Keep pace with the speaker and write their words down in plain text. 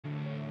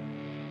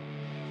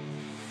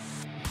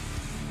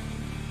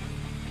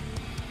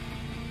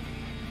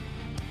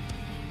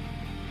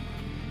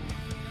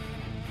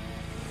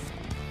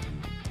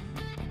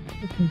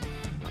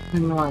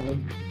Anyway,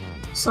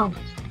 so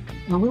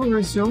I will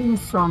resume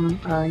from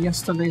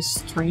yesterday's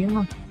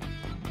stream.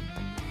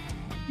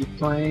 Be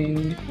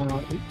playing.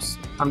 Oops.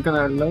 I'm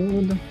gonna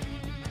load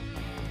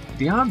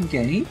the odd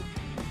game.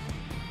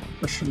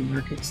 Question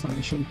mark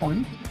exclamation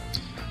point.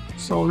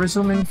 So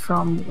resuming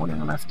from where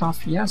I left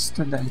off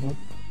yesterday.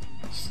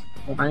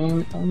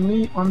 Playing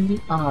only on the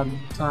odd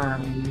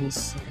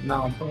times.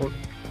 Now both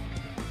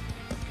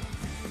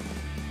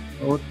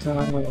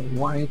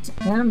white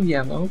and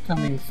yellow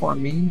coming for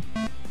me.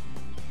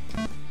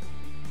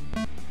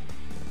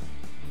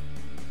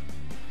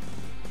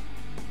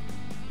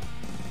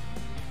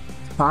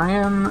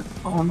 Cyan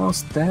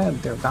almost dead.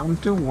 They're down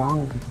to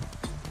 1.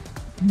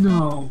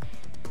 No.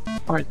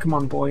 Alright, come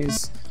on,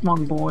 boys. Come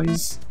on,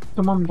 boys.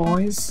 Come on,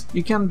 boys.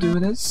 You can do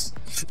this.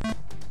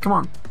 Come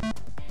on.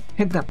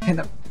 Hit them, hit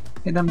them.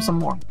 Hit them some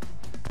more.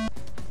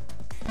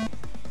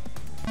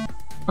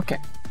 Okay.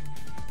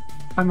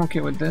 I'm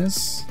okay with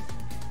this.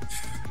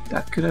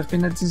 That could have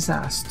been a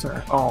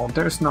disaster. Oh,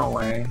 there's no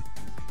way.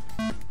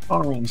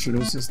 Orange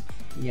loses.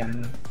 Yeah.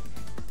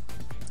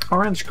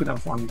 Orange could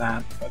have won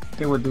that, but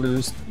they would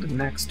lose the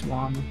next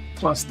one.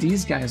 Plus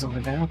these guys over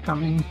there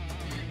coming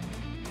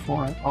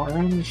for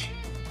orange.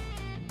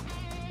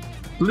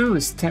 Blue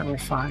is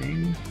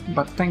terrifying,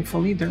 but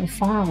thankfully they're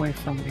far away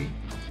from me.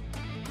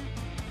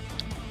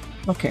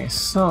 Okay,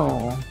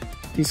 so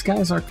these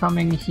guys are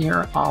coming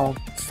here. I'll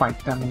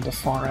fight them in the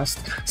forest.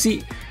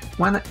 See,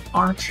 when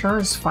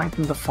archers fight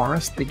in the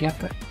forest, they get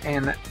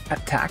an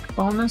attack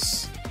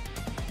bonus.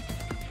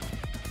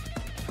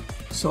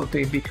 So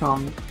they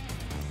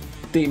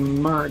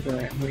murder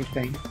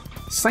everything.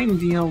 Same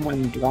deal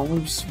when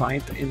dwarves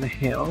fight in the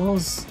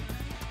hills.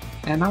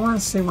 And I want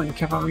to say when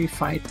cavalry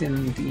fight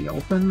in the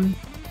open,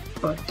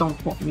 but don't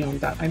quote me on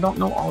that. I don't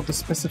know all the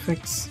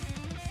specifics.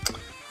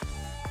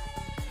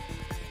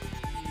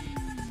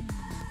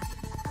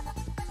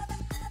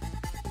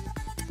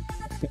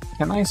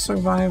 Can I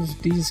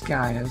survive these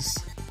guys?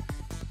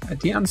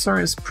 The answer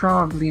is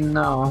probably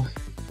no.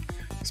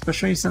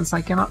 Especially since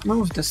I cannot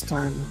move this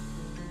turn.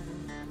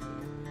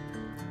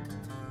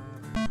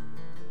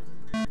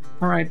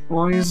 Alright,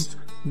 boys.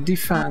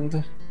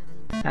 Defend.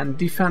 And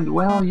defend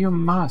well you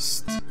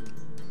must.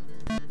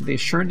 They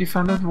sure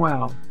defended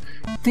well.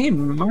 They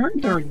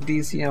murdered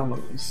these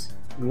yellows.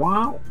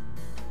 Wow.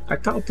 I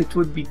thought it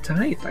would be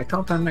tight. I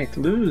thought I might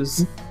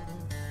lose.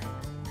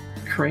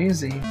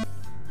 Crazy.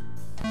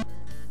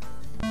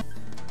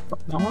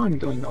 But no, I'm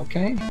doing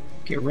okay.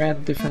 Okay,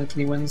 red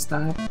definitely wins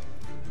that.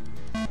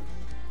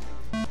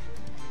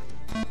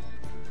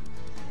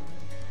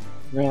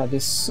 Red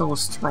is so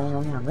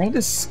strong. Red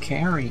is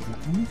scary,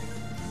 man.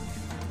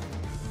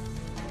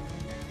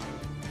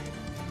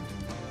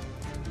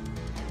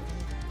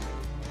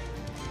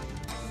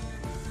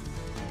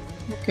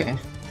 Okay.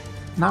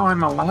 Now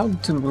I'm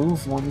allowed to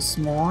move once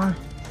more.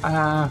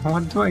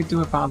 What do I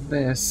do about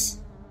this?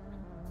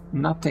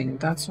 Nothing,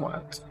 that's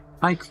what.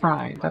 I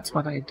cry, that's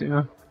what I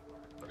do.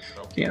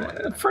 Okay,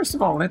 first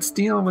of all, let's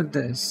deal with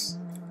this.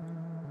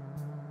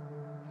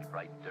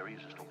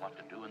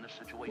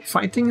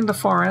 Fighting in the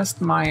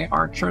forest, my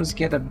archers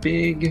get a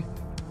big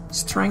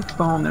strength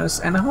bonus,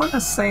 and I want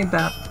to say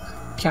that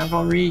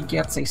cavalry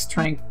gets a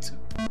strength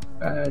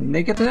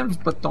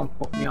negative, but don't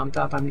quote me on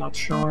that, I'm not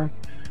sure.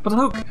 But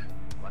look,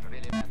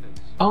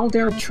 all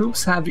their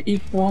troops have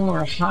equal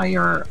or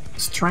higher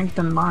strength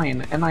than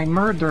mine, and I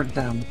murdered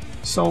them.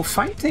 So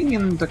fighting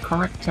in the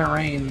correct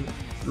terrain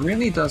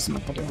really does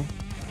matter.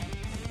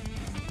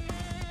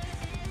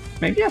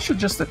 Maybe I should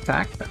just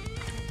attack them.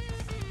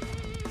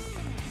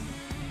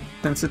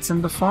 Since it's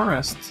in the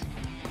forest.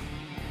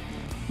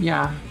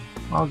 Yeah,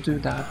 I'll do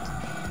that.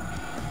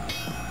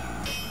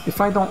 If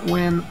I don't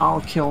win,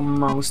 I'll kill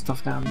most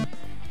of them.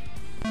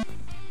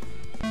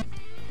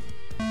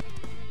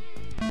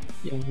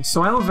 Yeah,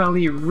 so El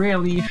Valley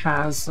really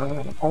has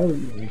oh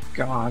my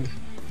god.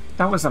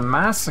 That was a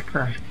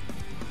massacre.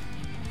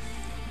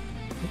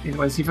 It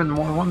was even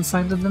more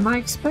one-sided than I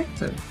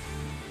expected.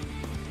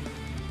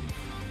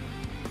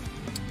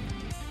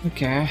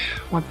 Okay,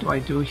 what do I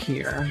do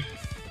here?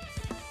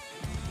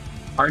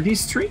 Are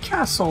these 3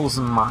 castles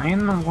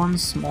mine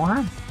once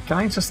more? Can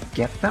I just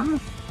get them?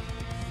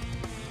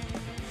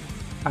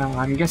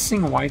 I'm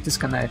guessing white is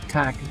gonna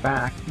attack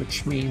back,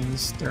 which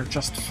means they're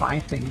just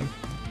fighting.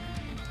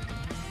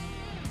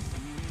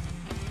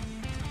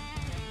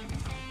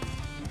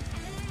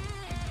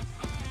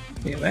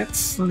 Okay,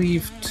 let's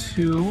leave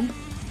 2.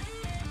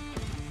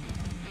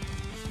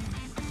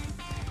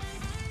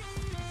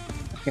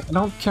 Okay, I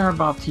don't care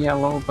about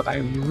yellow, but I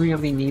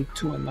really need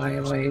to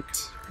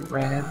annihilate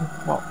red.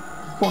 Well,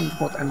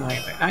 quote-unquote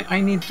annihilate.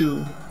 I need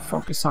to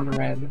focus on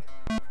red.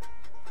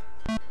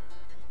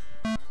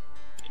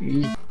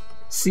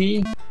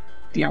 See?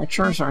 The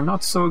archers are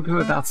not so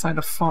good outside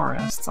of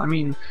forests. I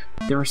mean,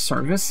 they're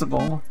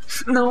serviceable.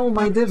 No,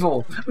 my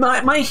devil!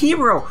 My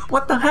hero!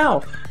 What the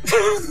hell?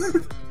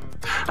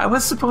 I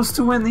was supposed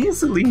to win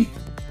easily.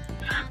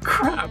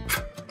 Crap.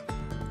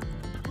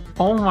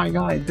 Oh my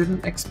god, I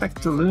didn't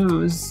expect to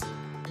lose.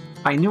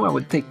 I knew I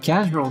would take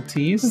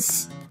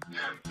casualties,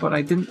 but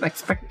I didn't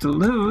expect to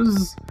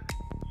lose.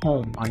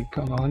 Oh my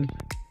god.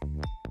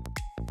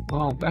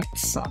 Well, that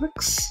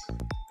sucks.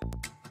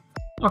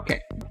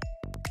 Okay.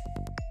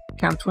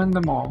 Can't win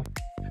them all.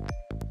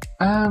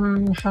 How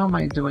am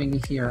I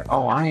doing here?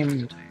 Oh,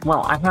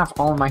 well, I have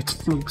all my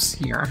troops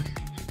here.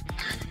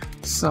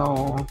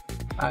 So,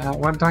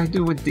 what do I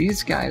do with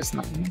these guys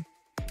now?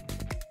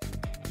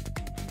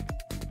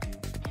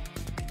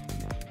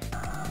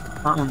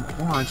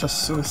 Oh,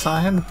 just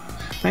suicide?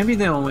 Maybe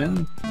they'll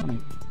win.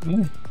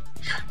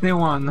 They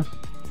won.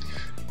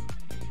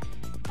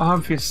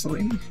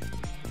 Obviously.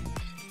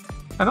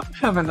 I don't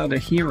have another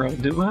hero,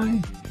 do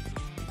I?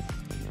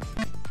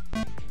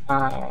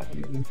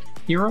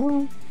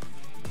 Hero?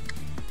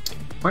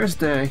 Where's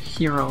the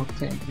hero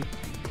thing?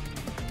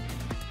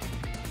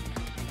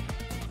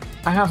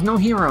 I have no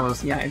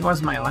heroes. Yeah, it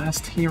was my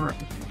last hero.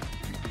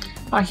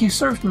 He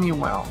served me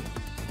well.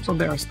 So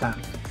there's that.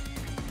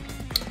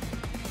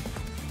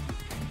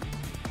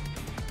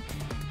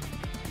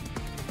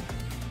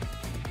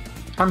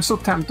 I'm so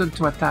tempted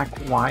to attack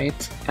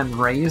white and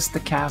raise the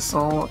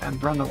castle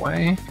and run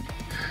away,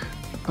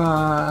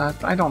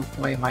 but I don't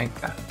play like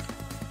that.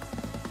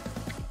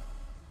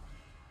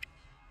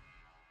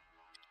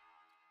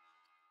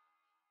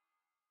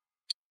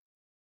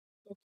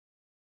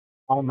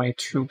 All my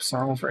troops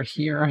are over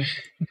here.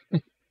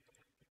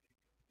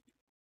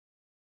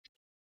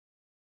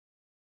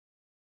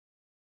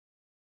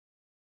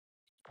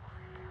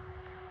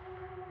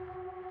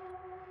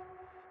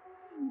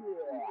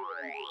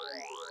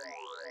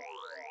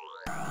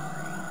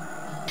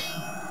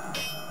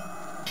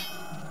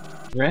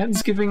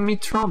 Red's giving me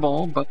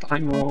trouble, but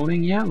I'm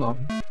rolling yellow.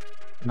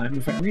 And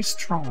I'm very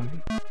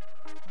strong.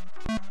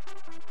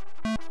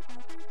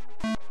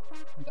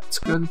 That's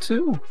good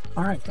too.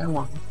 Alright, I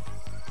won.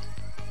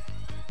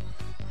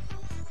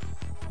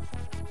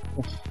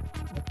 Oh,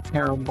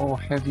 terrible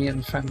heavy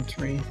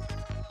infantry.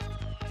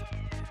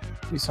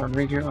 These are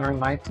regular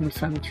light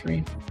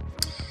infantry.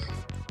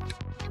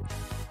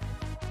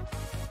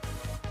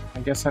 I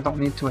guess I don't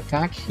need to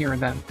attack here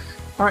then.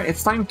 Alright,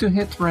 it's time to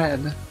hit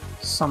red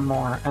some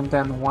more, and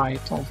then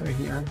white over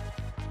here.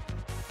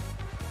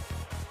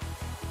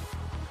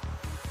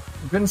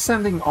 I've been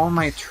sending all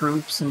my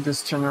troops in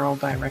this general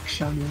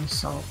direction,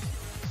 so...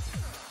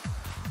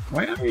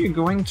 Why are you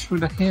going through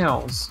the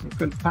hills? You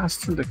could pass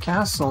through the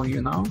castle,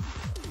 you know?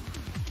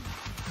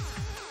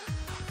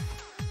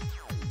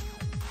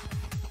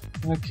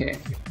 Okay,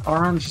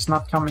 orange is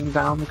not coming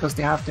down because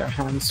they have their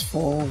hands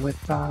full with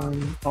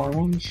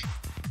orange.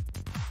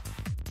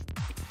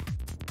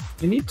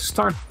 You need to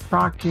start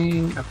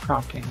locking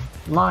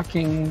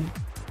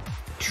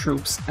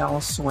troops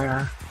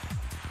elsewhere.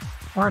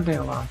 Where are they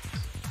locked?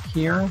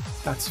 Here?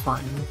 That's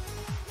fine.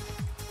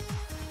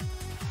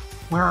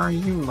 Where are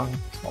you locked?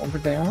 Over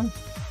there?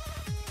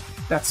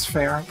 That's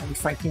fair. I'm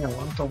fighting a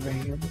lot over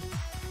here.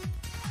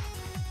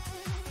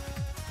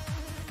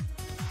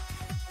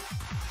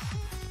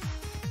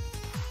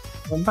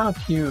 What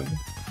about you?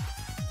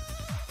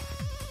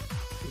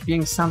 You're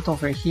being sent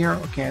over here?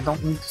 Okay, I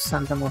don't need to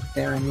send them over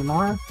there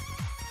anymore.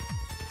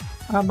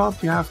 How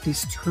about you have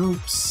these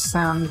troops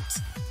sent?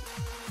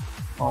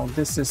 Oh,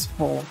 this is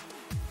full.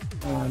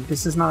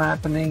 This is not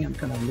happening. I'm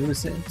gonna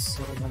lose it.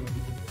 So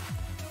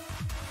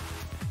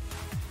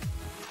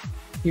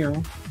here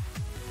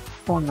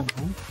for now.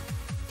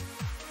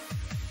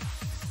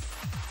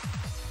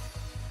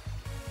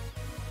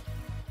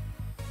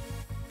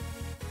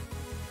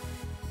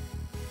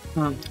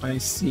 I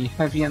see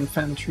heavy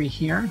infantry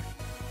here.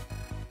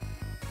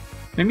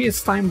 Maybe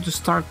it's time to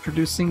start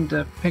producing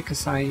the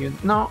Pegasi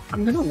unit. No,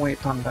 I'm gonna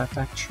wait on that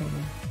actually.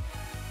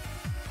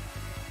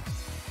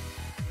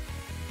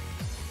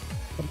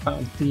 What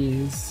about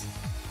these?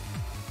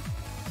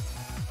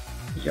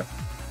 Yep.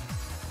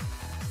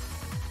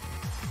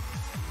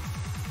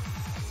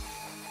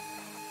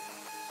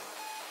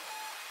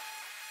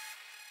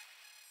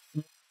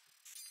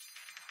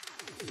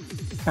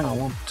 Kinda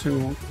want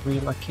to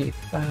relocate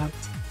that.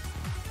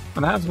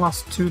 But I've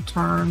lost 2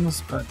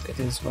 turns, but it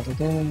is what it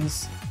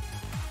is.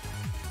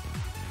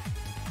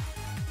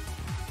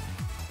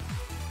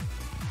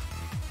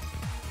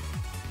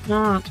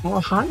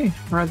 Well, hi,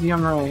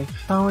 Radium Ray.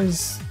 How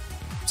is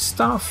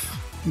stuff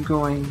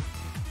going?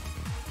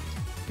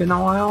 Been a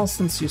while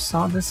since you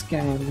saw this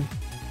game.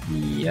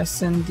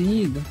 Yes,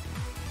 indeed.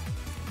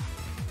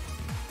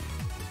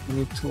 I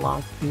need to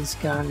lock these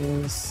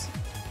guys.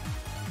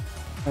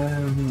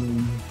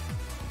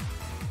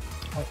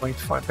 I'll wait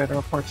for a better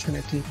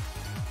opportunity.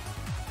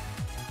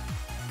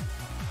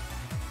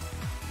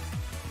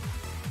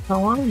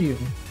 How are you?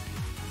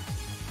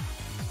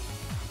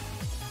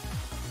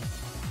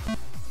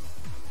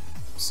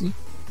 See?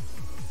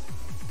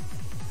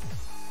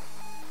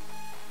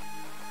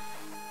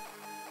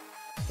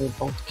 They're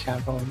both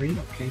cavalry.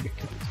 Okay, you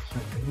can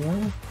defend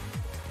here.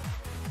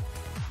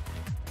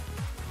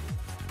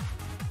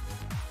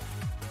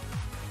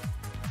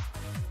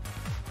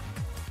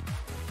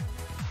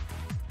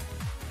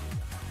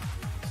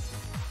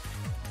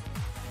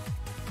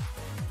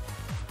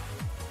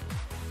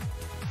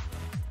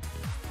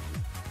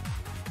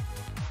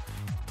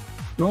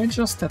 Do I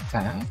just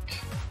attack?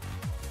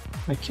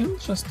 I can't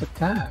just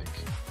attack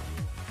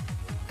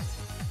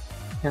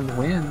and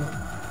win.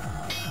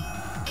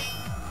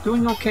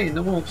 Doing okay,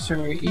 the wolves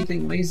are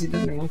eating lazy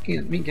dinner looking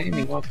at me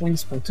gaming while playing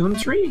Splatoon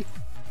 3.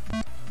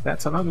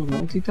 That's another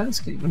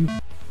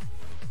multitasking.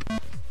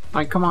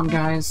 Alright, come on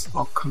guys.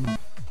 Oh, come on.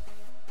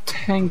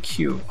 Thank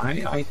you.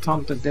 I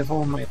thought the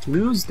devil might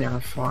lose there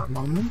for a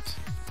moment,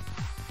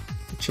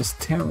 which is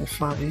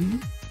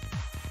terrifying.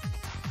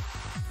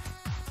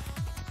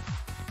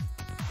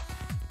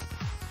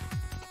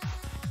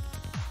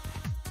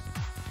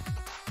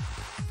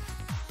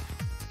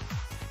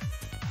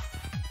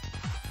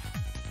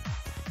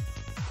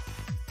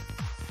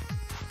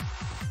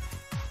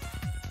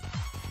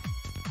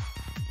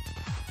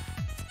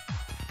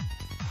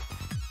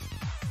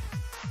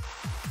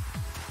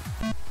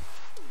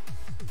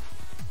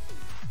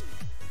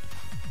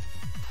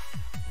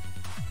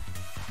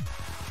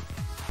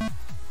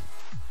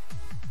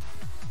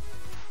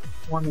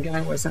 One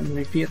guy was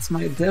MVP, it's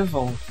my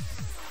devil.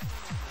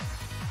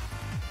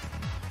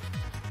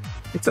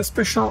 It's a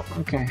special...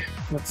 okay,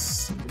 let's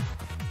see.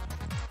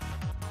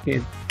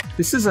 Okay,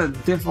 this is a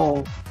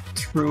devil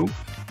troop.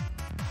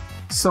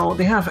 So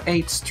they have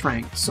 8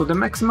 strength. So the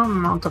maximum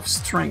amount of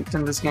strength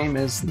in this game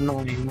is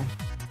 9.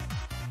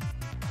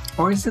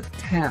 Or is it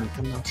 10?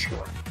 I'm not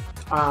sure.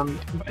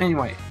 But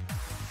anyway,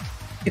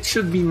 it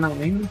should be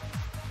 9.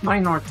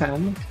 9 or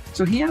 10.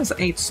 So he has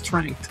 8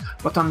 strength.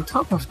 But on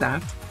top of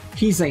that,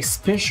 he's a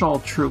special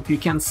troop. You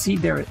can see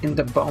there in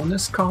the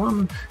bonus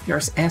column,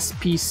 there's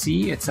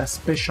SPC, it's a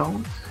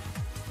special.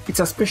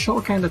 It's a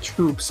special kind of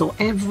troop, so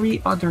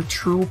every other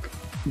troop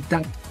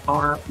that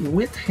are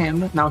with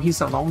him, now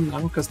he's alone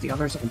now because the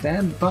others are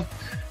dead, but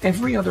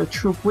every other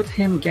troop with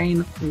him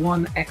gain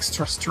 1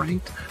 extra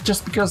strength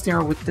just because they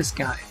are with this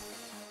guy.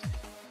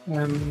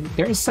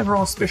 There is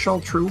several special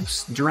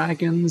troops,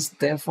 dragons,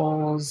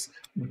 devils,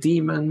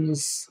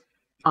 demons,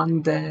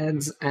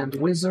 undeads, and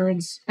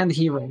wizards, and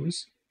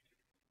heroes.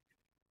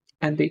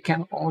 And they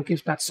can all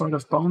give that sort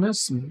of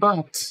bonus,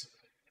 but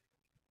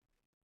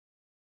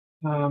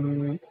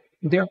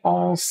they're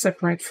all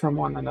separate from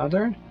one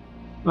another.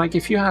 Like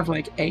if you have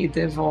like a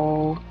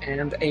devil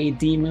and a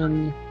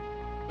demon,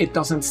 it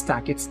doesn't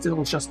stack, it's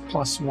still just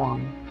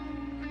 +1.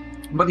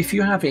 But if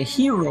you have a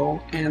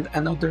hero and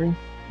another,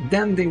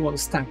 then they will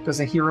stack, because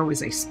a hero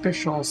is a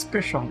special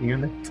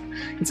unit.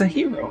 It's a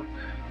hero.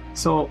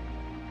 So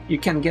you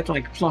can get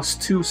like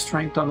 +2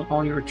 strength on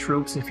all your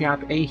troops if you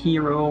have a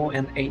hero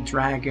and a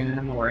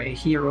dragon, or a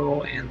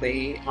hero and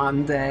a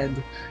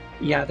undead,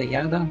 yada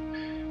yada.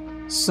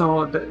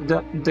 So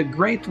the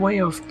great way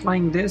of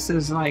playing this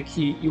is like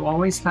you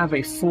always have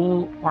a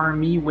full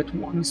army with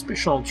 1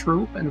 special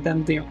troop, and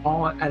then they're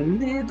all a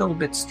little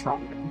bit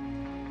stronger.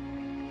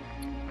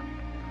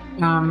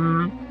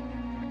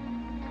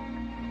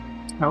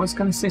 I was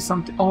gonna say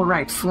something. Oh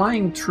right,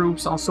 flying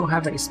troops also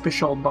have a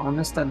special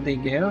bonus that they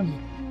give.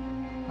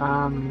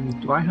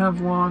 Do I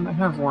have one? I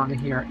have one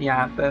here.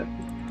 Yeah,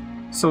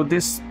 so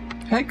this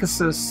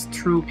Pegasus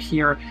troop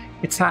here,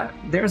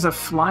 there's a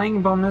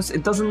flying bonus.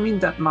 It doesn't mean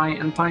that my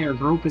entire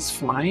group is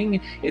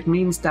flying. It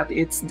means that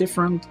it's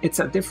different. It's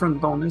a different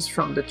bonus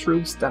from the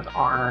troops that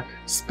are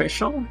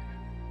special.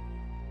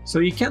 So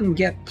you can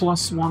get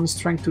 +1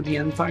 strength to the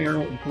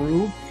entire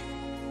group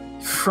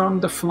from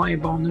the fly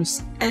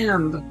bonus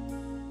and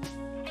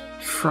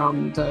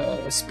from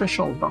the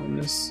special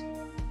bonus.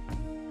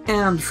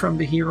 And from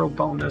the hero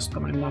bonus,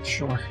 but I'm not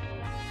sure.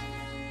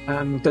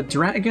 The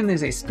dragon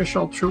is a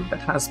special troop that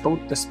has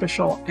both the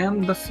special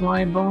and the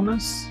fly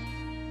bonus,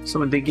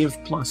 so they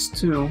give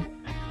 +2,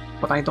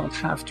 but I don't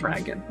have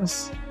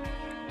dragons.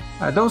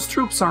 Those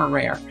troops are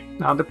rare.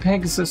 Now the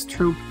Pegasus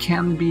troop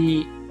can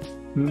be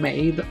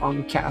made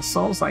on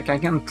castles, like I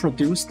can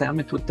produce them,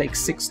 it would take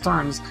 6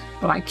 turns,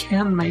 but I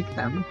can make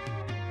them.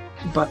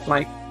 But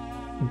like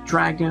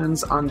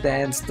dragons,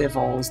 undeads,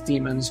 devils,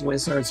 demons,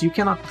 wizards, you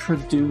cannot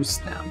produce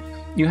them.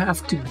 You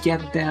have to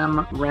get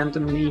them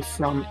randomly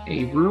from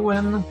a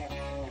ruin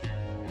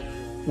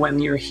when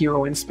your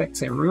hero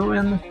inspects a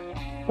ruin,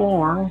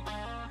 or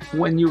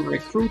when you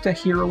recruit a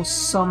hero,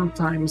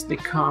 sometimes they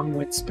come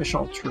with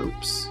special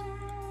troops.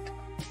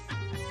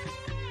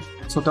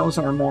 So those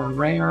are more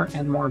rare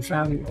and more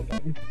valuable.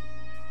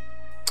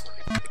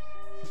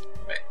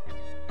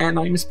 And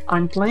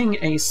I'm playing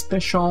a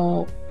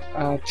special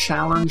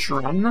challenge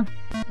run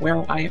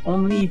where I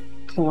only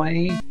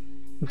play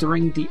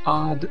during the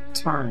odd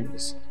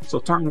turns. So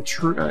turn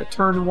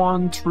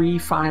 1, 3,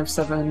 5,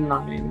 7,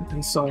 9,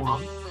 and so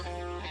on.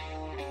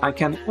 I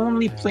can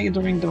only play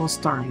during those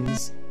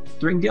turns.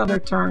 During the other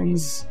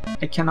turns,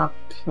 I cannot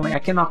play. I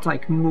cannot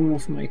like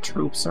move my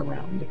troops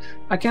around.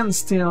 I can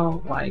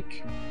still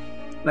like,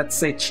 let's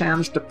say,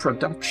 change the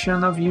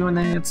production of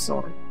units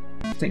or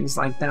things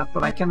like that,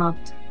 but I cannot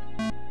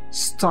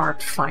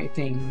start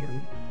fighting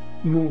and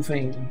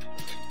moving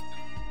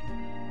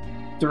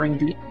during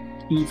the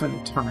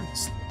even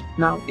turns.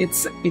 Now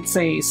it's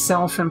a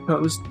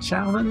self-imposed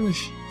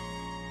challenge,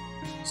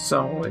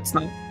 so it's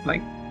not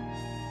like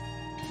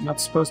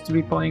not supposed to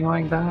be playing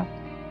like that.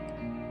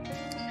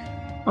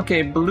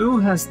 Okay, blue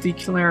has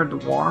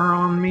declared war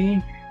on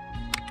me.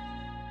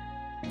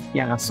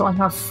 Yeah, so I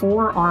have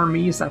 4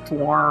 armies at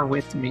war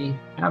with me.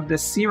 I have the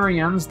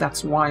Syrians,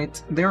 that's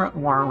white, they're at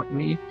war with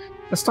me.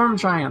 The Storm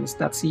Giants,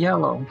 that's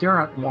yellow, they're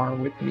at war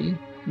with me.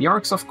 The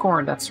Orcs of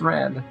Kor, that's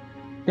red,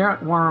 they're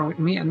at war with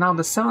me. And now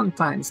the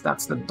Selentines,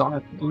 that's the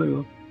dark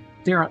blue,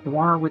 they're at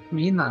war with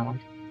me now.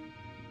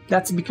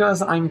 That's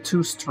because I'm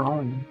too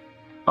strong.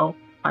 Oh,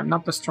 I'm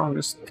not the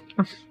strongest.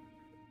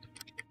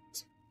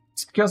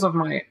 It's because of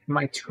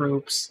my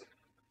troops.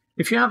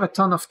 If you have a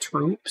ton of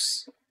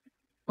troops,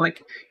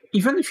 like,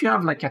 even if you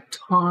have like a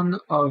ton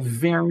of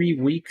very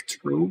weak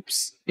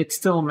troops, it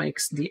still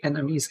makes the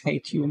enemies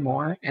hate you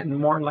more and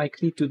more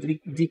likely to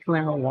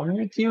declare war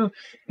at you.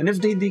 And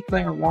if they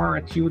declare war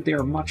at you,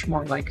 they're much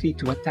more likely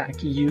to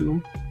attack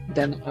you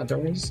than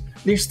others.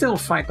 They still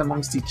fight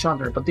amongst each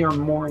other, but they're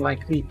more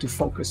likely to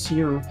focus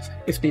you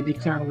if they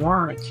declare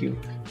war at you.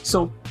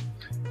 So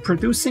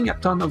producing a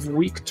ton of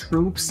weak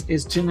troops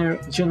is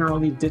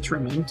generally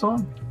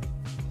detrimental,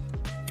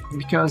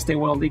 because they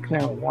will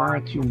declare war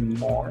at you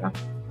more.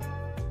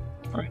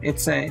 Alright,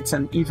 it's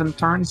an even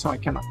turn, so I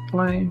cannot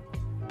play.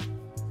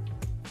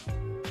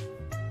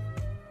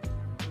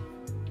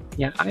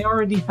 Yeah, I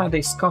already had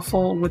a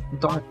scuffle with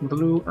dark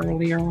blue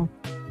earlier,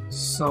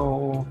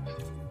 so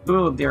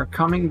ooh, they're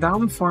coming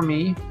down for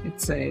me.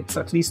 It's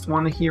at least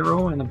 1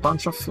 hero and a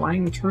bunch of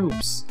flying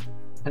troops,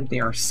 and they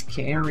are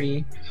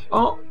scary.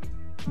 Oh,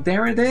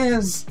 there it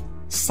is!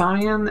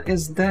 Cyan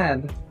is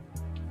dead.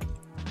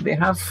 They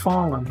have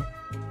fallen.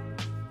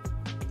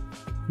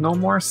 No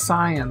more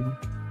Cyan.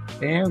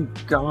 They're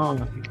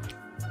gone.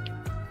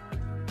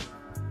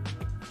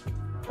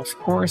 Of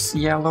course,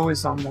 yellow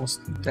is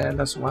almost dead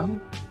as well.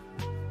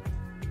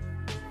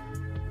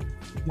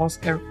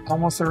 Almost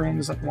everyone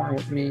is at war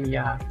with me,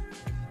 yeah.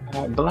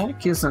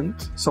 Black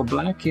isn't. So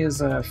black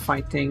is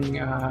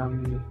fighting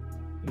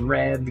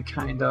red,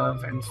 kind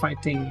of, and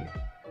fighting...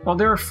 Well,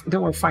 they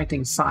were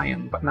fighting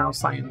Cyan, but now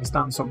Cyan is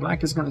done. So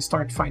black is going to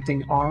start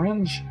fighting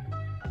orange.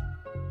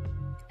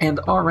 And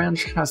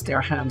orange has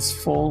their hands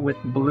full with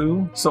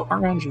blue, so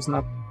orange is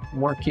not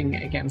working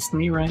against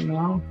me right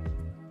now.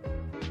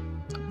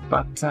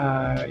 But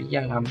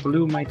yeah,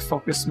 blue might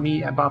focus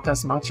me about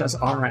as much as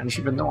orange,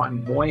 even though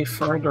I'm way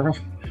further.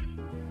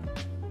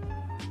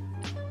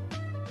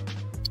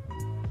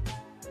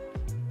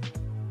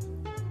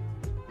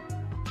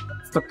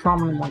 That's the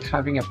problem with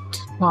having a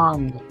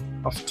ton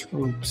of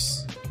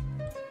troops.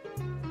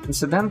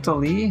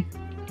 Incidentally,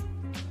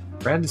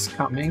 red is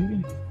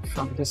coming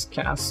from this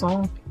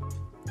castle.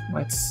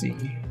 Let's see.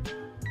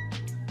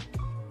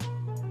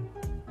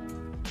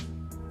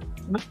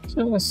 Not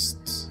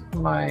just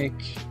like...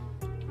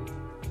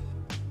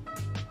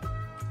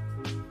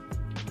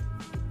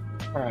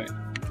 Alright.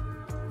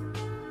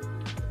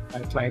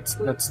 Alright,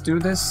 let's do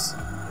this.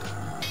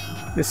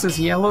 This is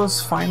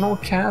yellow's final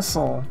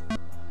castle.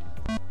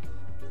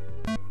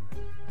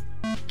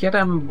 Get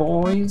them,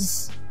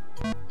 boys.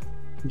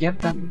 Get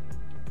them.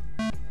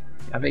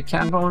 Yeah, the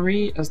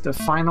cavalry is the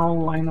final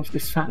line of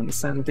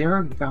defense, and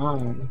they're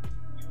gone.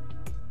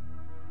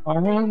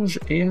 Orange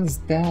is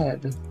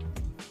dead.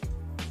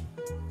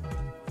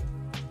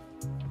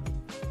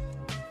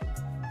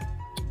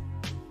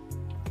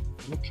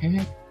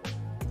 Okay.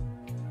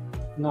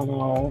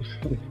 No,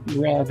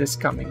 red is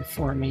coming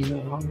for me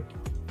now.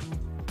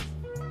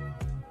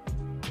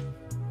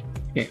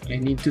 Okay, I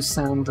need to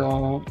send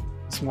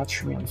as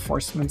much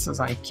reinforcements as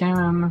I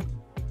can.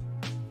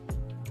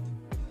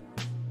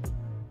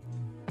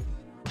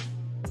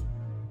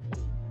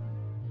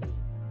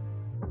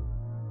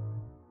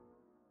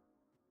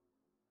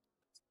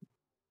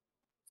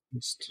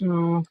 These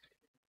two.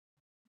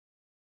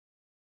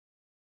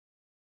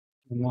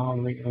 Now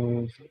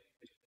remove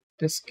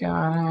this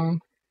guy.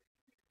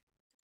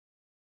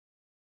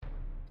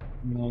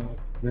 Now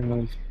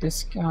remove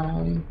this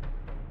guy.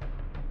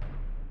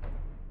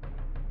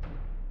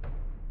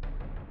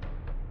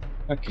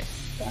 Okay,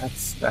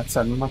 that's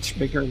a much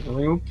bigger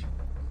group.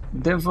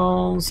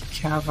 Devils,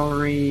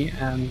 cavalry,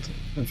 and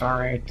a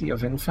variety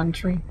of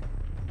infantry.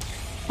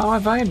 How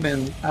have I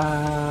been?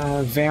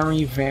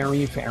 Very,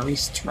 very, very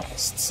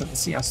stressed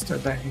since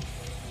yesterday.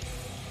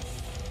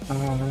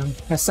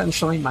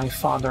 Essentially, my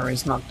father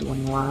is not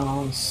doing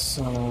well,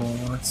 so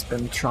it's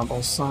been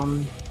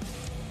troublesome.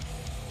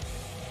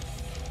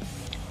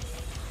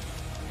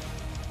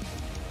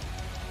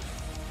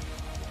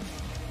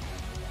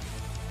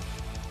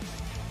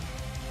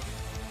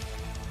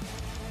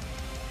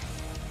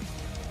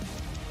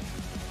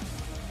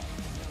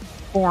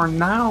 For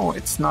now,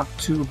 it's not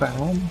too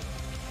bad,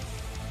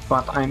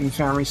 but I'm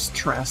very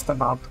stressed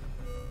about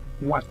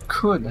what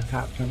could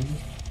happen.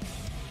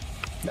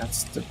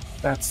 That's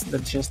the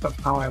gist of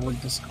how I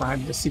would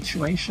describe the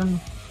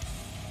situation.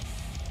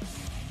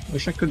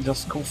 Wish I could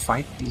just go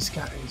fight these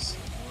guys.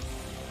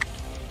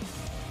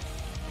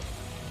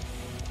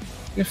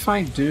 If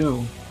I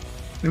do,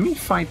 let me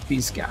fight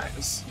these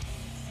guys.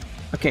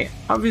 Okay,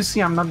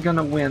 obviously I'm not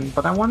gonna win,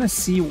 but I want to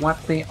see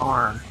what they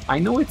are. I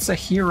know it's a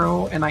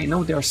hero, and I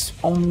know there's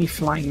only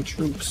flying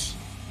troops.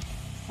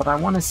 But I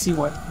want to see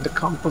what the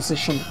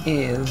composition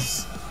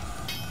is.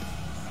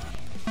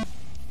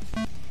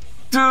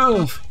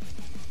 Duh!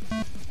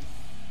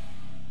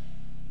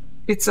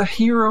 It's a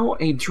hero,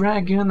 a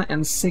dragon,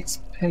 and 6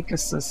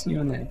 Pegasus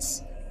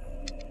units.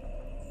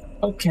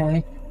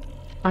 Okay,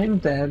 I'm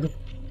dead.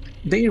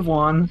 They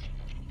won.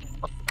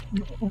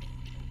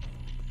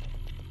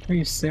 Are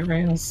you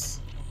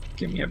serious?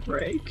 Give me a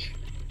break.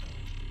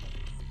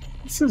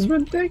 This is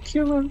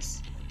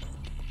ridiculous.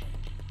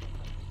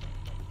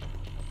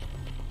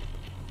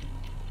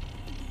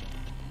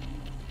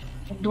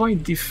 How do I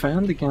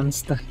defend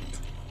against that?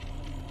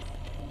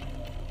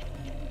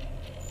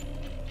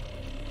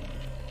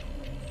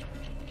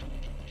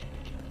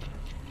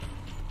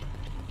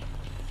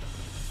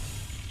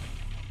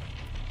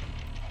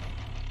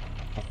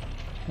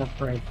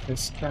 Separate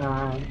this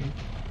guy.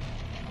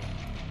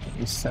 Let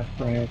me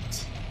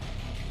separate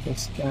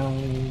this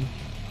guy.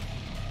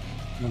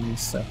 Let me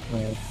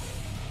separate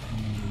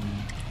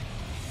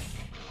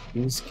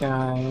these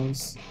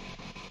guys.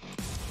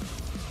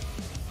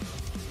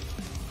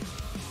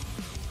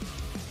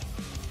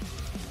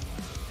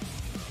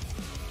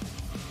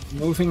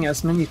 Moving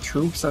as many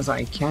troops as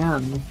I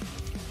can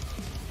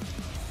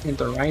in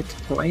the right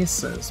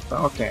places,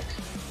 but okay.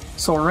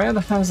 So red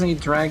has a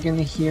dragon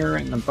here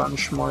and a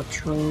bunch more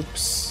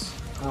troops.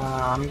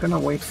 I'm gonna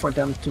wait for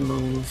them to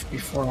move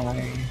before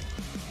I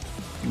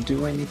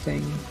do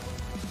anything.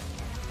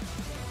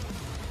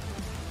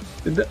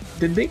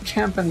 Did they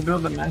camp and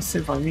build a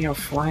massive army of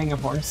flying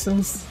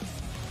horses?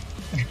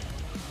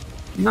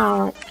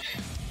 No.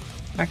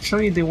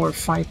 Actually, they were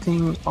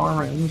fighting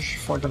orange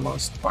for the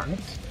most part.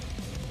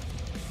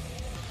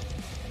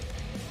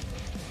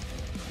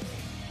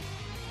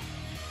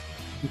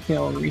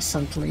 Until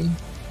recently.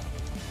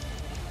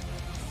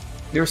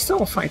 They're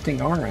still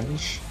fighting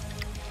orange.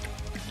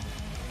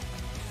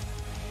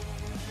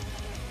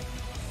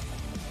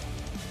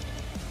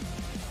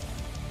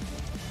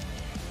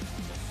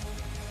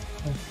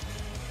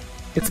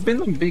 It's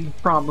been a big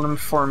problem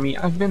for me.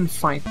 I've been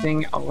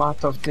fighting a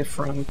lot of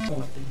different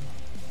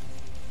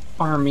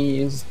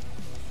armies,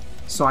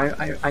 so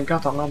I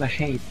got a lot of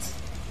hate.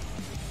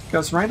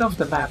 Because right off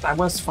the bat, I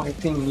was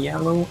fighting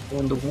yellow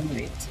and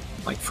white,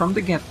 like from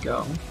the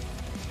get-go.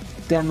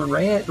 Then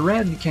red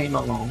came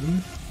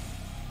along,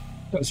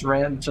 because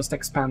red just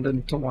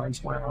expanded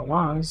towards where I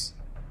was.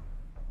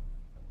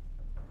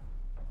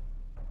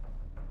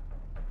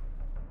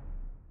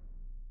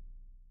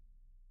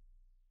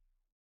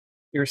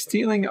 You're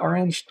stealing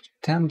orange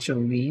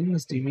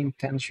tangerines? Do you mean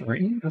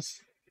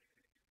tangerines?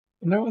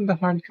 No, in the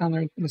hard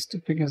counter is 2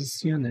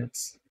 Pegasus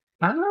units.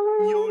 Ah!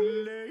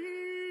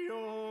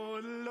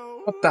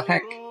 What the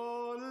heck?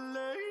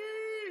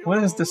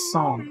 What is this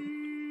song?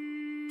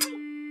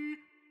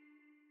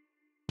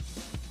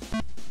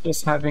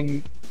 Just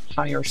having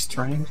higher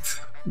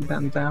strength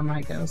than them,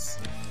 I guess.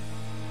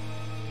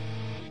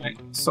 Right,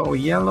 so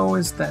yellow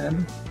is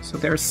dead. So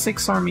there's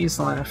 6 armies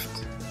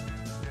left.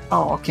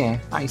 Oh, okay,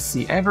 I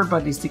see.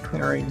 Everybody's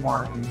declaring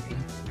war on me.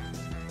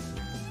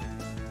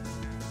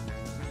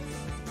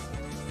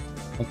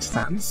 Makes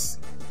sense.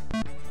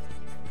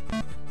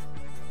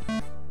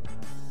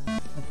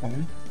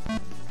 Okay.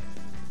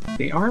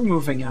 They are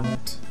moving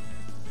out.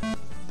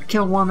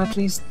 Kill one at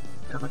least.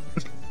 Damn it.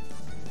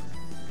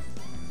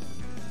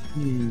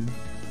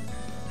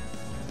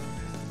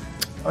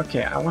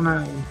 Okay, I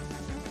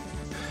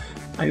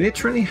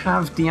literally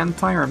have the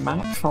entire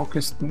map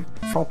focused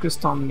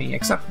on me,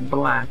 except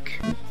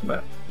black,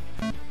 but...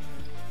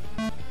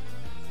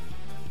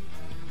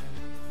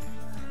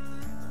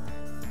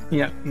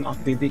 Yeah, no,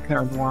 they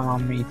declared war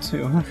on me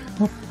too.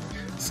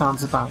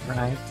 Sounds about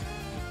right.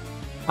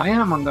 I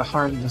am on the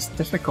hardest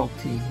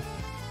difficulty.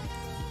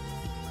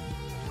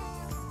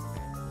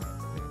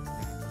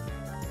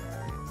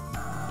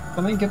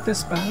 Can I get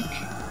this back?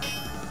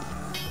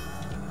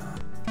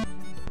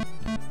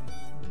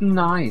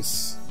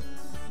 Nice.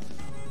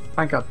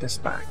 I got this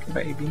back,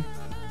 baby.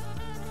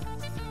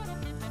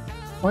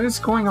 What is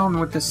going on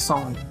with this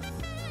song?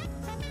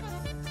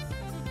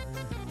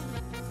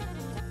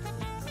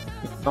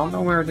 Don't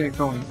know where they're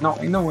going. No,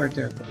 I know where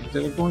they're going.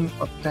 They're going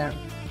up there.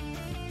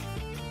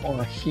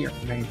 Or here,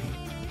 maybe.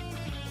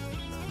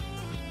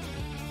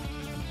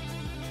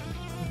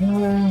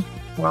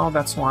 Well,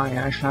 that's why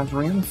I have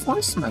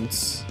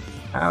reinforcements.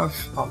 I have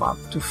a lot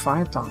to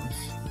fight on.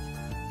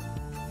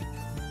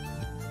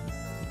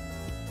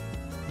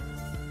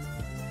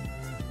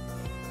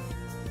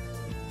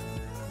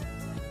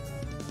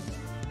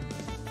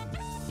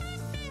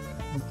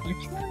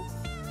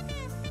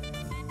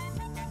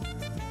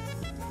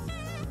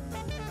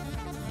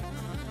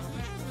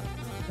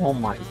 Oh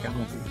my god.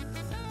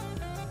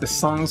 The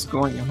song's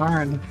going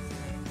hard.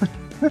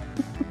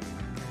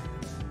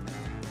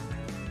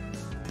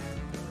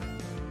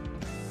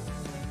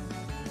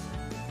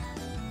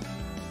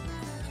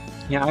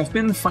 Yeah, I've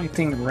been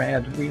fighting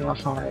red real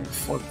hard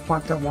for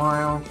quite a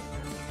while.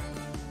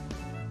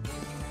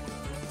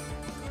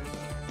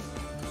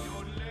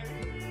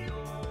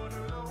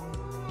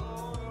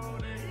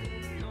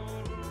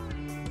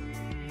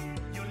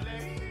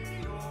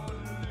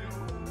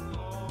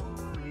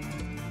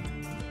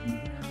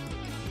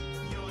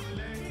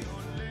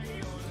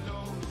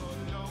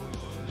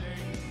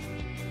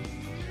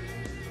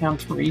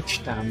 can't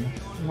reach them.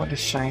 What a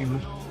shame.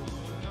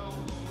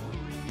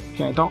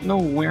 Okay, I don't know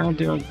where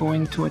they're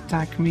going to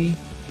attack me,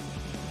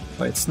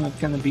 but it's not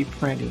gonna be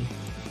pretty.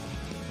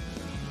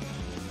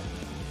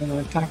 I'm gonna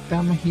attack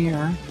them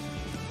here.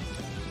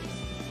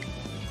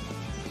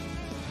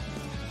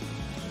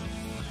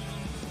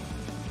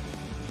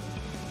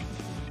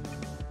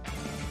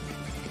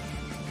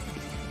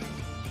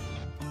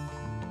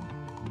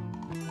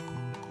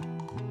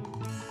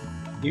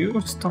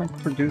 You start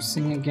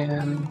producing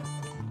again.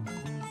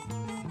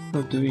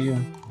 Or do you?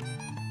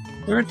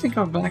 You ever think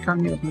of Black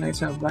Army of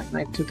Knights of Black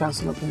Knight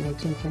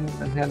 2019 thing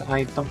ahead?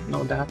 I don't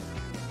know that.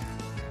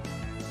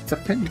 It's a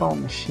pinball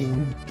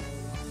machine.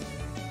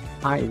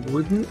 I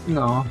wouldn't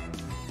know.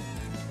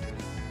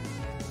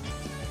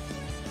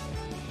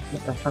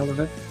 Never heard of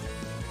it.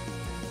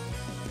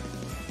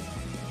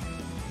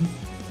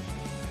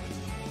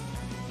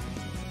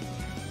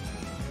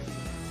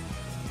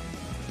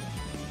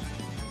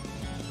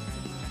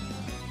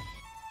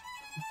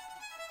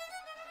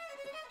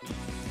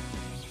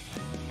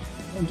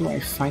 How do I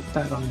fight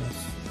that on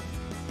this?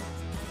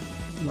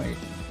 Wait.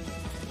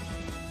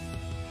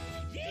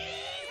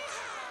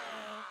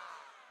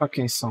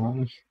 Okay,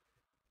 song.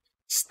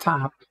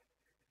 Stop.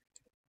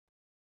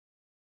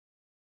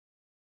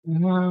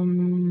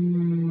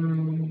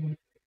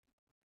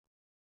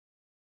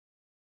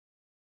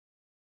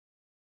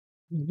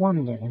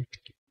 Wonder.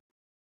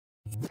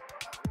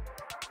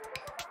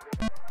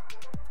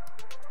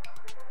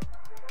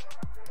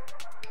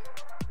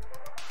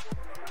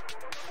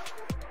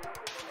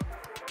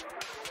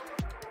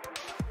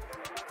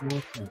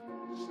 Okay.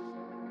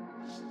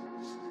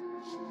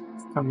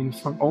 Coming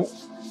from... Oh,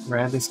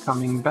 red is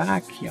coming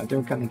back. Yeah,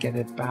 they're gonna get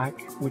it back,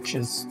 which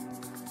is...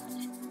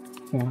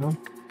 Yeah.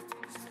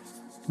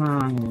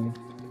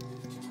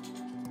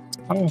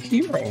 Oh,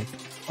 hero!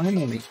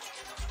 Finally.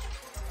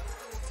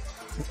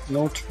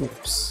 No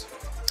troops.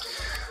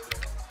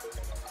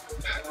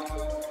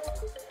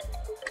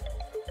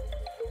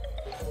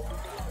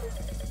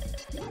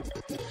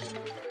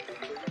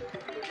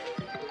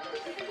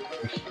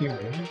 A hero.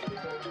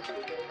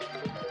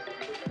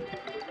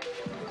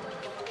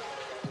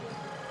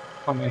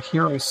 Oh, my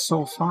hero is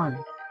so far.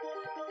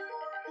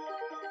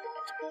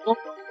 Oh,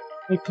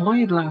 I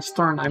played last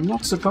turn. I'm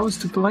not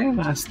supposed to play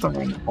last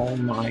turn. Oh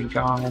my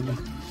god.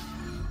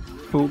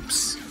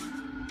 Oops.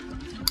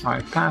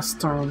 Alright, pass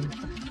turn.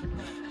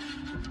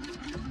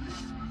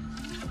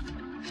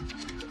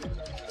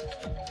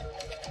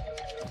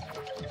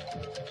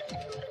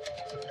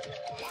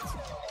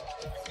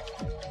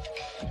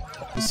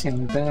 He's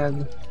in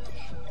bed.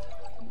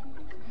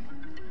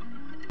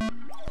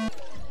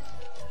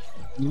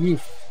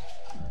 Yeet.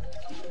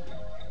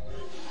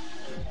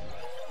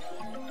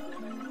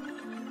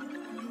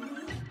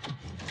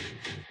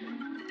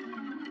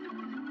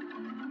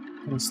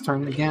 Let's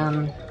turn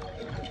again.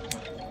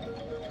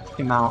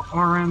 Okay, now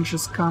orange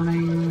is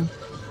coming.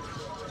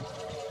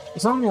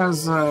 As long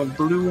as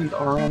blue and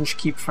orange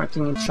keep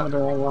fighting each other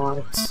a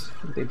lot,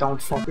 they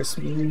don't focus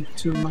me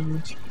too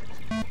much.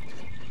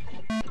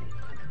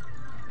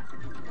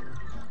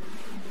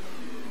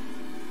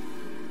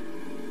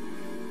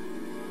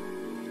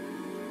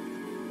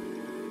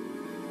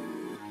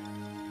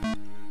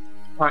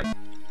 Right.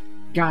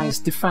 Guys,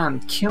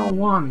 defend. Kill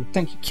one.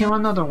 Thank you. Kill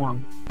another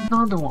one.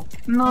 Another one.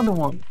 Another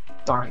one.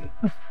 Darn.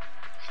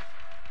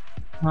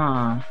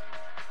 Huh.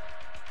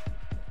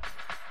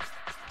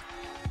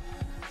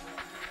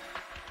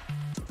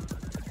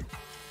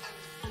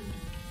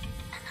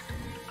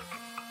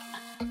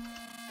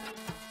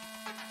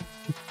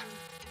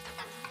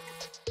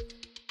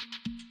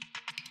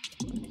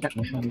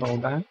 Can't handle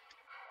that.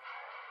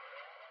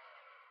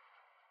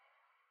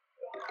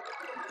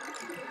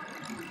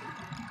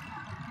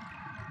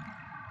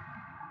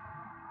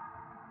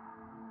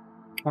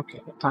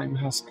 Okay, the time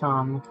has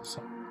come,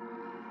 so...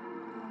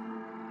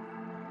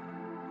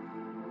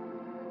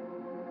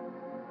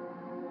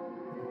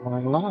 My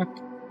luck.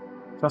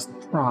 Just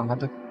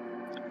prod.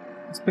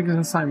 It's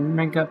because I'm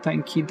mega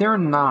tanky. They're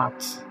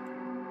not.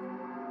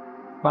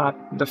 But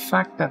the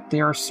fact that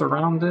they are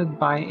surrounded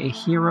by a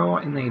hero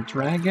and a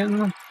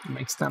dragon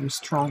makes them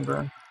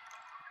stronger.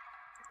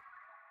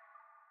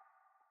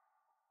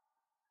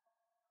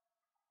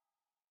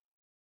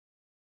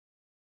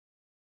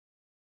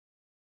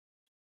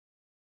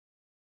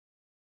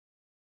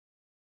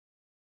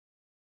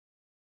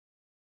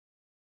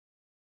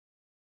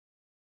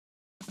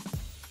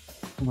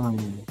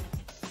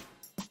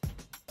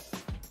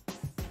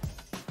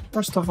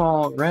 First of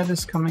all, red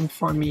is coming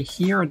for me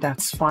here,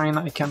 that's fine,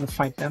 I can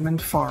fight them in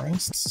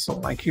forests, so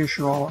like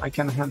usual, I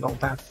can handle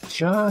that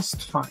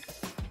just fine.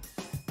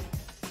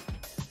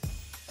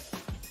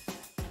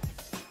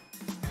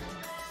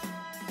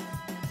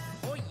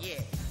 Oh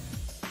yeah.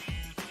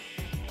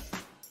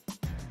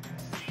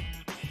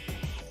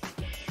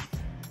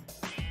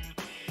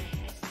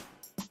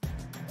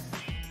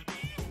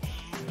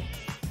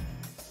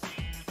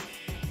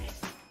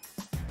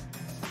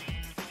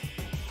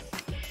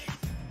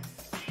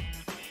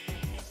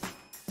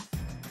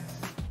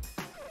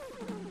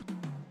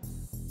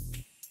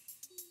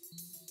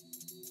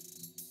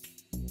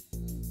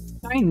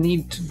 I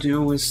need to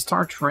do is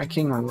start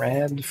wrecking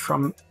red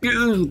from...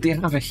 Ew, they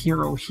have a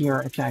hero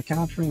here. Okay, I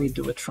cannot really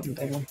do it from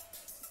there.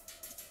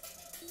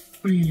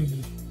 You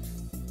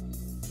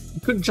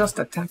could just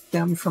attack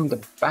them from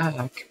the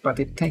back, but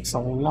it takes a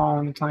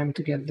long time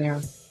to get there.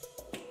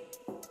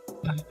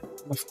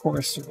 Of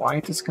course,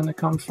 white is gonna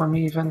come for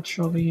me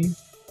eventually.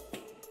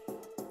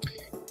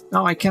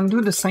 Now I can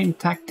do the same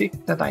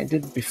tactic that I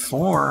did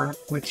before,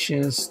 which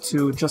is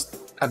to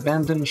just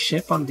abandon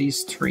ship on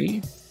these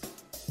three.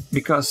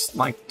 Because,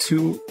 like,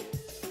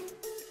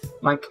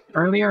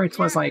 earlier it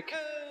was like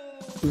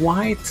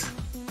white,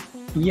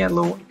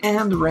 yellow,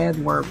 and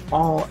red were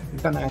all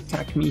gonna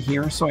attack me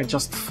here, so I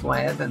just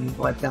fled and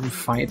let them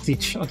fight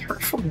each other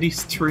from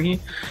these three,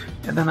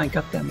 and then I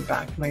got them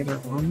back later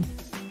on.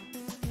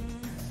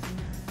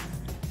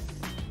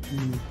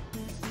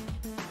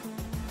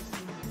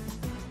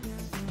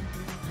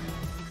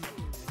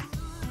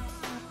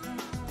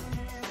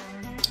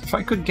 If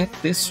I could get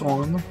this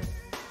one,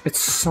 it's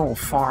so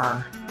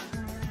far.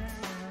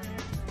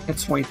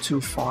 It's way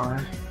too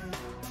far.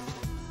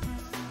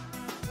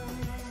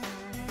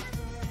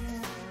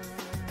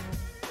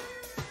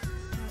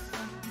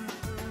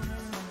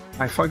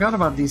 I forgot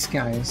about these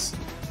guys.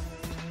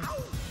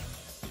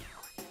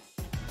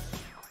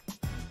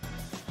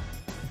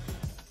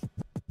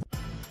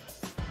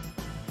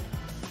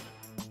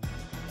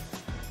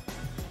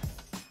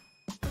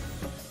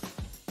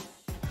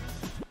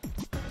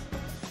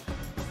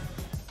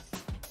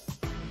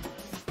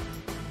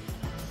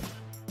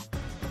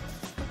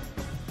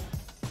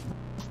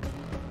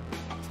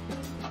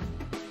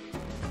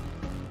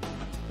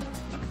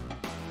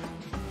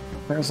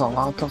 There's a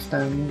lot of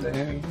them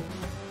there.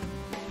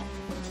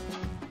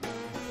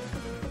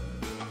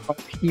 Up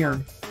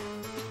here,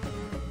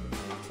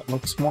 it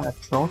looks more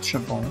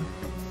approachable.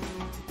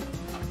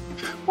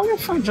 What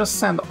if I just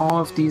send all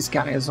of these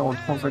guys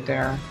over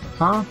there,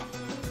 huh?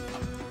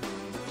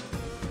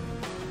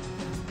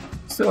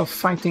 Instead of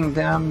fighting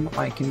them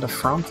like in the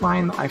front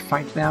line, I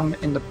fight them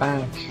in the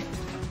back.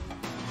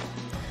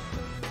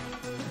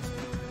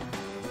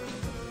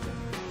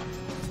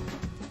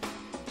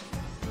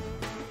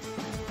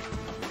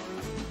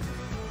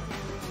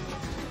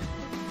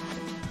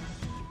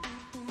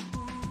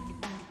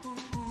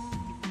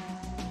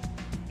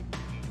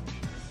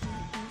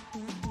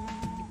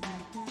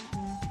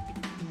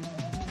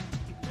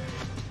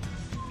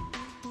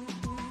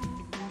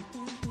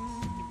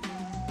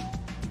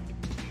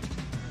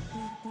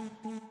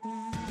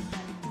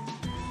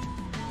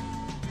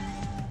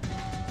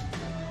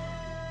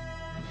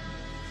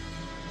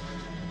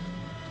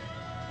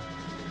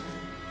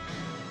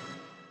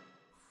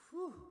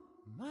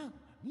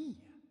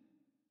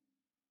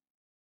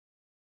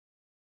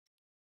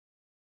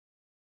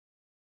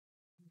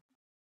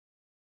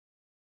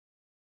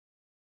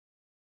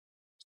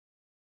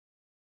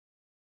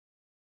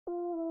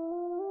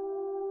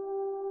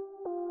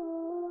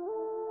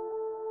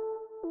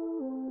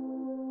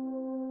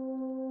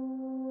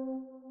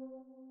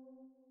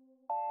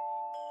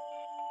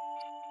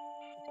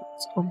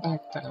 Let's go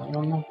back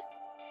down.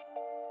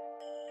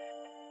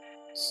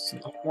 It's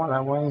not what I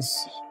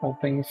was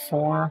hoping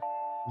for.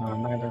 No,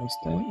 neither is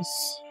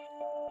this.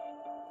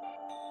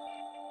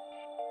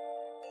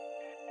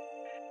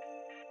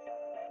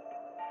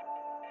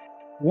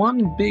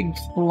 One big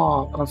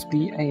flaw of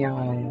the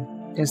AI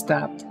is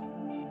that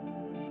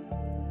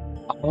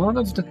a lot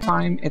of the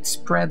time it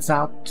spreads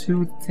out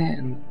too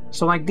thin.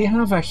 So like they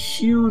have a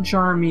huge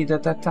army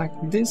that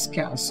attacked this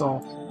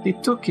castle, they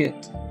took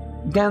it.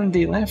 Then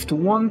they left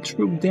one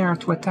troop there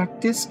to attack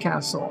this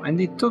castle, and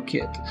they took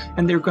it.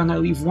 And they're gonna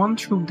leave one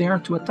troop there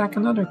to attack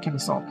another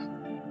castle.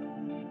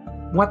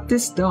 What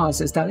this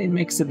does is that it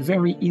makes it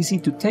very easy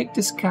to take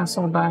this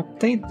castle back,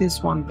 take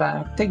this one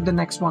back, take the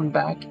next one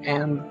back,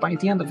 and by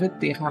the end of it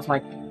they have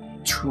like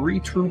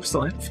 3 troops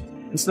left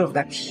instead of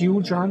that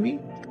huge army.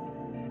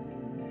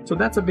 So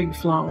that's a big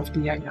flaw of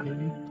the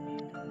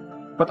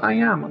AI. But I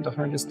am on the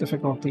hardest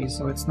difficulty,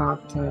 so it's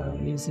not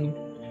easy.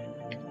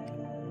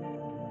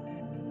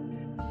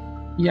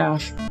 Yeah,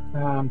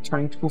 I'm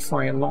trying to go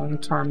for a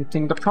long-term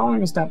thing. The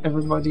problem is that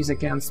everybody's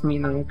against me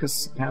now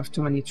because I have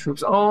too many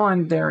troops. Oh,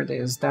 and there it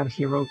is. That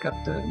hero got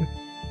the...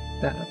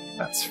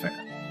 That's fair.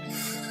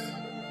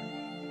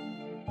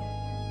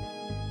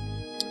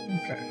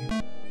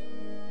 Okay.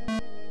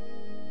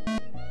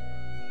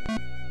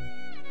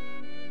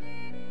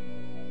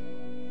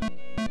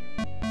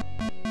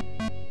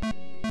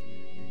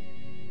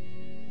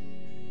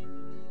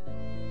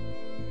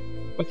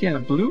 But yeah,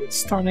 blue is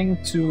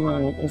starting to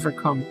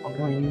overcome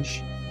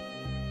orange.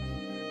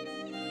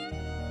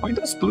 Why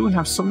does blue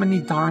have so many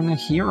darn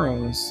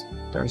heroes?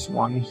 There's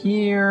one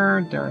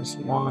here, there's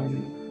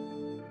one...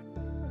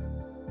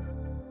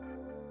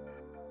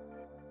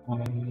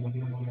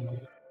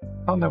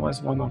 Oh, there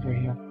was one over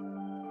here.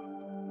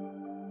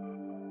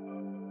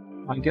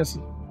 I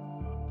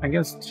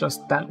guess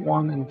just that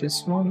one and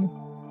this one.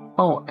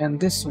 Oh, and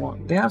this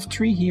one. They have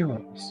 3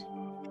 heroes.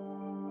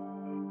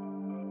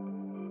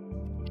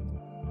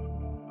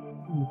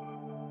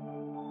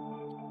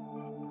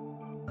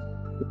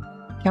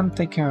 Can't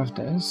take care of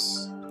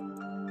this.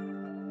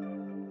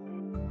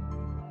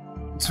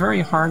 It's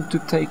very hard to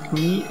take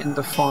me in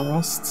the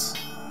forests.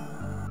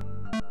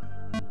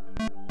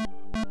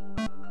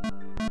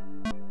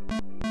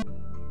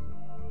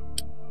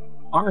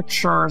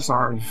 Archers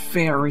are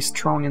very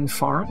strong in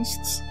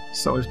forests,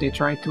 so if they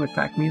try to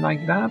attack me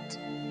like that,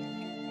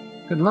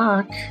 good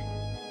luck.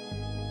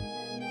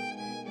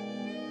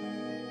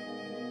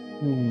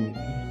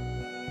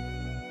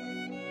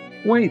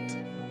 Wait,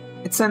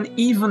 it's an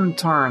even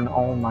turn.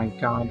 Oh my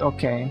god,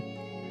 okay.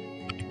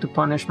 To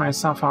punish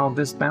myself, I'll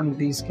disband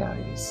these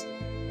guys.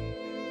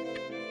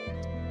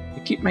 I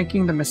keep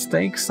making the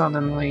mistake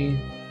suddenly.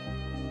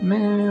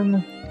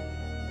 Man.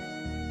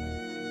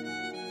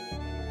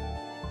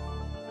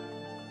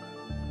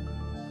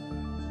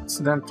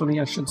 Incidentally,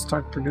 I should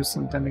start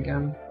producing them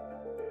again.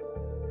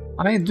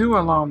 I do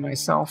allow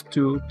myself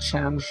to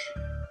change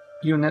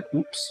unit...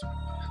 Oops.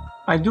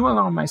 I do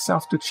allow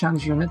myself to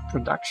change unit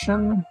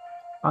production.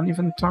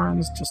 Uneven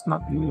turns, just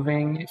not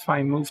moving. If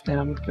I move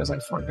them because I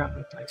forgot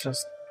it, I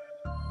just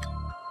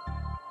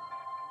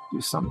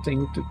do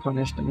something to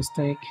punish the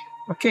mistake.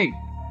 Okay,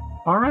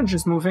 orange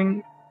is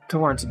moving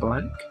towards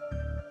black.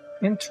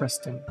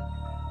 Interesting.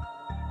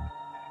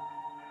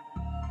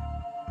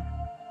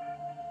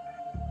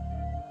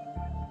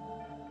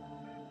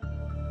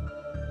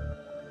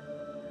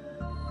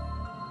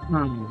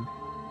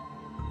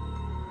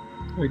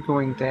 We're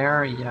going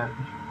there, yeah.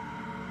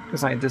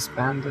 Because I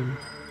disbanded.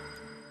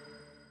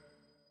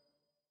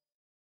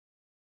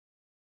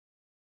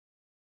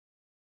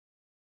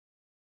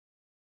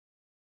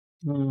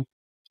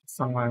 That's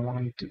not what I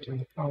wanted to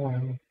do. Oh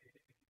well.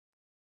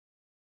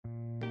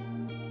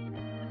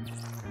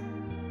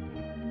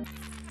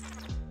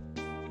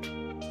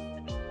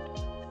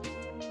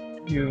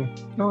 You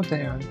go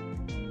there.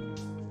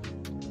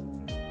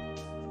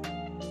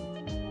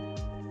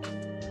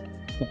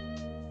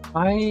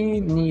 I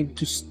need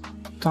to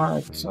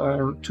start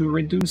to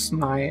reduce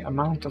my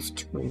amount of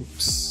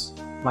troops,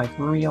 like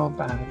real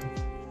bad.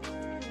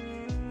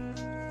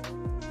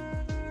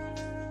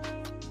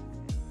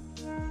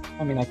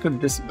 I mean, I could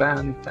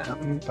disband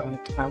them,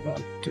 but I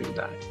won't do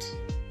that.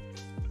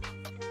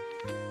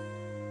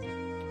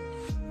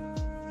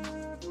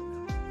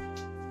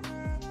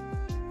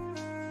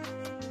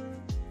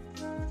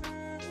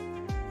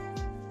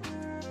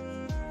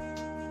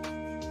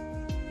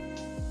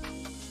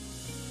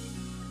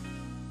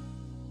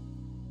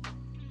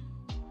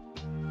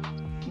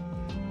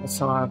 That's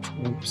a lot of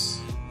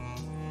troops.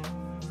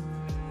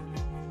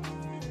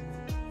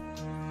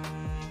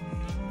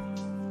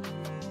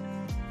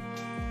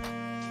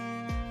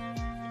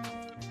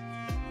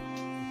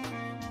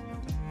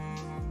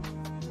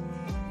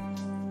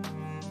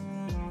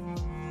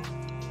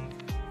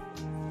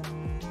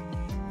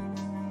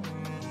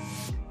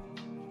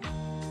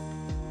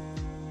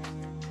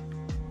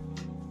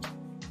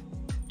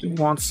 Do you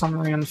want some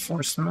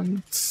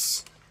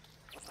reinforcements?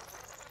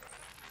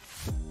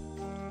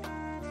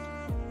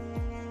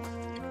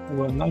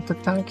 Will not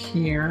attack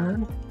here.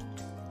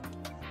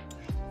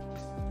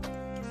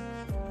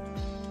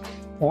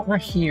 Or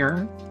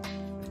here.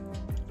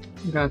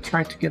 I'm gonna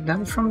try to get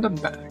them from the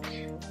back.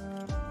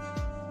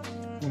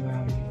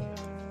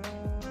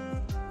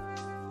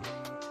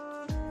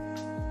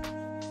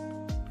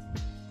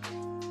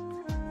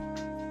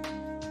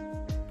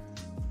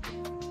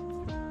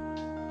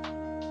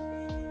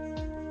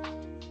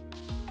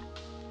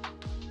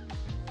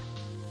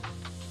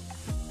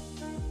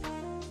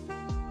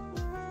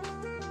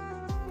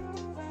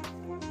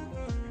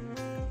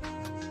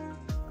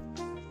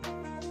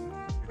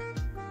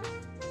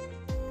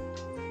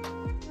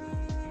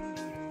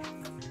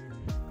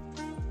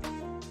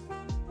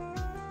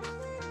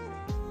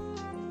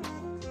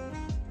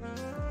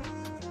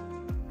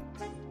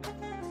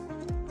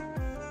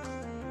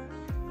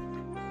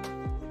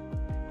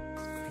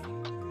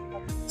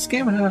 This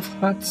game have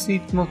hot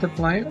seat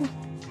multiplayer?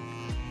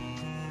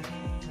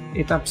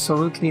 It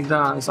absolutely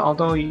does,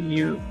 although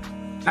you...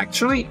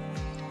 Actually,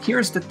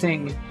 here's the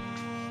thing.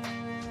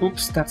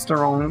 Oops, that's the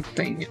wrong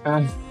thing.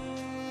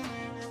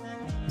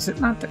 Is it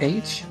not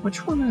H?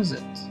 Which one is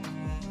it?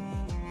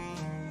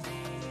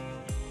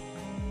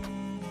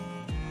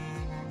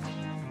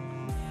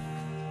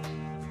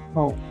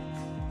 Oh.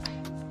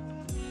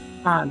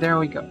 Ah, there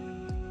we go.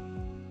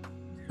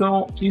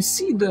 So, you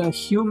see the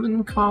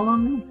human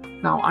column?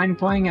 Now, I'm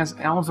playing as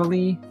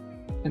Elvely,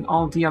 and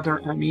all the other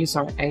enemies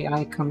are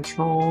AI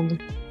controlled.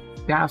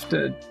 You have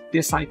to...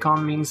 This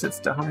icon means it's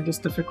the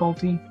hardest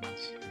difficulty.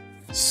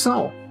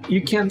 So,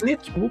 you can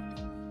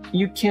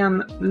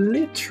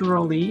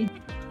literally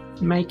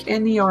make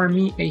any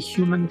army a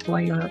human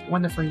player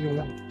whenever you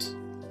want.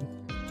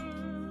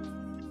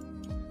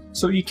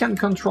 So you can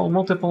control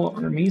multiple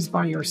armies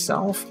by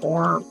yourself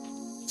or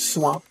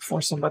swap for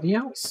somebody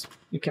else.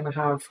 You can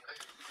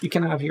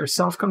have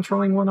yourself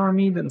controlling one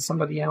army, then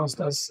somebody else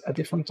does a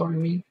different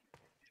army.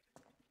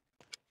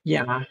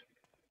 Yeah.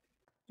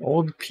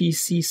 Old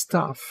PC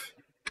stuff.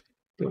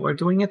 They were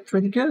doing it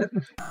pretty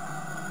good.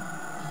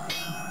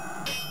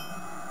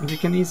 And you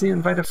can easily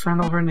invite a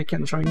friend over and they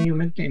can join you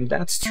mid-game.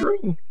 That's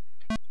true!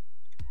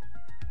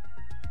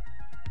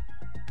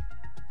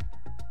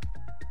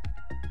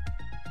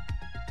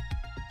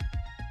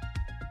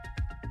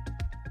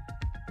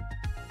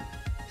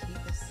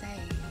 People say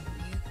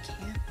you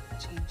can't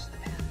change the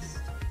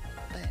past,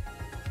 but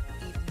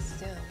even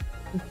still,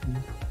 if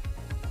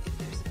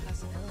there's a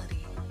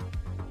possibility,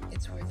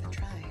 it's worth a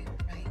try,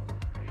 right?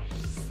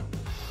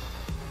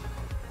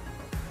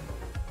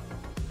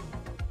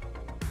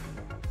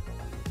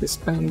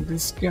 Disband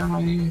this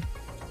guy.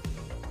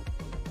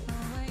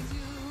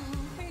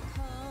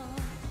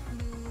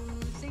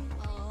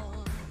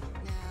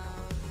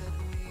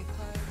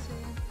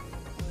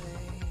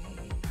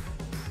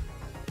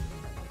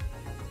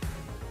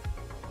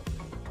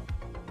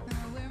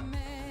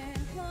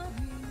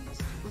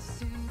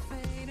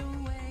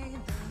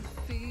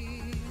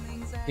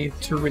 Need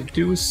to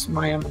reduce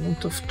my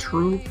amount of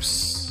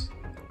troops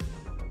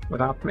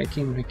without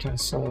making the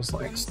castles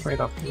like straight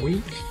up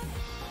weak.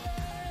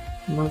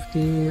 Move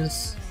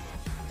these.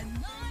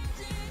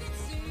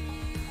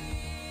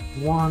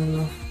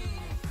 One.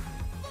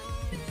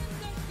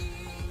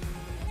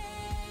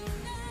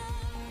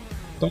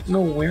 Don't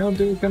know where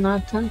they're gonna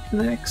attack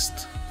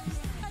next,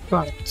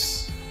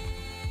 but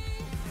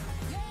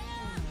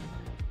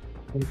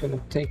I'm gonna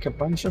take a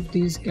bunch of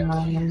these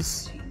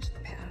guys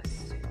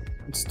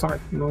and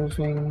start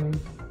moving.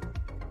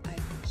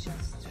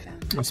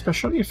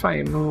 Especially if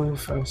I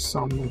move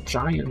some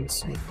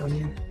giants with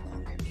them.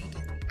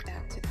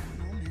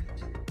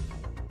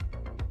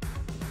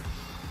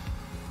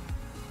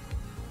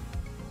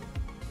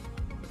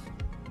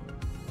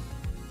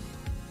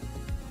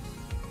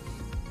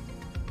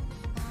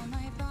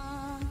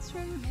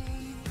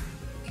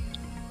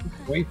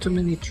 Way too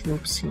many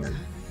troops here.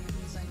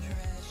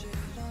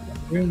 I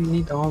really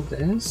need all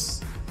this.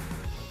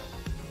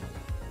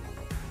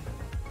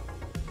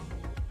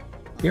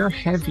 You're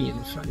heavy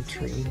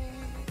infantry.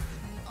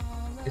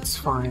 It's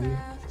fine.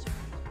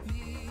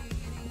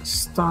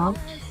 Stop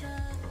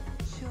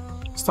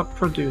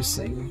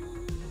producing.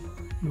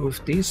 Move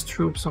these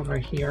troops over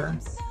here.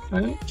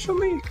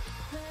 Actually,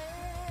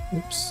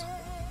 oops.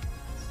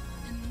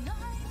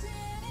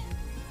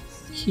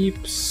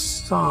 Keep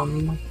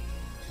some.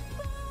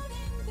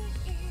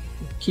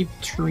 Keep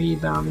 3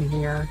 down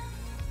here.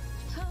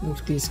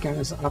 Move these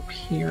guys up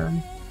here.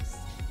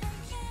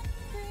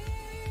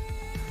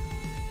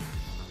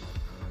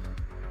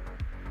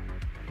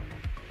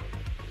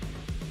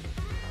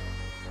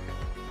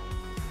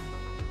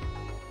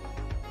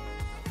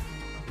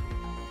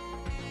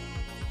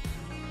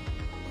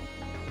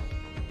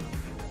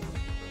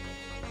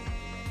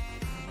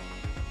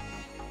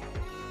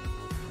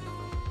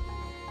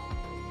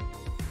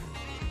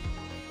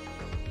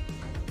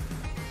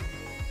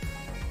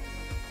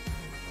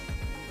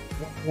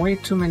 Way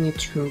too many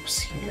troops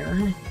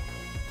here.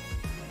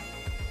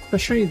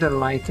 Especially the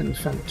light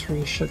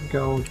infantry should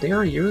go.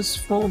 They're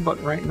useful,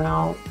 but right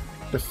now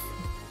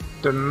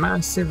the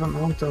massive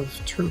amount of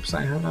troops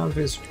I have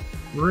is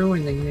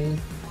ruining me.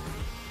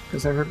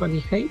 Because everybody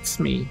hates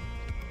me.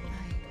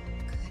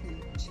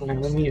 My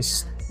enemy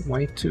is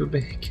way too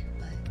big.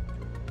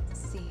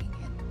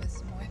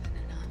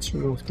 Let's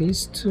remove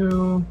these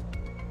two.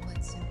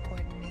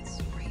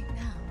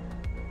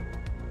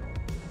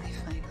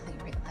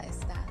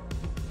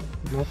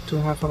 Not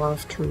to have a lot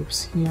of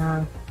troops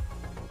here.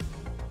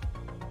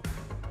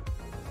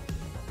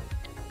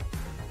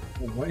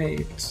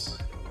 Wait.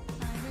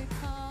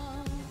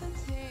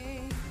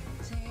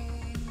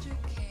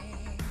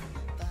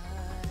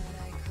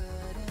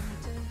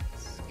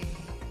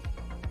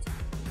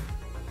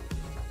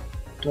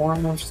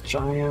 Dwarves,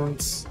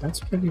 giants,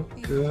 that's pretty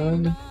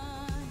good.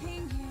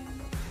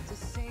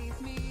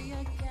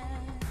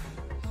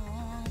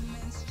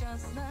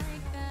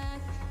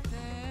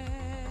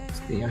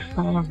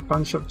 I have a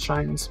bunch of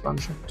giants,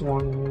 bunch of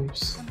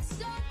dwarves.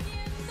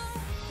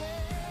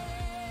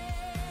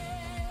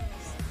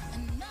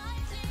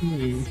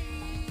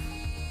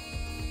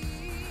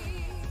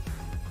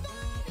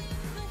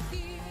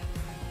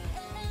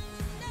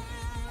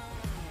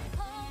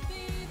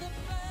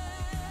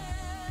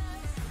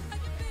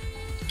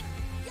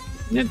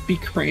 It'd be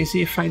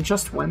crazy if I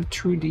just went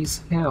through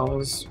these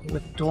hills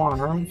with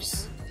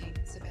dwarves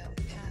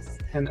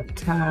and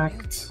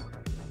attacked.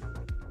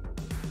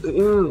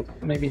 Ooh,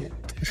 maybe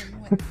not.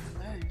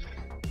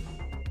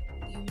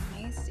 You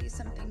may see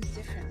some things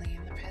differently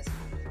in the present.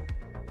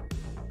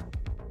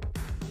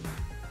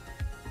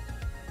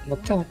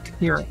 Attack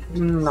here.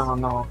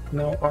 No,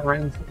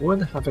 Orange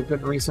would have a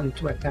good reason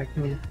to attack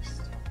me.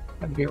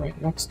 I'd be right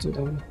next to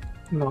them.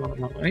 No,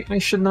 I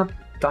should not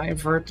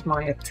divert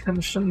my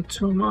attention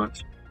too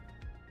much.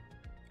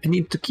 I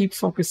need to keep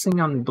focusing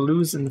on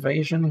Blue's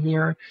invasion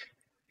here.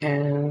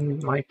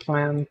 And my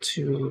plan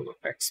to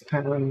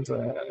expand,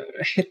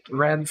 hit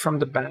red from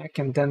the back,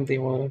 and then they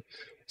will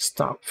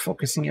stop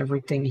focusing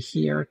everything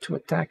here to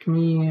attack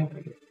me,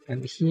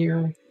 and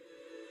here.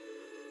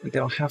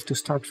 They'll have to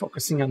start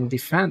focusing on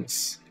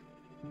defense.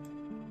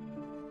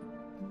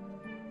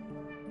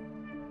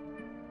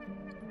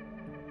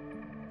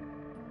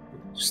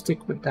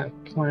 stick with that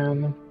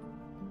plan.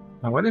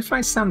 Now, what if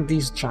I send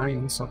these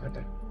giants over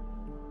there?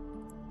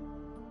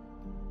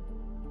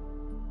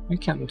 I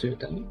can't do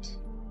that.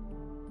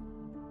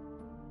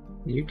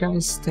 You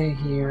guys stay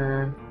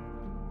here.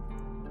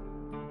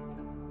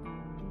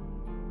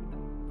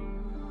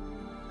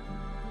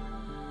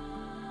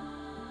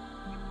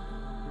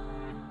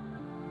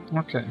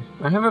 Okay,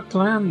 I have a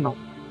plan now,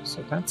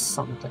 so that's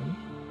something.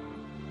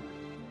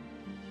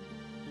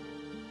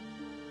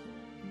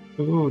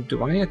 Ooh,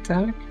 do I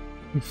attack?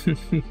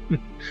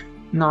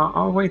 No,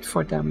 I'll wait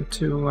for them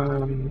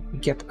to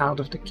get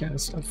out of the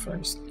castle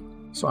first.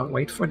 So I'll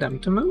wait for them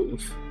to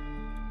move.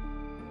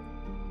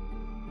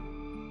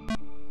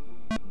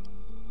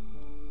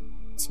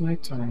 It's my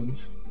turn.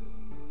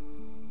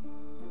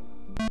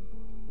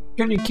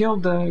 Can you kill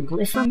the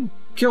griffin?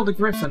 Kill the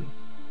griffin!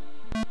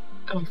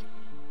 Oh.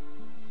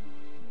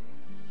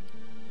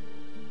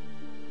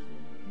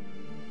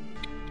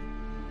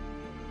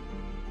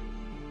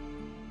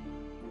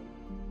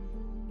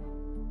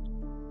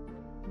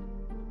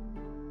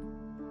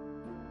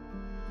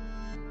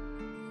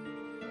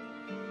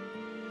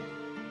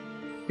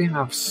 We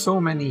have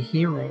so many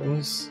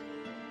heroes.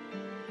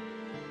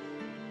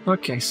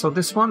 Okay, so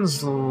this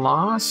one's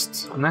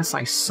lost, unless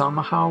I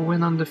somehow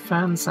win on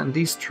defense, and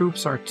these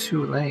troops are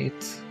too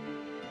late.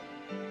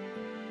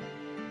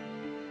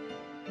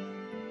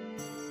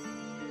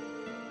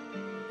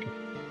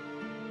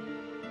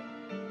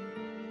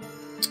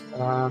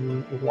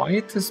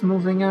 White is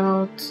moving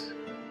out.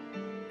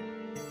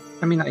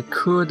 I mean, I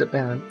could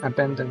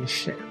abandon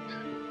ship.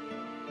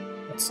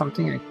 That's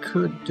something I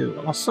could do.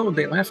 Also,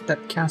 they left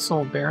that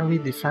castle barely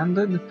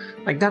defended.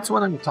 Like, that's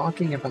what I'm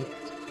talking about.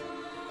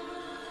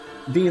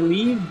 They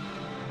leave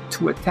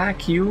to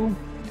attack you,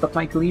 but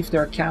like leave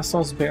their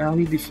castles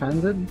barely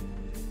defended.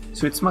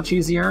 So it's much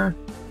easier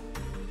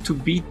to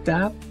beat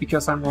that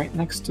because I'm right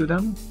next to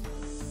them.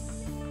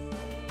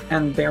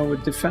 And their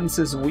defense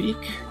is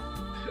weak.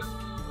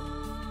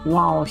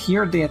 While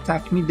here they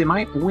attack me, they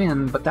might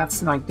win, but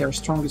that's like their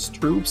strongest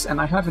troops, and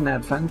I have an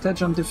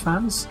advantage on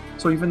defense.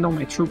 So even though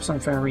my troops are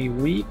very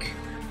weak,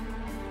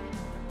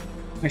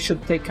 I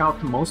should take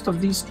out most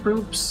of these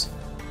troops,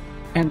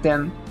 and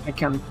then I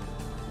can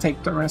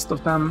take the rest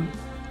of them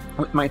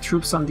with my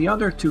troops on the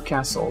other two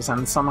castles,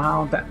 and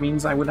somehow that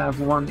means I would have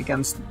won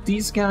against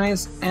these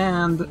guys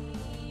and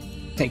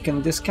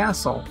taken this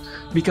castle,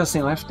 because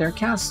they left their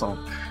castle.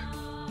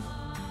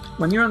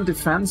 When you're on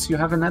defense, you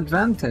have an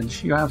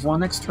advantage. You have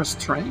 1 extra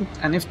strength,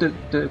 and if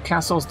the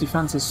castle's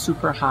defense is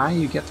super high,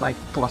 you get like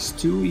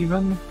 +2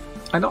 even.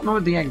 I don't know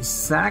the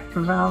exact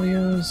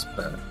values,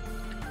 but...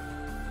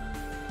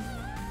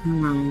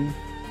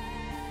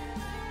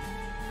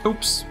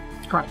 Oops.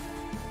 Crap.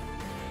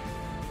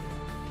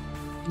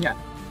 Yeah.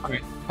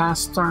 Alright,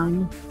 pass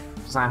turn,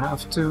 because I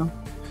have to.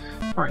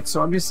 Alright,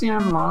 so obviously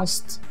I'm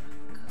lost,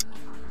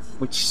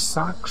 which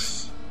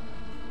sucks.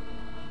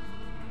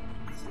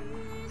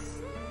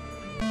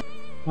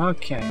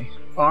 Okay,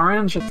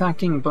 orange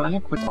attacking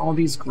black with all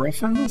these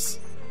griffins.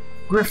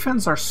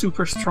 Griffins are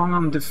super strong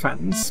on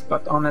defense,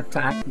 but on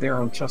attack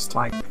they're just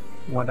like,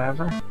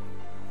 whatever.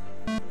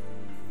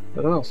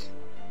 Ugh.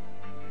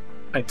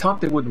 I thought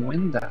they would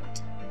win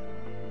that.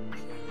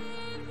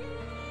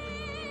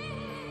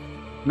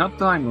 Not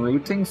that I'm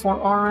rooting for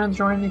orange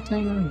or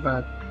anything,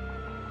 but...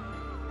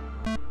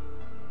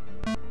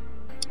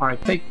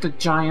 Alright, take the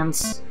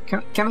giants.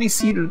 Can I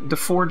see the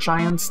 4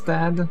 giants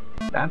dead?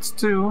 That's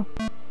 2.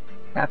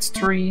 That's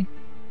 3.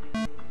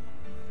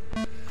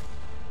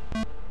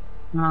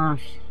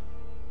 Okay.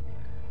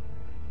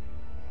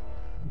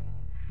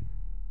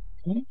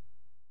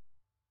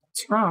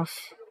 It's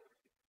rough.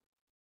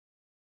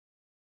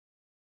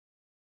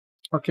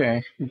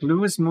 Okay,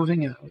 blue is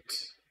moving out.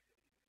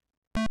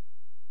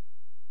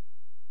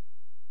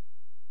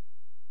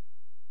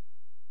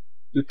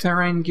 Do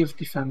terrain give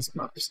defense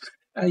buffs?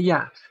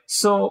 Yeah,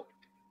 so...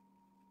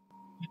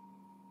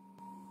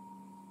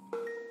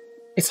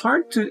 It's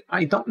hard to...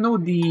 I don't know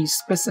the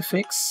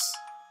specifics.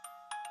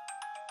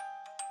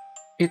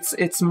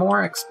 It's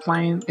more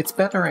explained... It's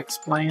better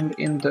explained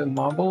in the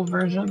mobile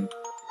version,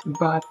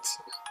 but...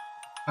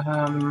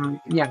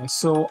 yeah,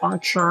 so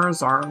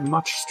archers are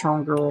much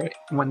stronger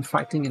when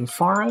fighting in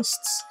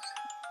forests.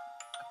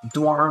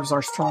 Dwarves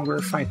are stronger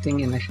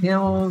fighting in the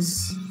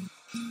hills.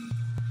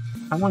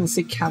 I want to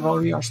say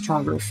cavalry are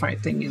stronger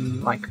fighting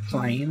in, like,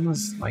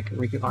 plains, like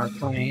regular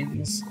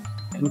plains.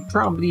 And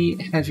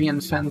probably heavy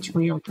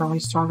infantry are probably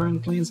stronger in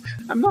plains.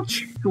 I'm not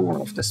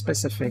sure of the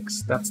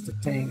specifics, that's the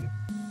thing.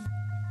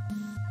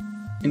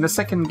 In the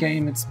second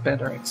game, it's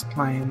better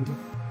explained.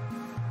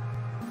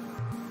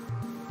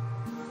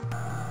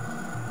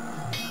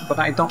 But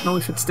I don't know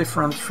if it's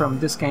different from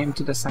this game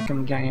to the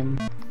second game.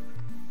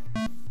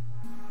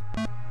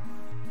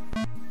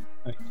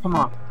 Right, come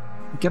on.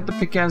 Get the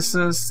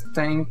Pegasus,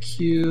 thank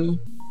you.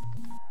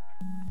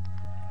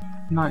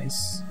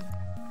 Nice.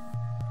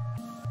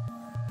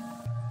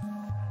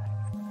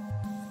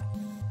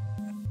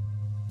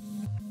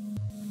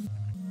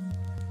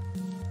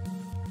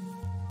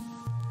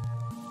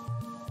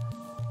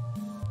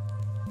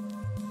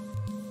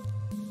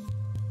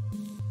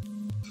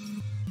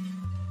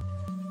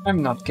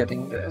 I'm not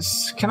getting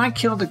this. Can I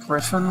kill the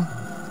griffin?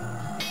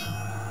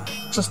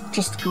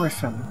 Just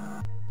griffin.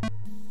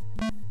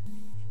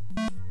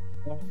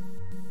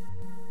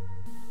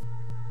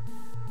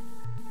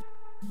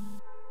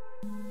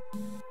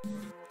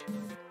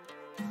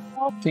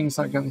 Things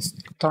are gonna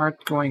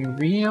start going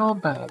real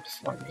bad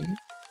for me.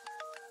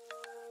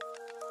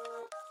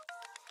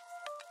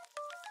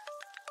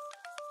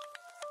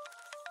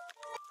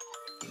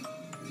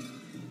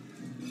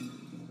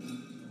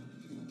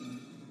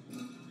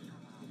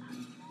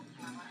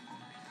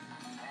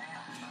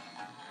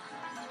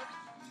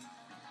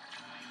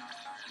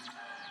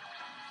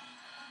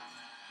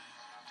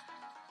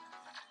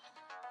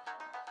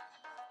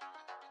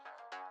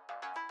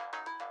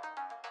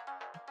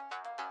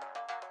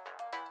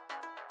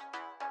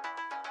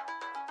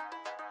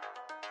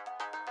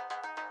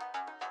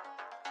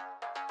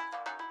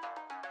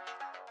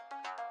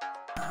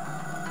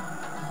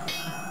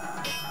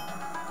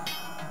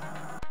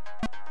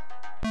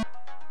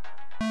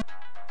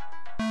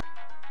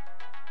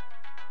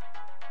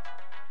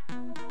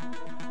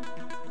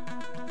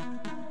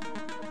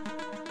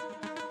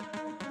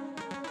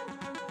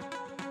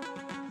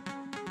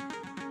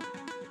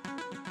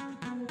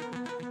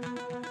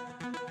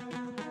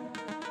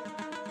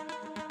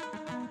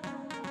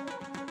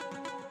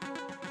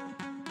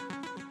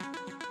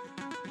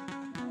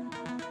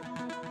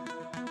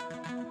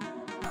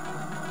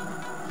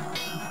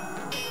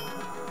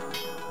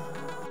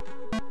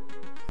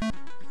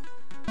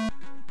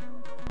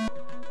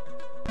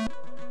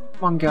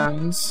 Come on,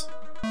 guys.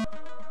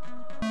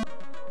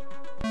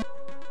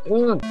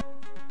 Ugh.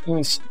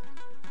 Yes.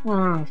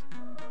 I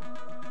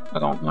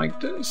don't like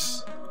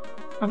this.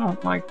 I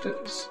don't like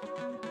this.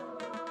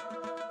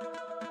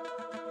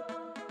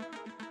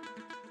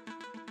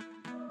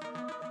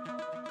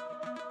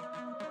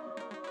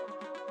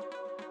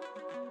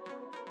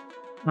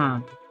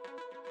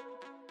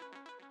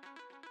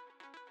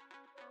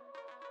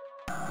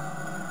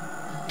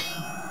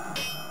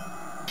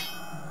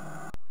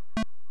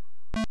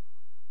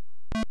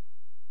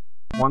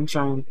 One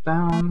giant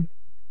down.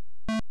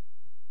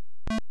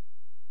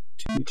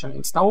 Two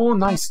giants down. Oh,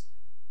 nice!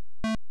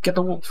 Get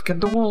the wolf,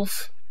 get the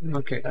wolf!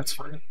 Okay, that's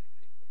fine.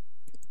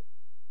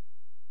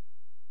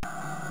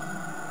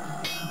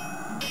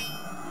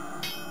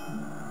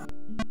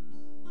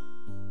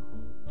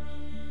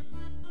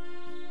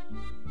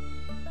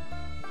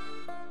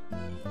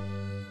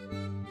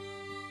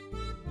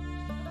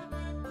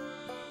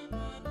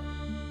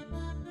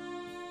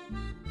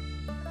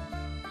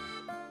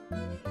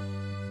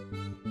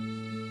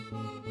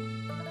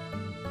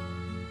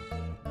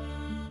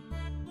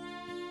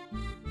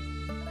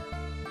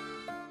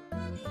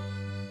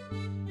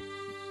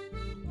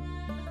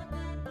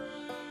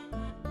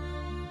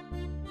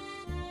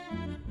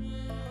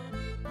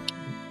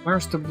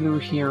 Where's the blue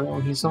hero?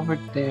 He's over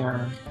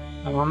there.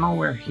 I don't know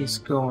where he's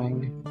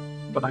going,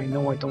 but I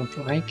know I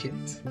don't like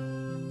it.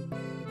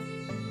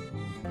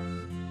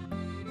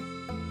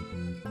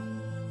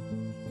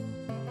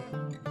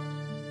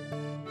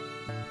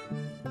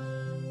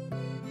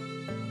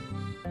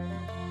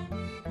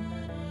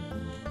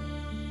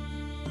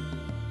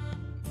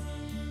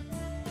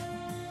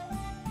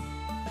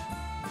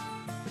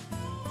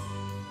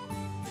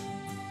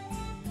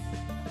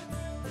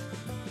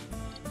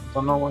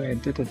 Don't know why I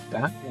did it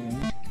that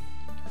way.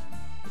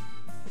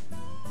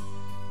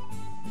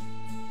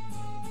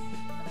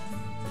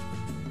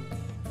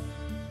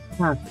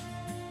 Huh.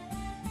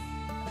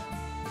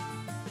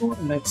 Well,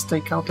 let's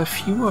take out a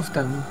few of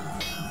them.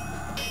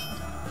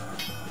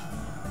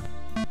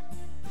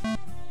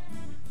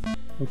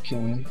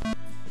 Okay.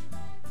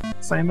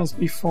 Same as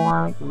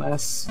before,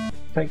 less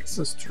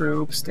Pegasus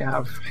troops. They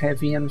have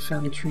heavy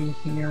infantry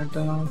here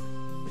though.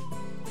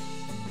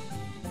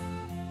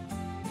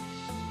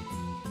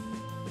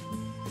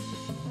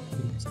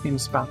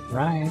 Seems about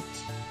right.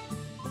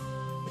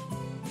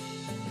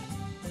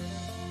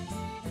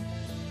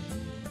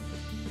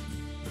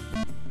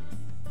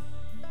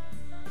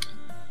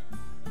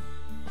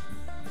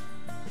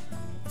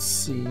 Let's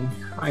see.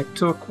 I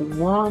took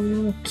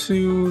 1,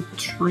 2,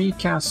 3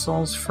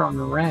 castles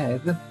from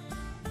red.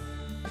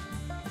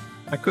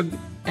 I could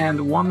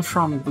and 1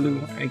 from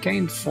blue. I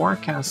gained 4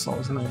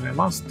 castles and I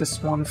lost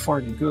this one for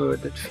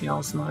good, it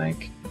feels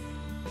like.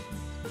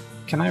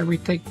 Can I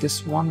retake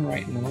this one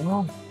right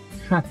now?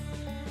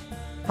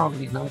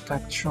 Probably not,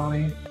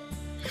 actually.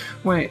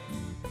 Wait,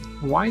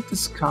 white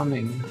is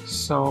coming,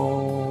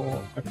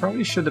 so I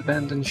probably should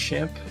abandon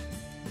ship,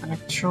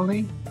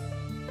 actually,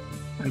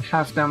 and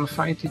have them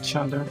fight each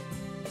other.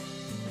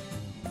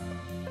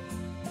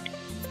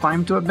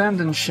 Time to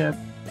abandon ship.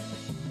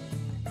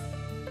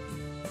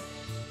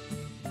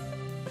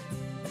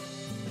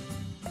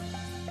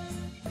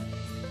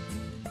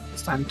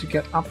 It's time to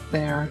get up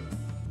there.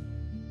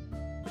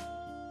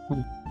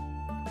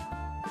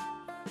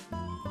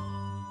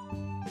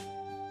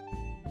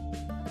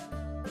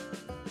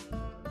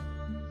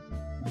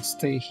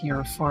 Stay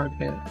here for a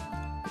bit.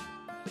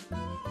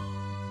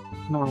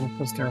 No,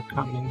 because they're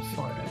coming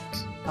for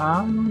it.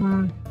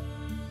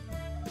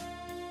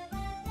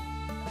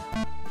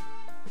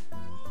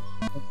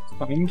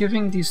 I'm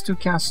giving these two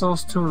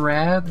castles to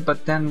red,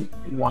 but then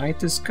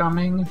white is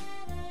coming.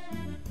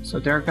 So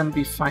they're gonna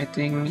be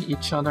fighting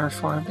each other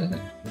for a bit.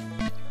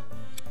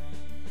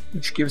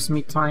 Which gives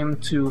me time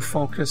to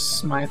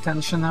focus my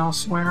attention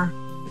elsewhere.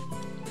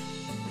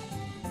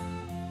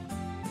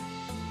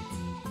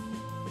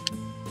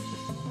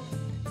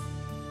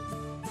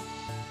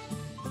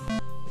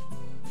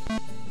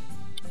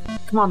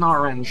 Come on,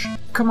 orange.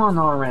 Come on,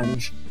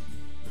 orange.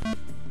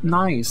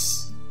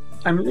 Nice.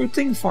 I'm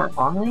rooting for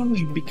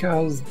orange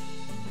because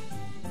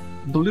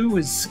blue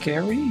is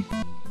scary.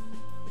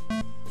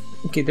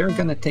 Okay, they're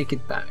gonna take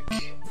it back.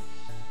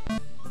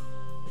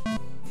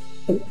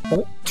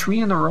 Oh,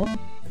 3 in a row?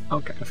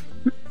 Okay.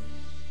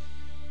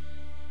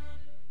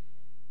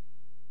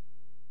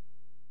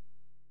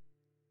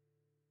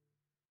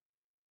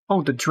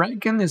 Oh, the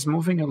dragon is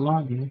moving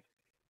along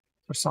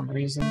for some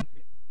reason.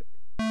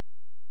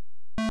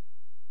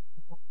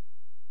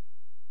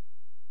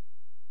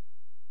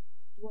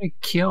 I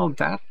killed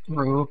that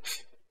group.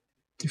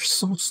 They're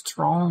so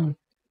strong.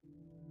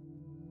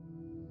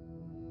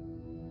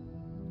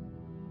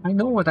 I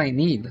know what I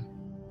need.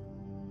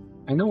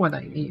 I know what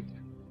I need.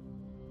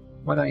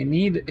 What I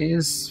need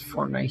is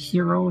for my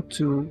hero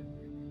to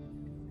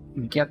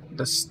get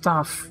the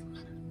stuff.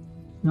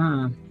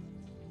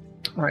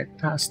 Alright,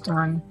 pass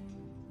turn.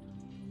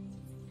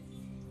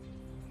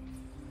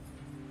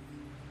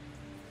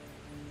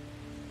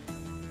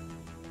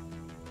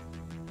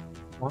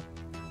 What?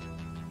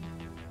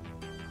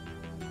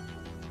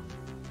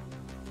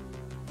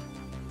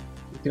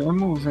 They're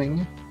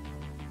moving.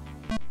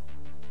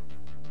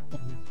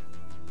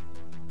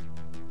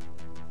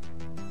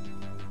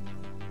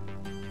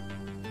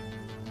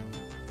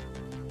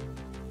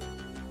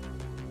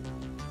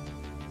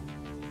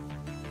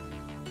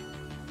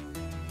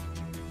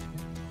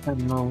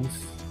 And move.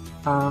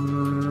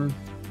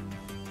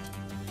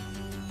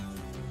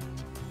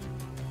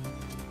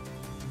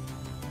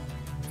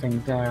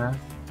 Nothing there.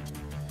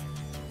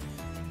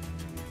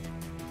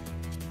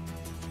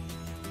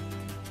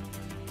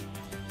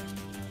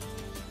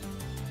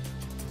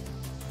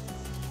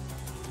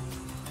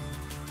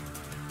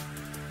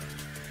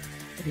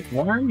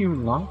 Why are you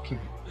locking?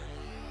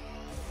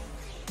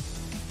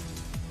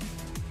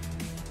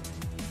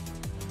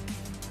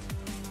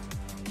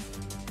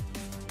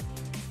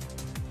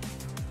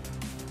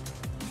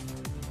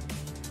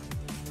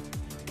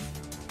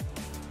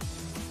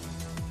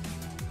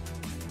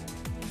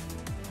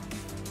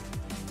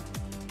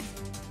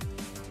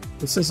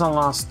 This is a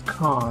lost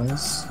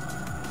cause.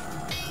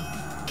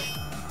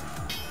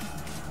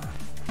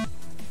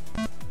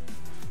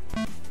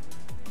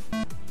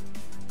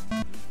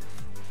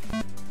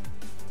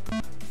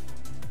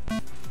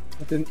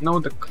 I didn't know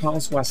the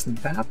cause was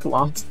that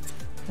lost.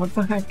 What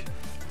the heck?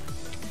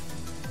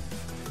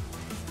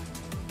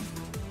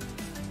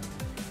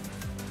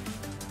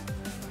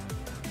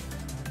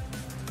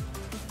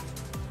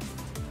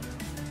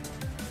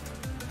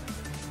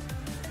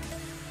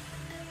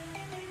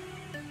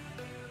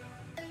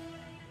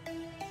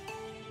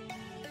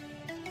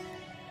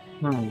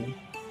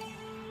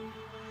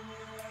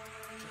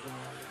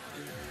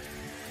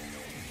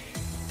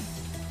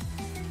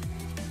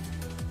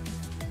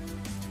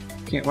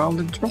 Okay, well,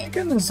 the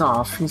dragon is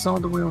off. He's all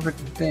the way over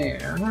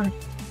there.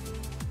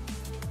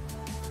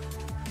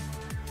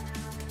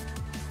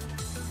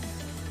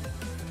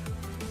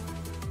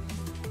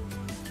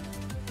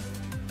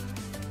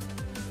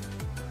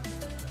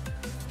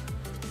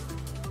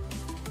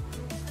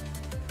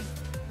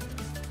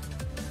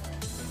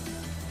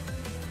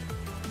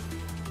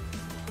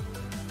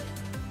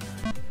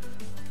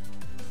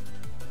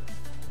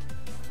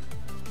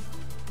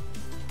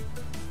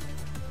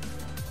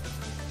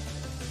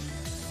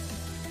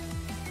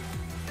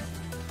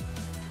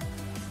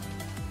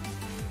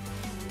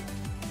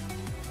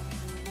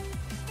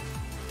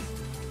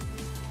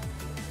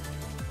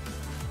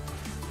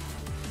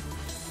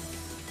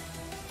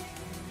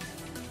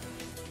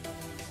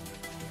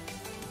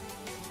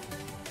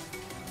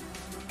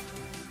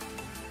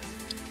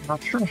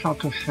 Not sure how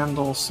to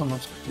handle some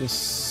of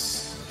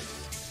this.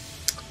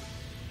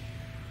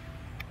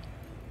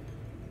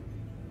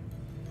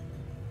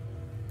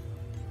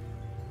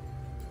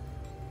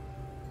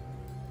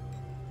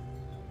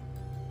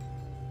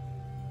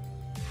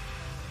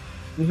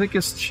 Music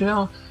is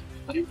chill.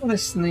 I'm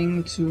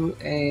listening to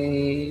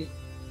a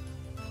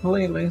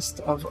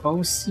playlist of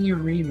OC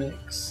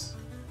Remix.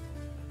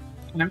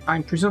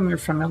 I presume you're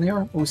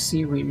familiar.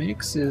 OC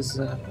Remix is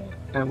a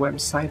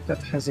website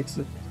that has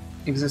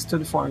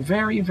existed for a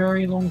very,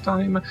 very long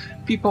time.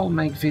 People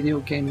make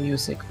video game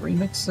music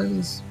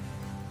remixes.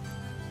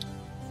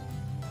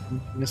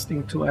 I'm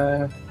listening to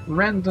a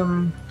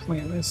random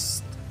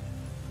playlist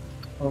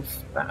of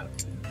that.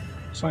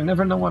 So I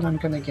never know what I'm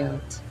gonna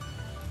get.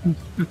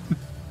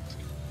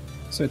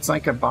 So it's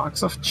like a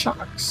box of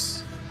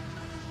chucks.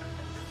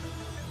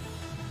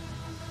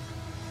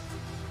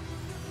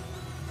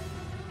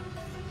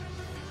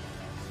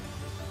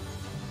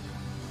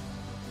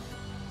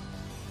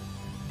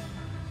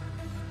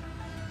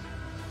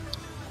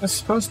 I was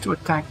supposed to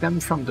attack them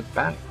from the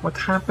back. What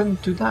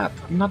happened to that?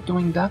 I'm not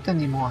doing that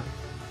anymore.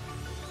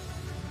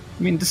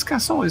 I mean, this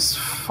castle is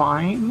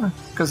fine,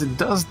 because it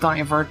does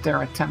divert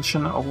their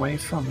attention away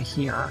from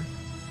here.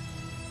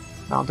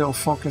 Now they'll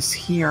focus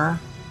here,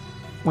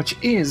 which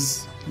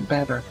is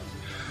better.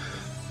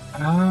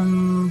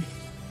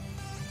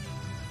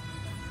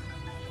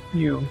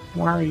 You,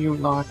 where are you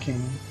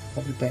locking?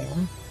 Over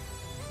there.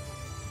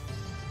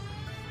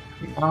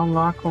 I'll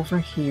lock over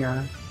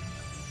here.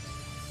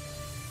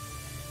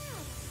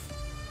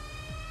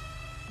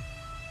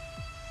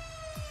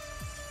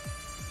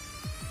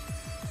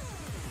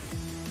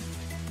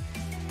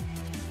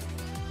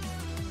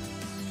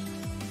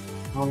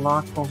 I'll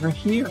lock over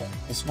here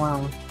as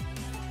well.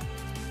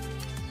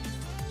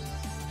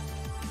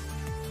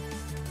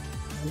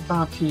 What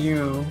about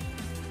you?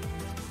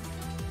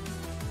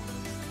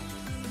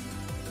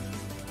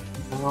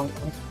 I'll lock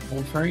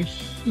over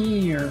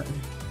here.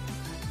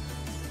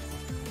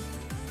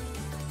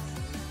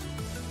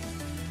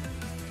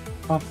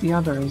 About the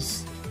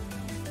others?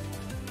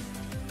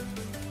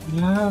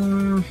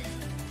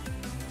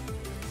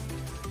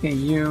 Okay,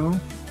 you.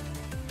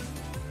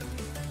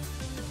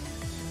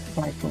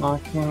 Start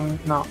locking.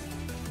 No.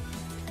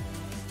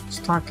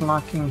 Start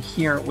locking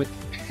here with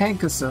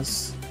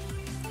Pegasus.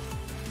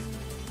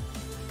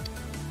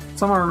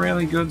 Some are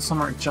really good,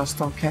 some are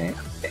just okay.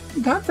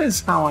 That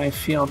is how I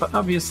feel, but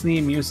obviously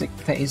music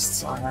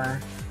tastes are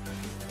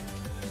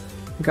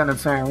gonna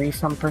vary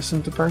from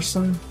person to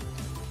person.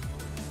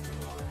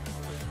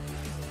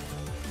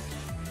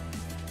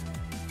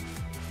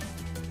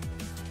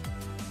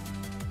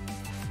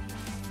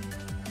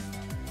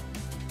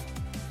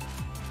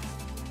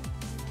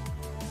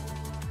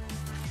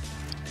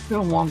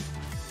 Still want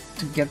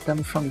to get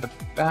them from the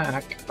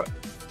back, but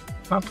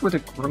not with a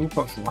group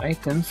of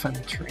light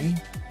infantry.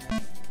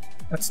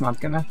 That's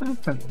not gonna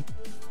happen.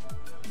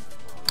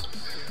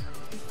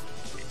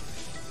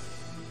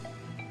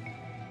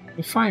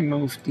 If I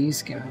move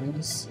these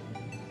guys,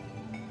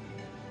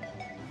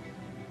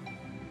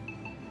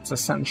 it's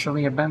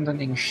essentially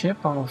abandoning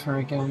ship all over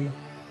again.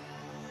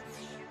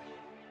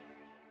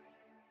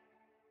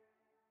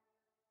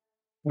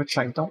 Which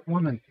I don't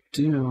want to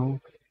do.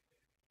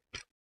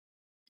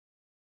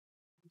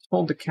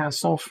 Hold the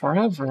castle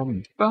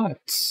forever, but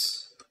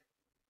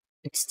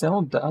it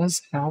still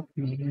does help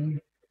me.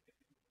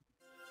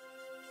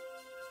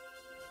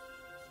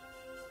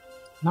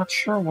 Not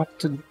sure what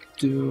to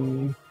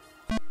do.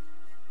 If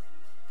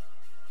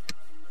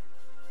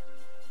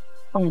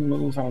I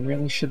move, I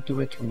really should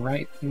do it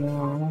right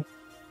now.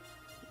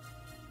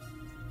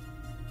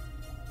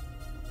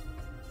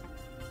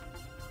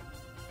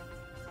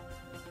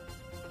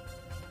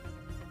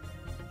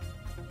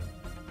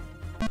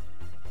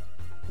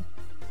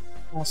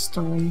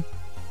 Story.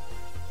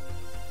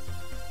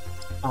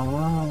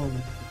 Oh.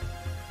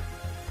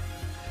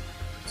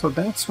 So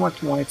that's what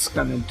White's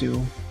gonna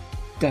do.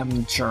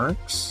 Them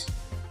jerks.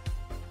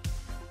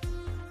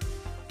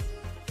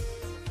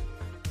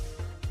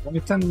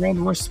 White and Red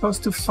were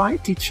supposed to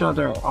fight each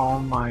other. Oh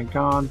my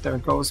god, there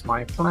goes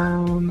my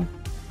plan.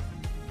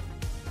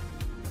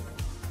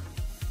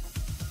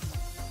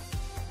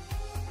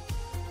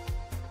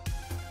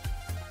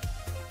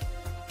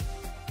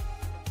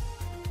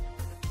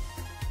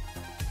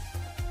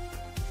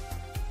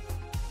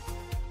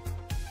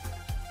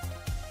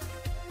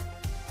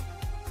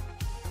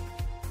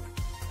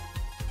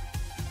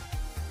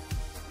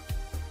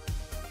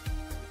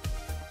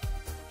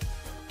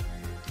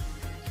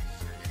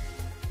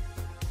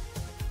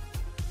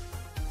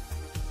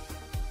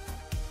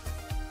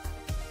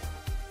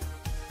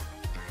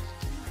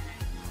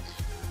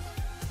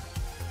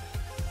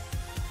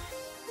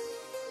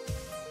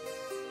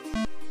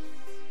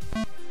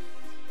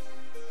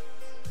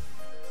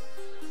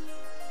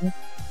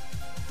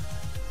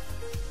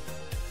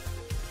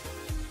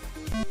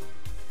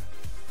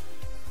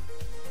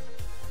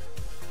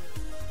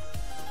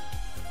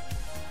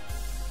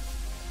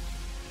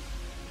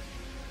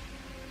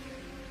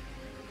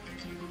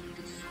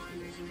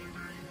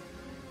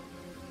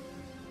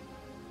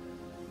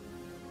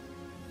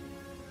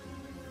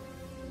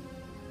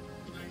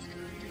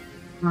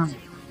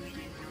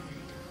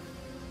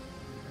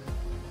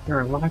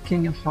 You're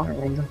locking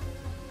hard.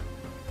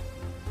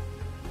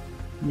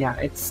 Yeah,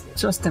 it's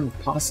just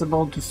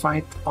impossible to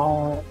fight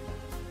all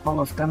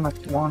of them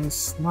at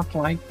once. Not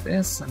like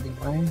this,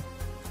 anyway.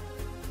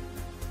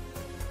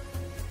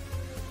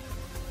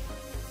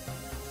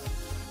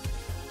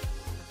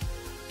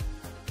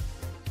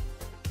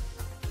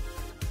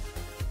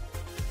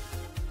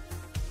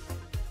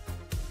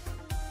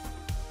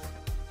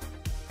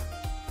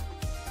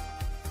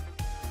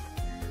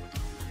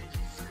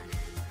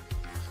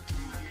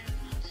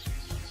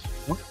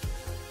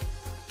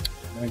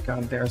 Oh my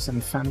god, there's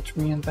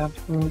infantry in that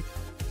group.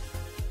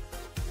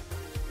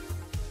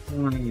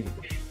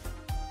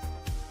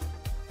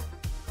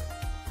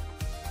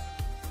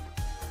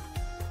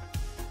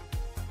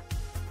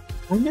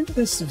 I'm in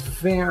this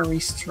very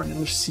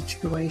strange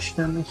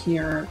situation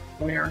here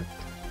where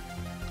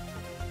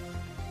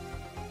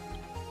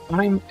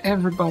I'm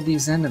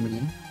everybody's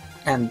enemy,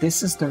 and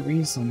this is the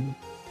reason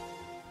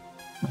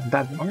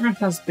that bar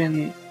has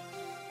been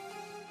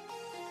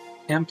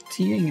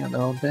emptying a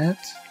little bit.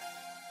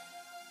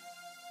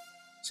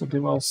 So they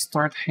will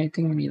start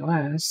hating me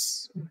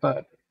less,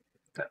 but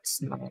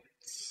it's not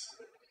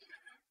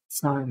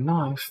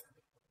enough.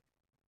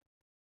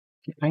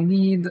 Okay, I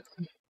need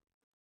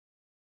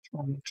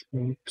strong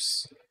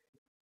troops.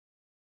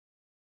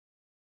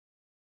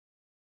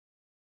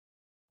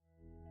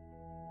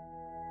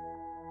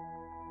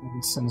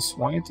 And since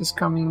white is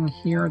coming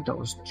here,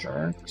 those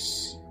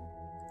jerks.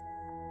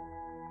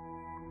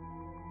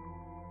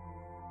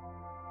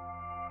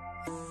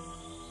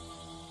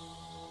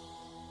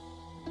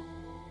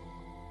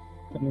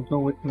 Gonna go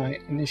with my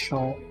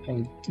initial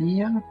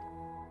idea.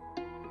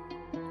 I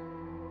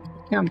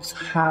can't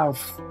have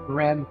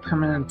red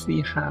permanently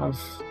have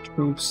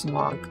troops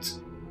locked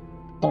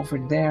over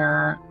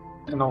there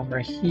and over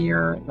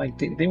here. Like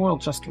they will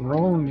just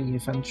roll me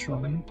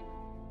eventually.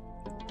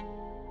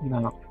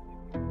 No.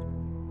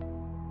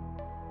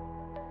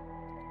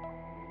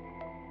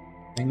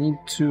 I need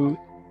to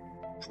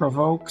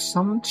provoke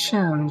some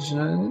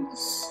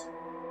changes.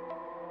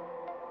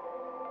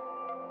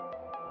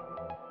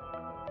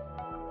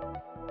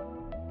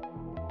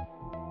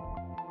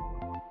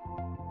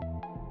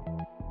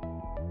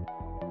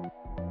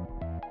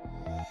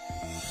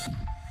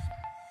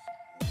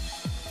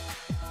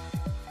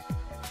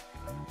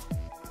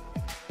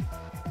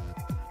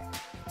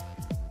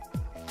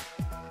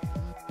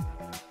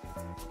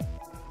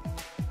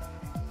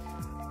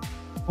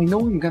 I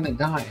know I'm gonna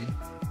die.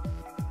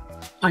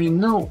 I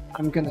know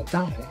I'm gonna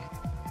die.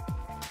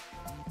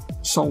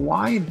 So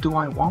why do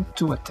I want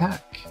to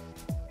attack?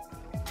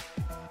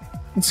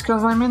 It's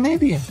because I'm an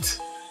idiot.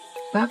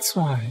 That's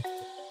why.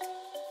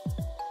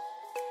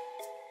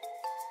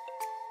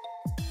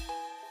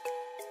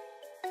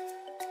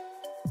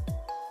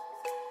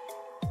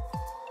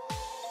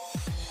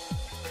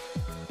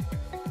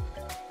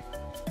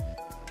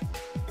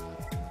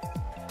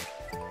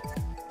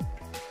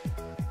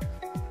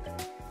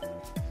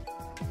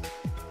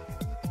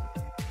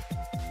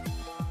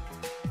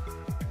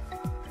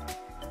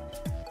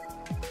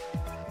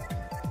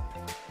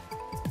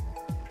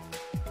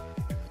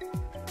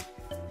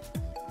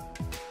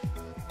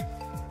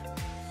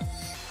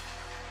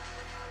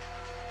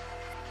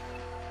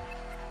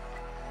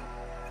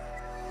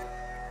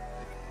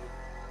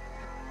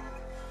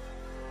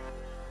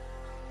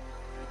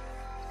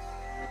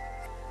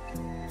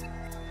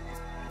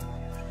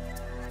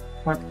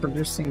 Start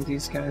producing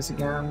these guys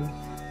again.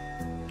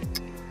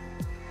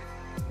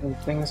 And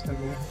things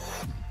gonna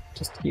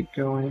just keep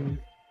going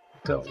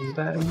till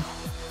then.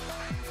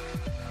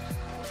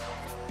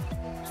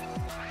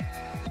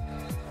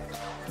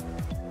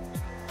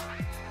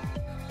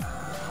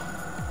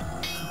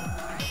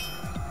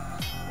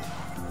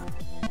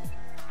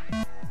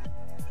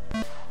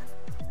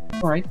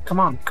 Alright, come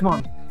on, come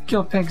on.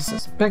 Kill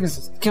Pegasus.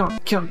 Pegasus, kill him,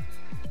 kill him.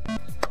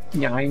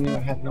 Yeah, I knew I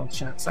had no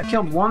chance. I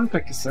killed one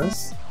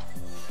Pegasus.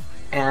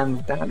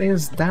 And that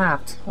is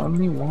that.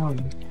 Only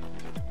one.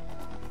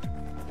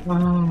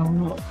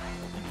 Oh.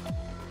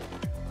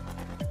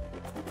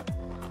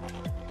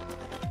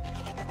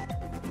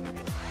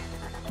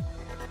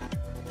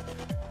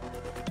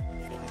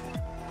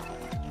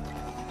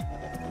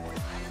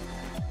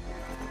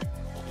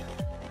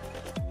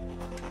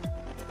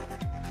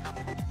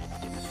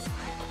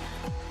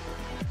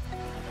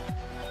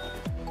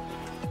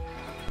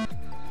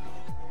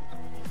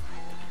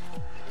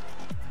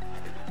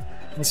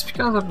 It's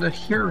because of the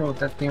hero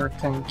that they are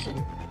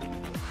tanking.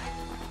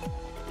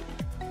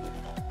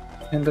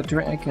 And the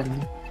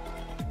dragon.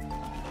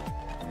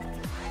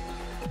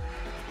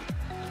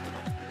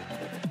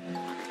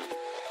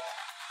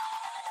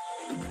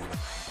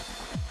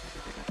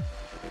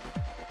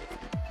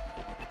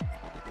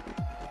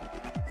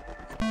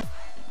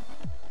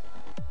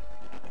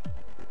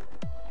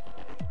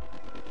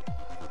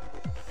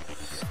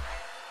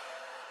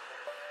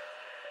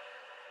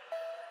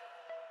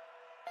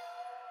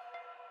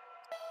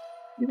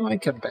 You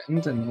like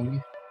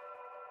abandoning.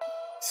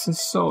 This is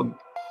so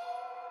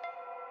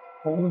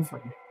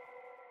over.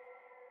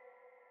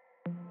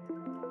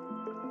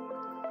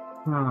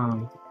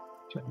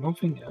 Okay,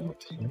 moving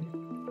out here.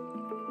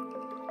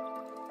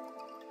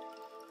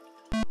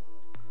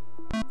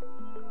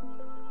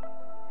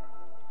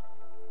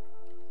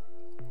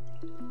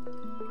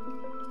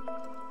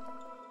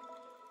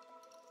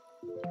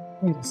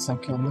 Wait a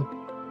second.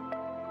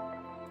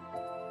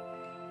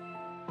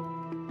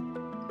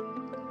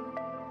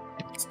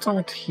 Let's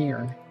start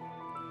here.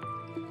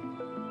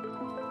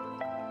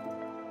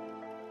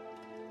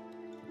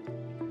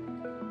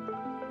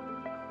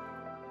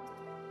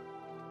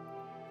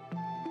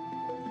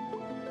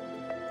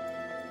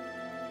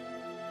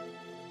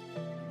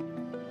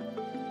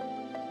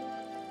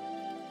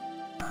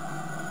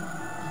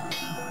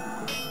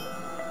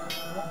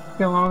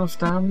 A lot of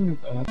them,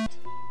 but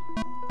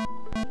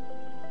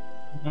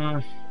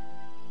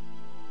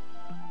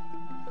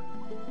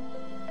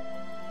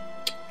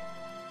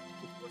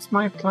what's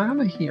my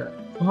plan here?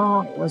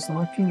 Oh, I was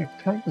looking at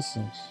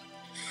Pegasus.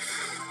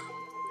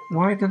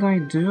 Why did I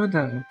do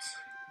that?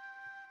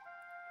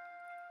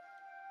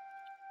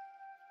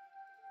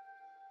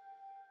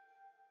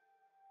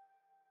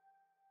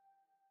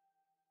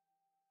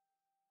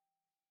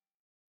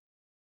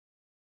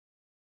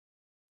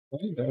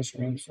 Okay, there's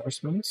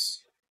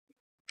reinforcements.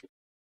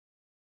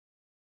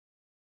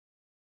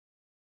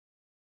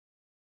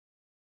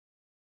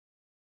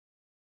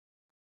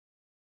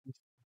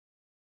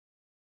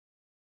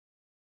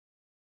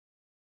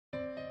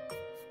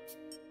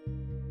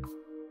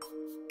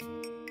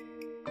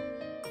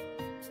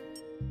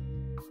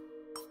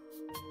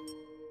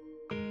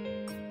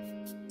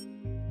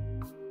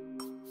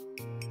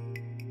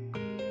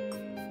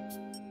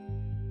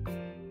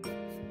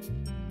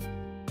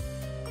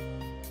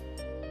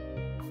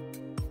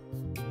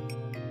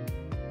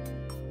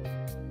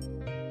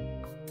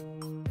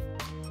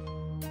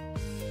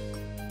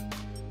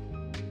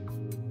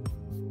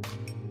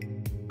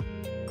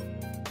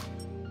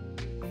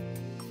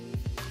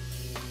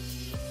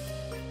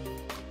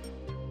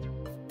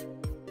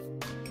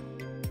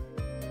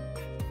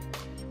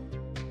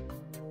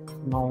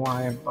 No,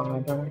 why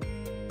bother?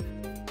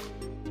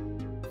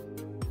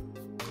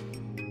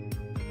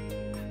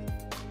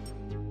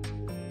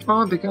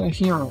 Oh, they got a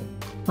hero.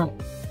 Huh.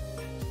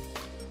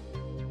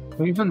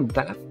 Even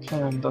that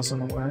plan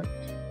doesn't work.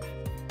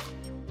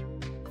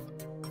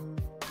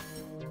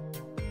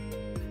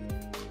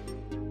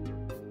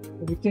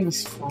 Everything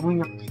is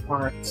falling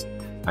apart.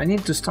 I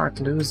need to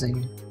start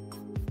losing.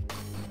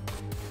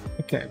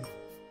 Okay.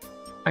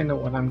 I know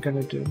what I'm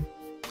gonna do.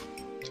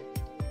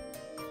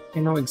 I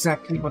know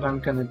exactly what I'm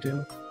gonna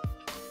do.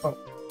 Oh.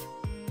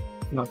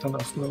 Not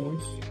enough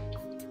moves.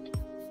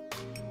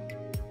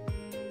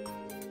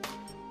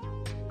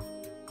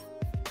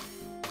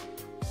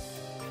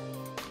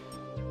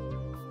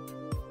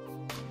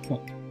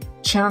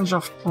 Change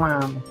of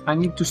plan. I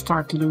need to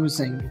start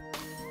losing.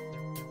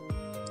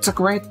 It's a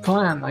great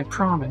plan, I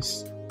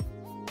promise.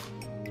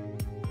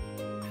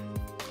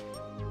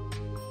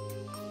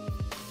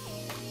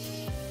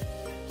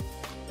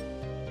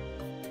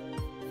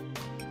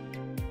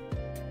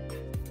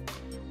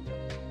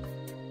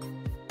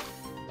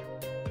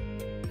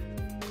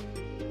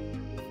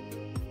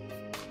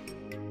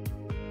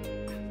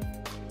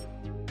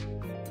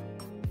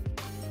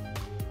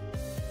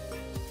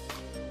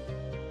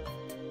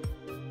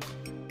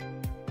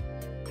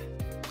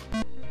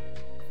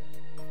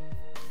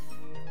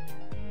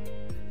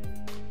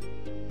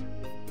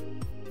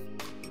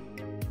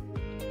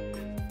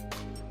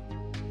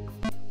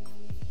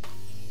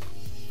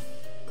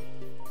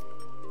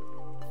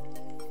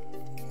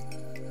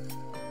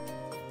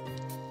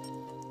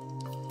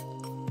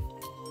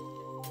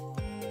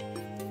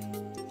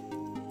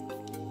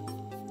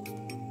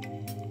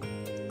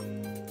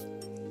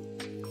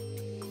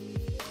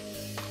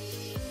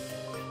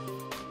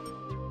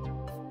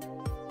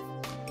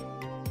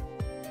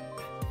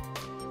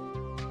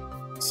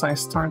 As I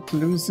start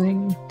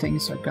losing,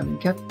 things are gonna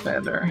get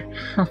better.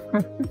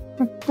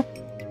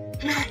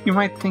 You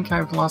might think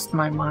I've lost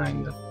my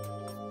mind.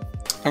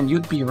 And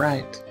you'd be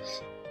right.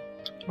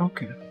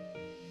 Okay.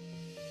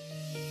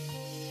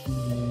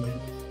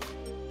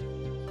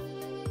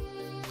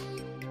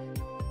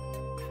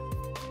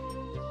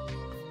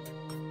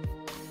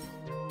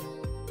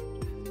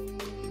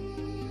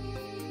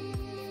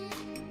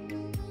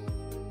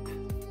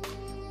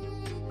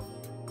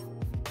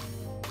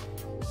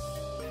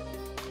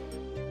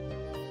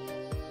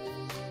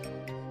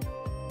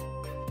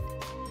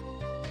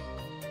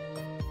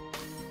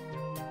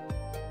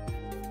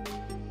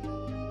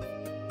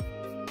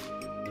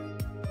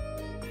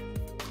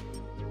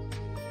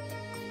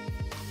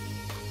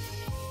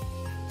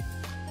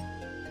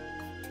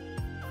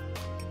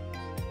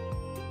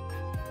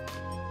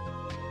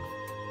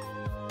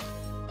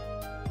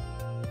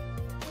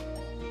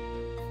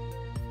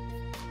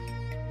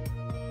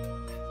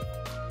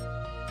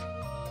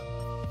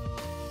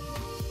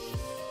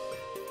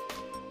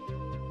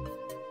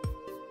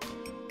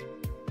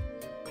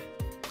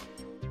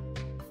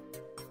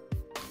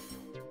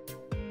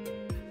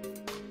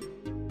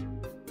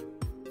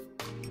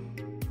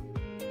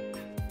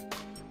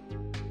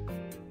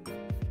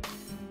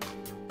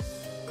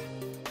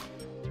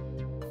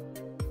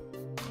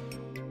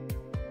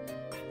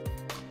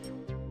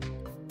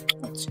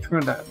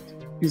 Screw that.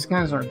 These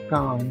guys are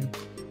gone.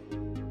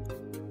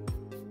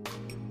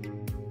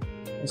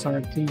 Those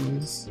are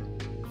these.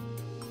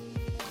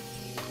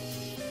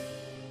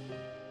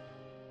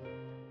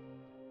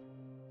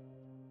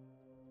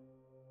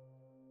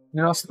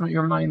 You lost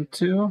your mind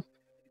too?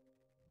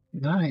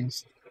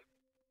 Nice.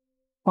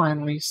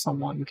 Finally,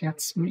 someone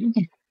gets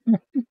me.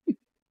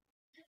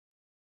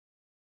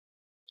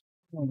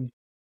 Hmm.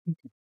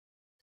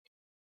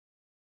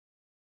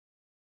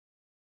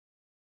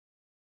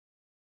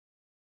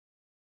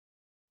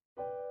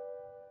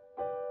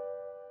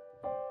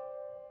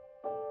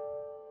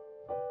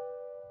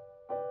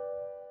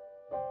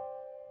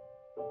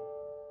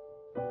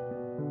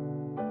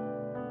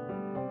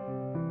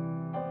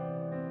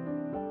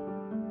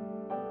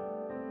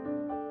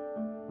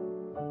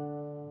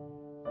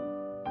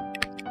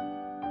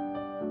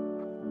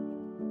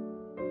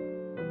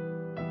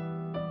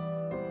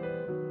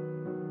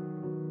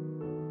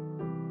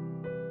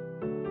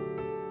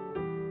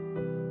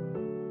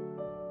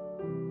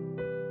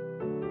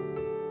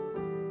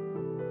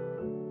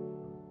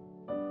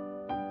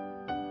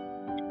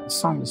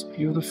 song is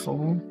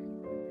beautiful.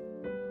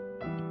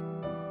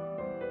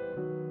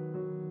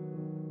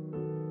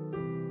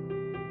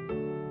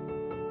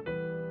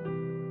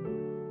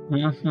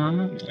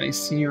 I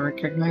see you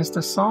recognize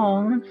the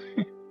song.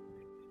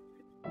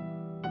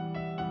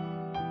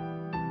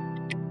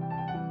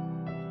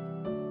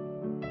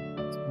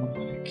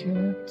 Like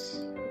it.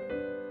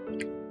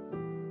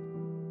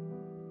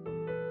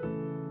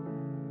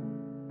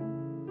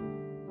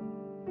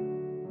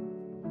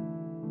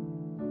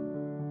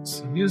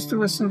 So I used to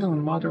listen to the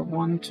Mother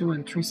 1, 2,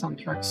 and 3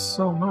 soundtracks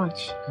so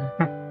much.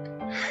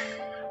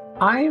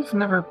 I've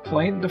never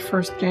played the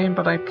first game,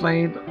 but I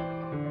played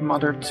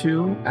Mother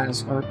 2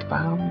 as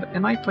Earthbound,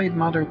 and I played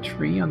Mother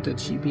 3 on the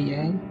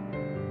GBA.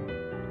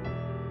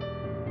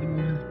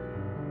 Yeah.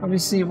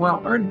 Obviously,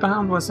 well,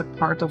 Earthbound was a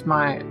part of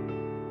my,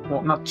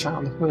 well, not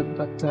childhood,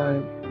 but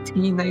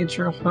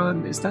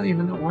teenagerhood. Is that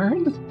even a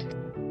word?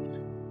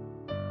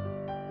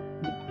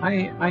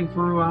 I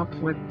grew up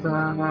with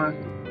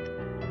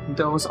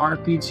those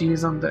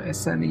RPGs on the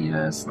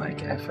SNES, like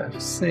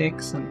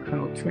FF6 and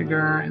Chrono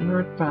Trigger and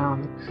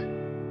Earthbound,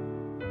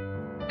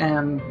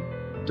 and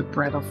the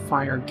Breath of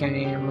Fire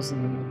games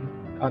and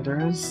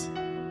others.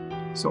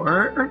 So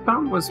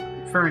Earthbound was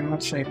very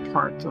much a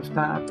part of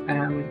that,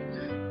 and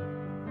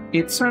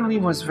it certainly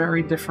was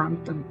very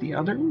different than the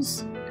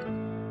others,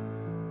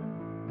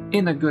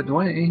 in a good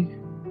way.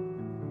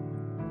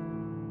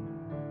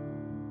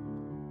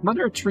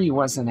 Mother 3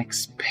 was an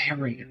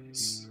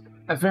experience,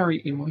 a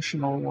very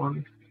emotional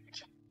one.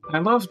 I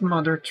loved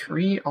Mother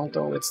 3,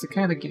 although it's the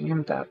kind of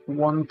game that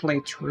one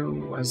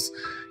playthrough was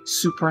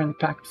super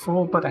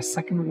impactful, but a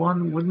second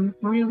one wouldn't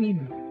really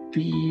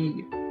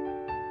be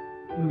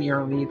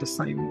merely the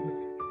same.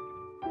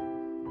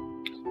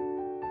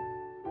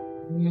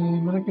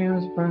 Mother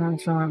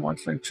games, I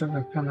watched Children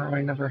of Panera.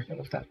 I never heard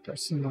of that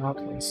person, not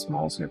when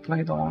small, so I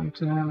played along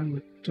to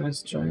him, to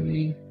his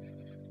journey.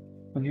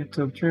 On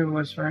YouTube 3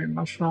 was very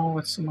emotional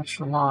with so much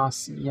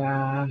loss.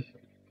 Yeah.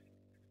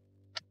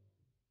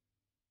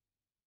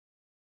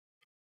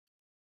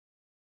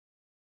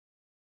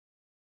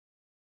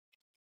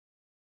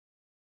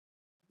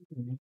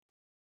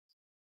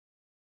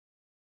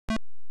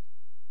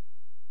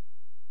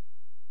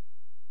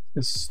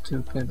 It's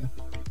stupid.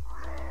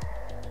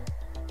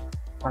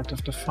 Part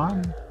of the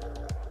fun.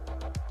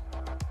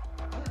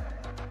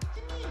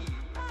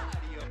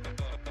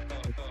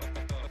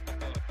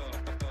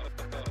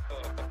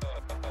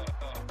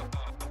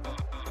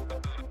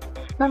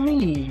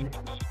 Me.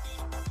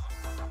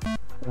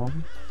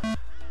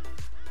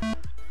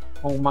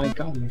 Oh my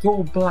god,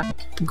 go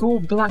black, go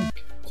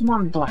black, come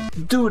on black,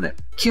 do it,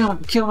 kill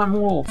them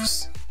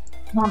wolves,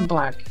 come on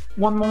black,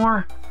 one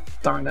more,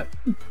 darn it.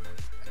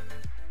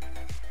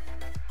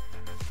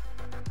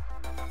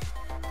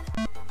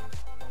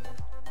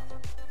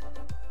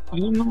 I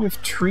don't know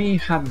if Tree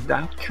had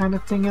that kind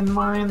of thing in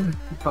mind,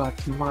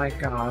 but my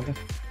god,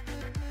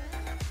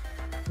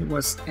 it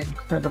was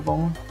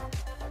incredible.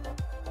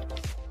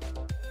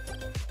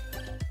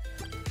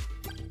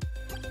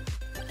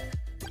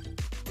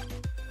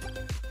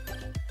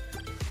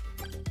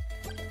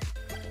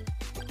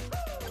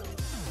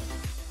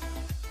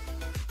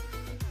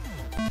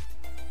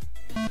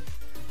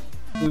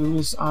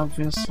 Blues,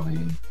 obviously.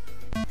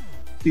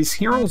 These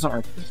heroes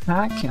are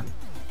packing.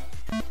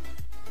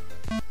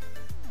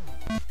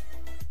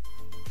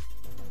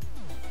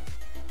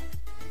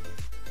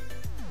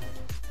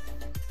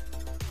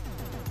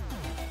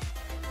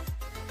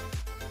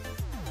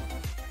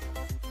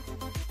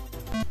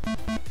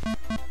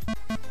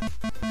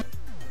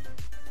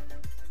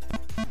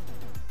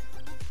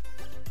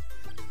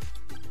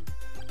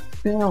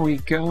 There we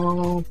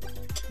go.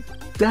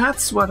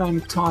 That's what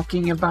I'm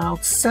talking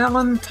about.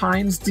 7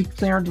 times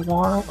declared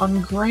war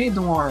on Grey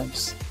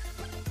Dwarves.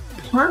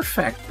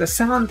 Perfect! The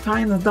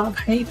Salentines don't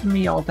hate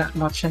me all that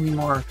much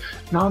anymore.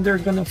 Now they're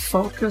gonna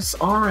focus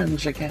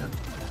orange again.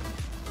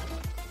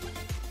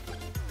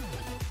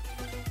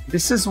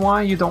 This is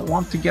why you don't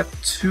want to get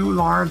too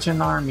large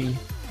an army.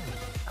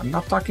 I'm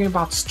not talking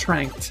about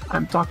strength,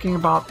 I'm talking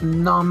about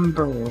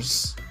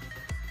numbers.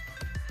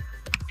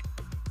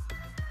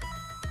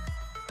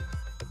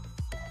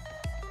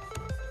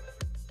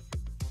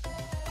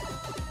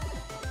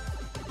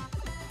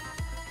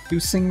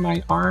 Reducing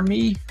my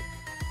army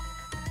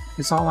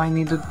is all I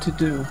needed to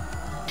do.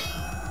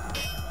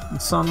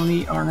 And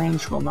suddenly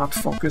orange will not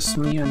focus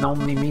me and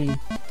only me.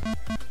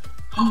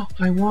 Oh,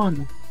 I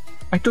won!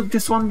 I took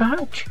this one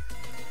back!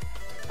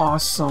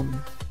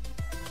 Awesome.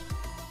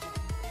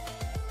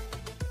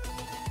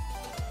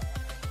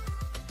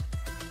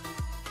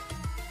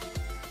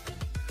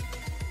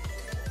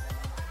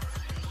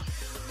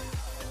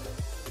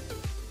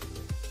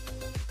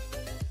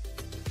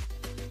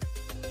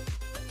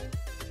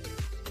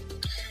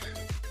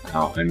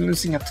 Oh, I'm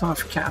losing a ton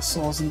of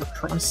castles in the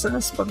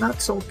process, but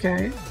that's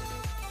okay.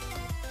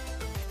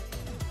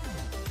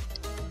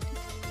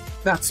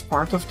 That's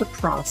part of the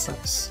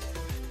process.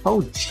 Oh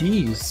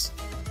jeez,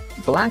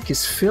 black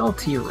is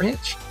filthy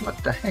rich.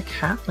 What the heck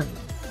happened?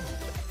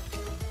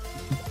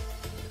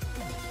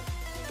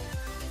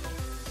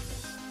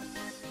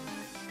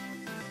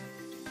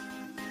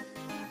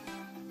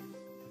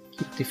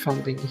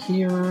 defending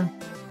here.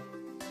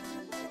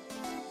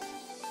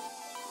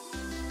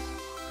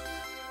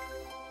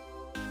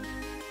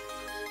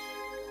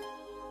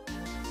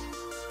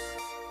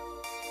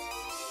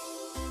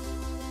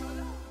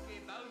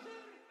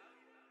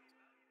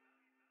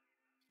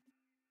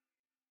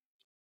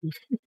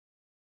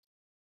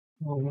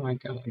 Oh my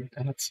god,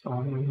 that's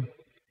fun.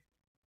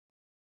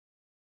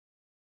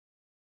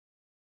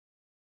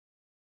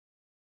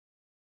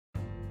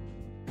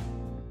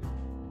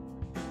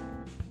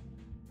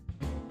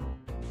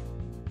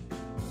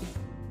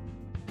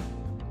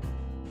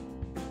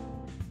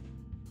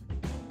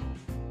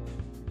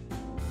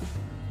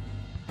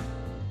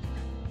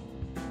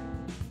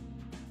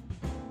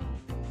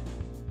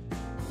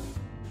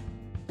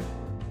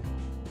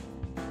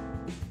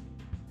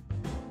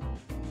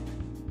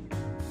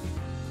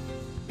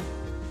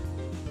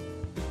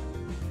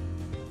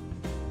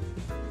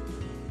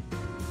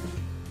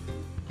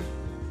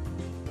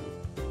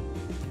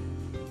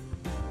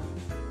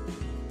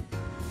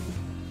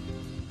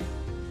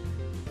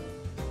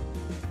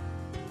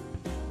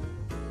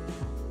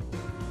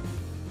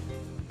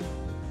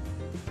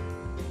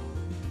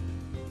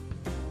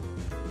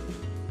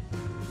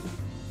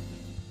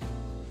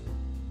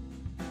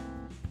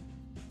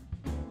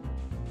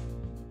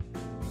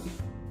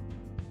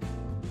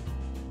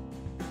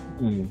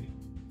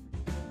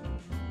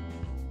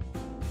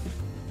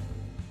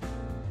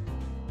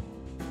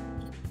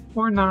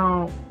 For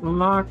now,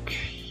 lock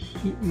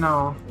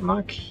no,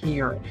 lock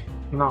here.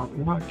 No,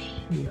 lock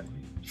here.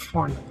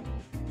 For now.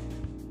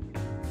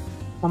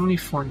 Only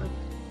for now.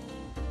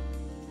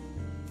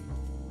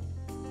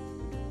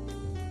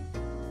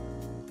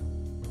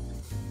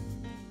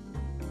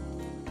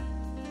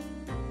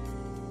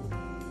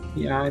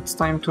 Yeah, it's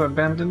time to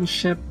abandon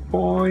ship,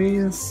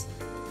 boys.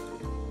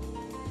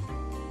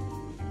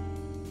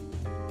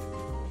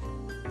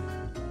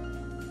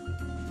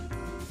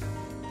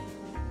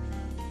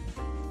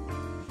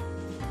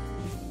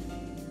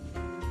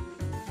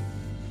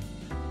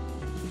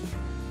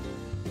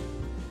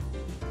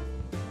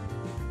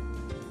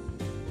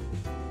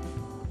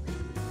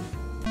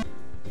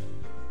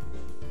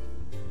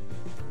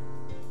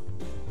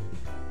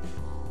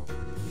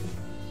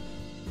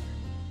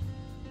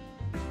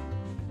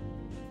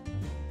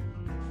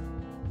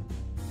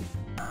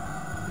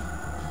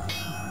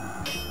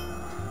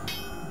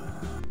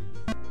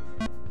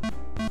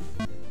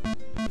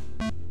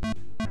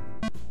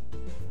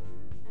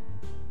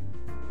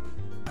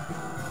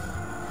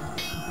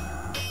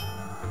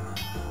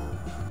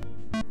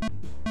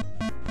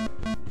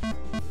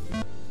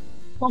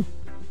 Oh,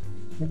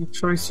 I'm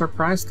actually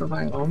surprised that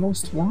I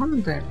almost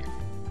won there.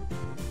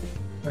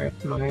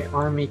 Right, my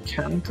army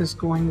count is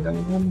going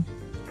down,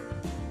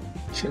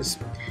 which is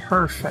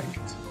perfect.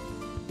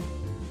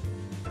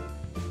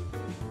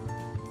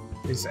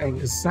 Is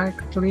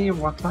exactly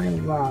what I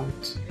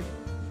want.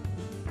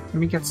 Let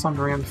me get some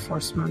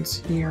reinforcements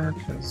here,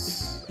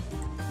 because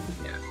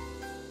yeah.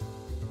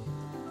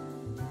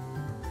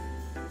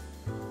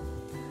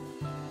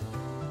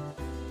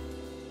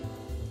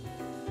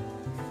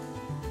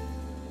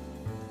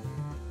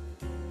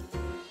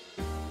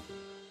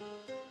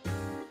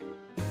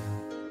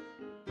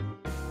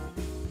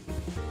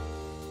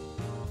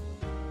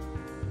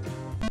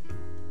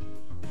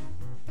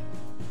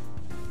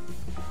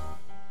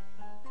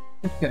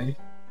 Okay.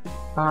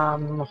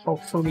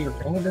 Hopefully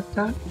red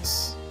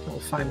attacks. We'll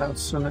find out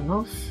soon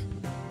enough.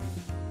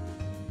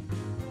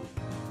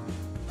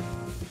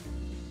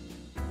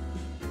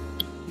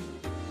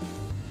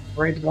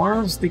 Great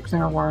Wars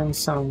declare war on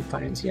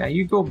sometimes. Yeah,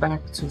 you go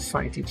back to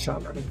fight each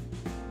other.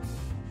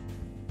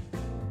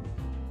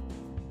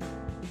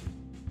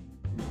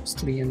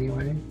 Mostly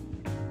anyway.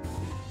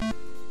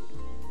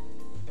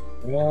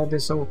 Red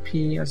is OP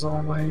as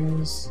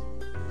always.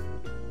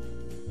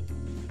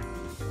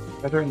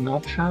 Better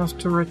not have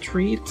to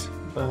retreat,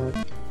 but...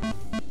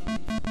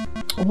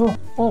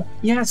 Oh,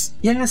 yes,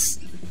 yes!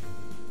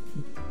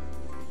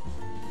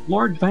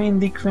 Lord Bane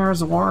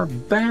declares war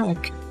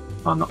back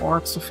on the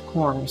orcs, of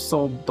course,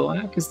 so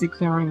black is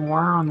declaring war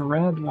on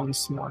red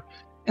once more.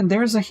 And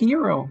there's a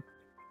hero!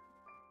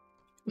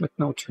 With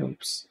no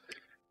troops.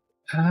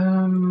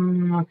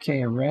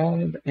 Okay,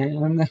 red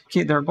and...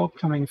 Okay, they're both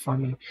coming for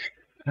me.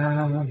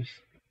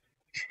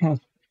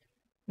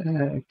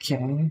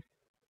 Okay.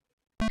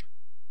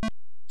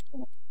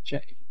 J.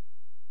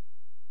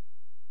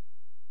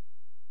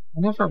 I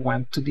never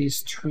went to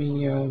these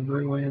three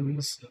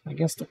ruins. I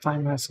guess the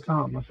time has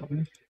come. Huh?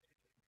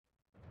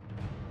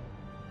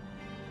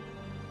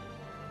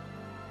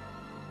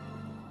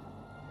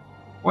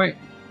 Wait,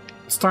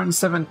 it's turn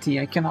 70.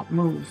 I cannot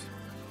move.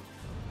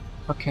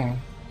 Okay.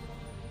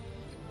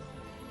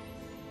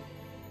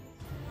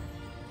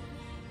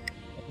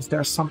 Is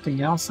there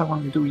something else I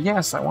want to do?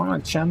 Yes, I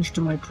want to change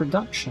to my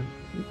production.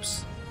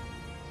 Oops.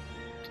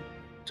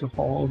 To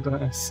hold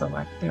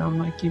select there on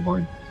my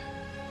keyboard.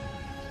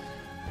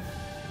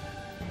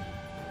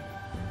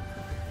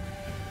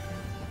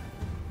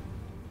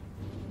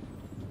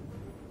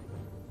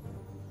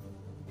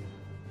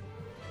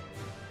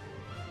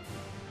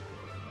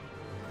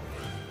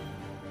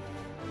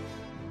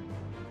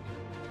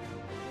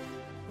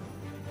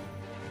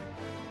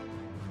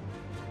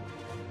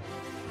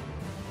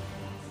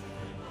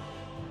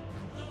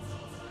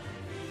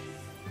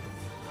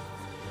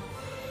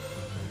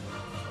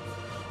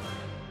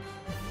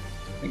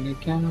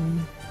 moving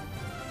again.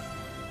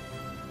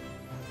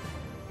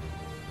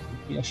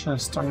 Maybe I should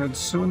have started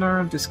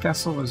sooner. This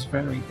castle is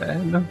very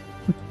dead.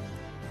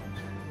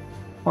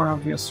 For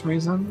obvious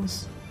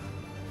reasons.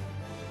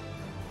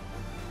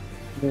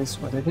 It is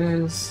what it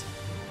is.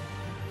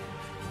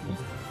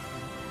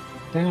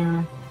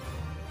 There.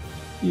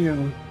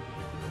 You.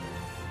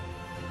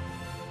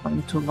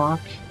 Time to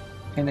lock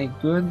in a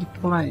good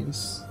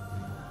place.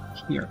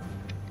 Here.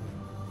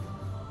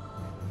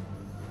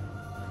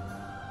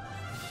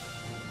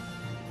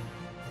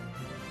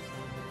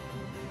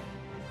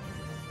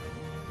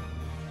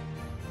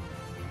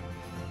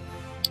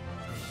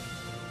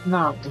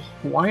 Now,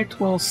 White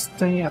will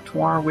stay at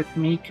war with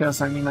me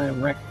because, I mean, I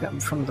wrecked them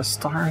from the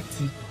start.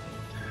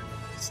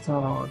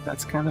 So,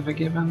 that's kind of a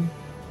given.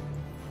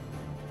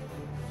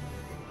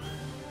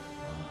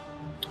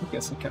 I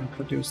guess I can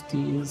produce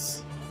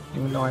these,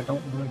 even though I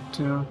don't want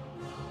to.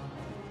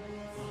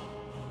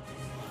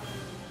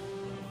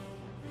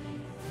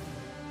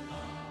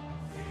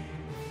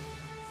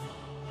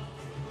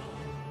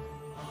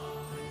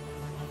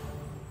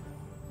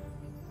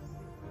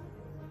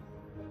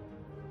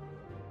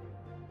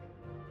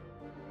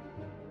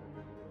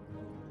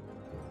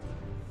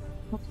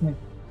 Okay.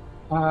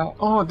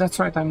 Oh, that's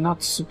right, I'm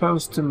not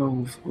supposed to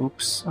move.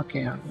 Oops.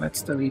 Okay,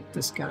 let's delete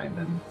this guy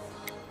then.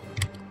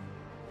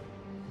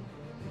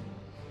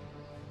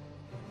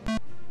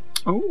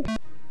 Oh!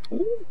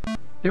 Oh!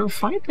 They're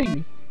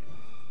fighting!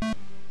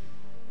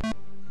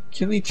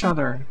 Kill each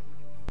other.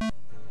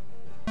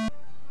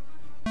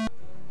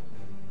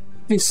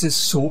 This is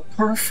so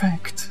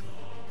perfect!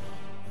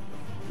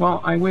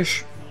 Well, I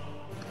wish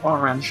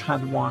Orange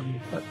had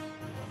won, but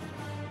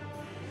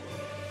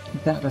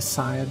that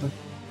aside.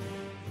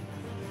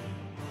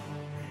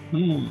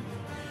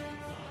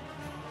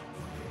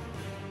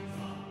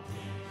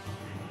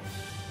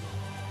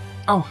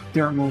 Oh,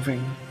 they're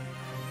moving.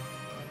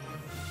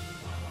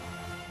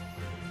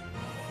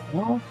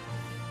 Well.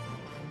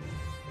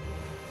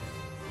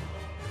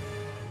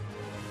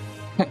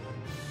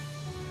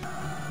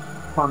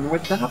 Fun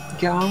with that,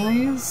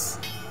 guys.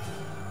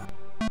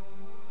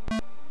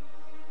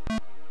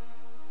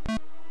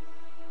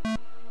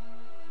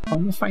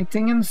 Fun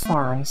fighting in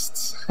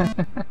forests.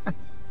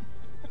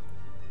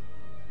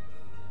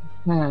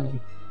 Hey.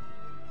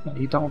 Yeah,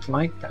 you don't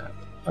like that.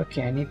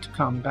 Okay, I need to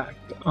come back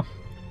though.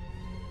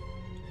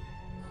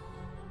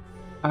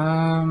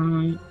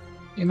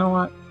 You know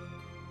what?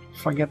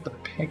 Forget the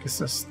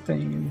Pegasus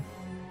thing.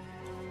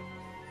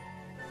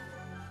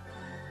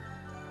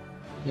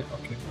 Yeah,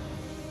 okay.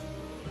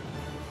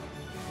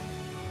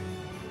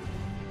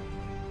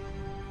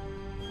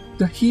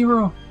 The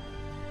hero!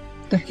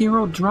 The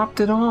hero dropped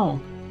it all!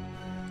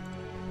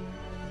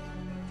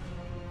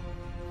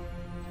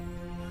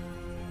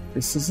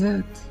 This is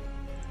it.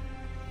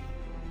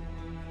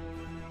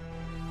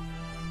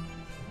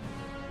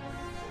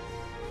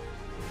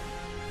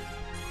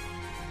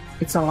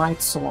 It's a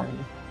light sword.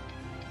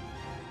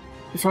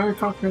 If I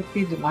recall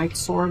correctly, the light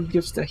sword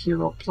gives the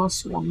hero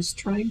 +1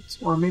 strength,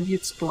 or maybe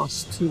it's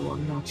 +2,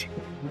 I'm not sure.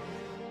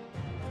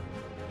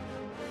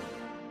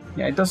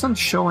 Yeah, it doesn't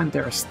show in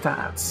their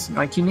stats.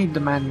 Like, you need the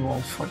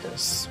manual for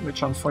this,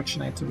 which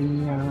unfortunately,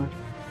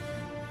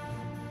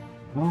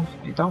 well,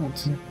 I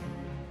don't.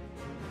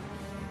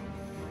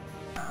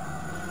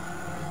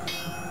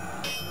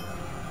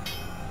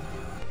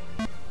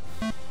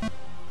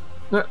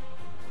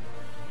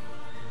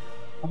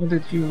 How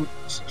did you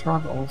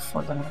struggle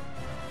for that?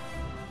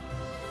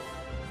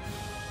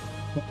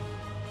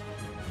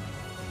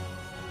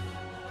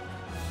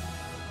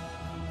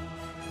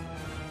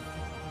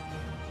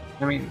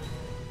 I mean,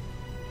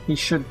 he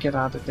should get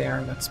out of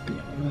there, let's be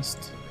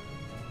honest.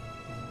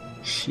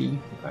 She,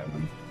 rather.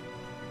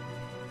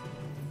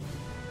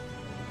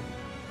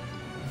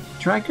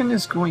 Dragon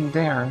is going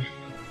there.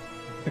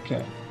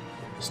 Okay.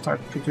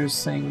 Start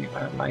producing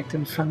light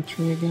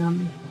infantry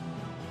again.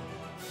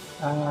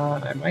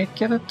 I might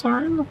get a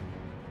turn. I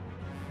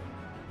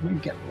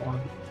might get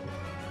one.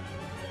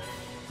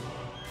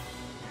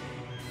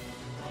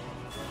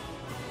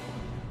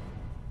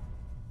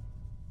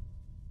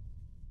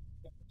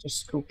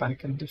 Just go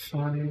back and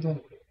defend.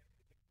 I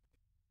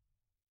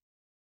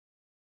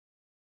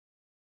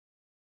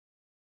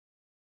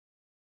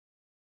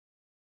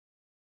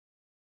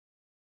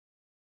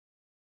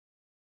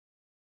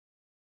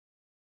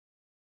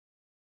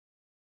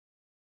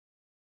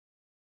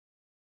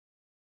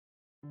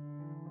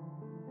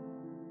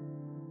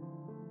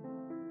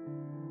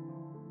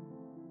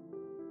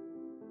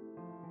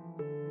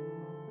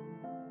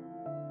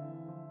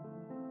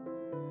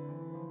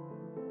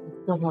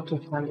don't know how to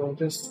handle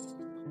this.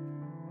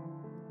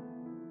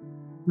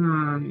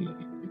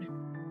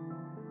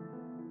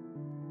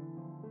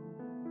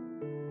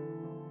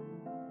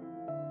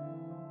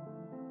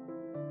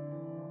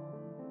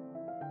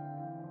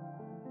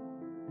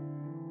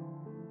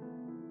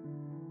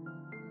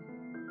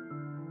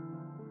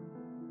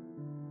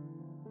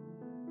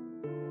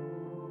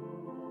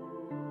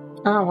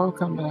 Ah,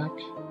 welcome back.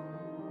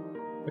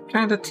 What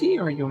kind of tea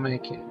are you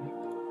making?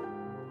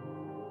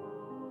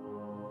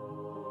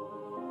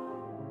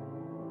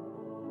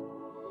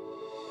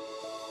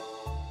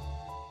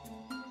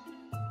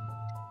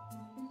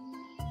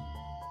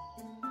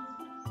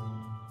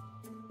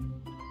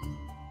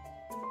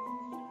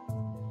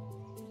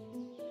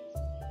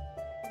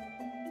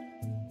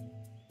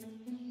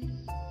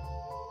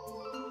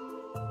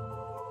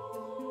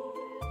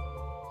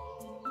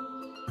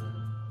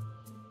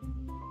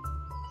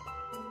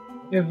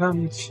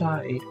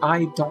 Eventually,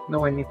 I don't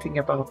know anything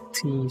about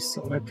tea,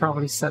 so I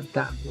probably said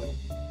that way.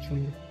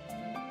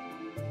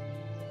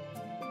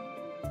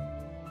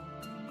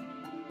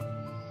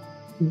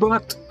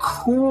 But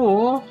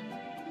cool!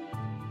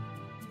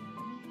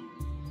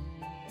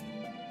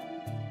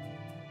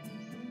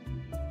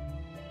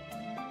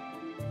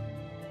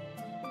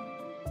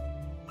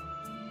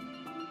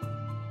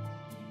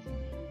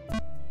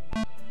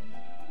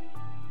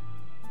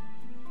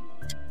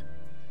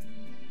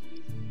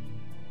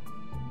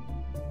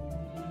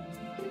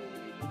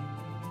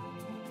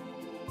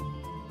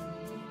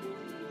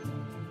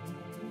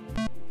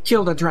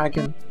 Kill the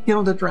dragon!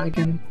 Kill the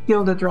dragon!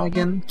 Kill the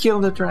dragon!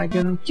 Kill the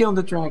dragon! Kill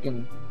the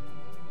dragon!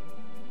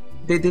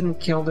 They didn't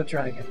kill the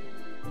dragon.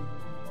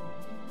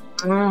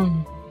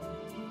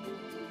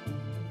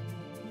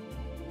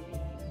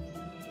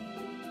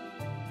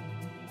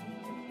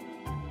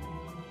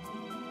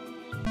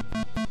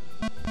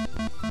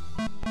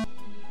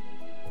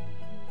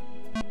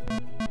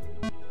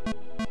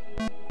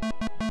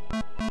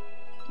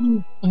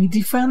 I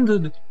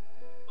defended!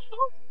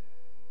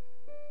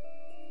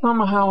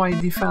 Somehow I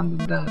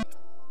defended that.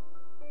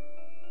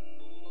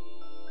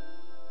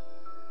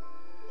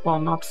 Well,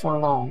 not for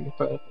long,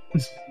 but...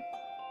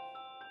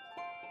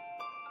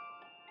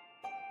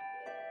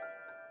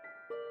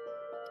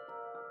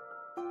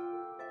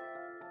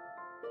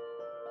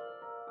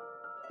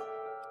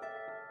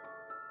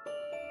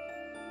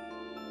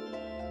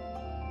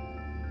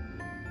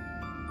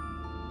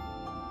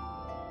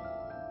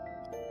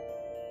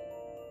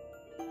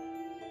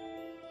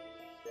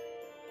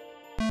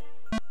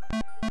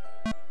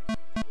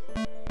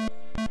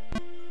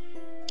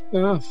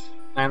 Ugh,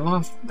 I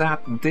lost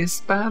that this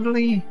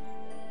badly?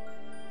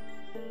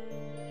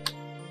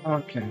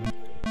 Okay.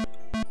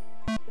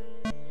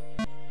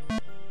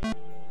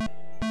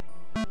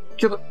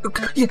 Kill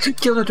the, yeah,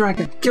 kill the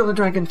dragon! Kill the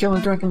dragon! Kill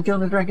the dragon! Kill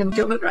the dragon!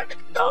 Kill the dragon!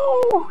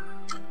 No!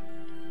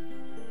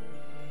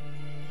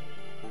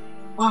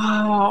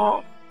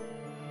 Wow!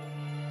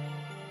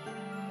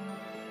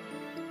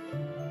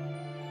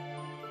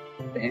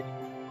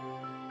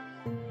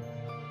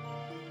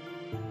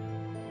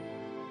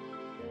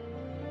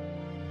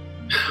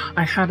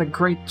 I had a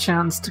great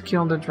chance to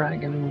kill the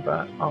dragon,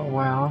 but oh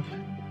well.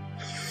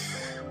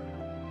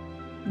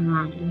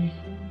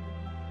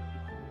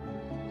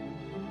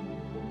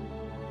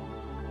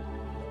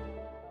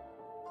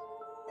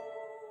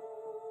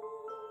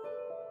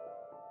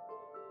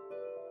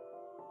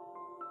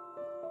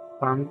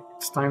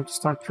 It's time to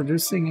start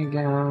producing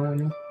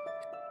again.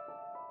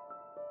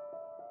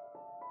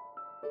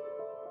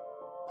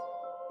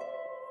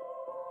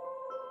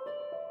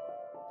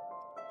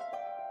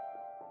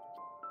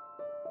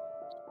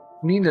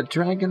 Need a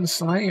dragon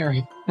slayer.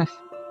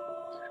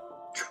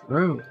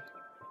 True.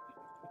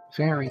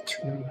 Very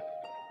true.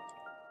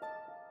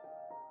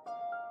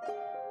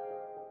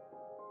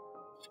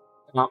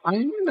 Now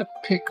I'm in a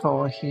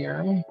pickle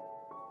here.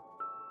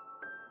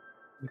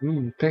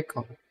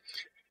 Pickle.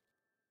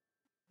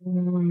 I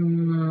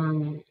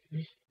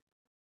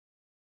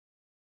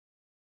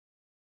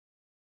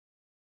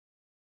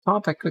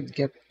thought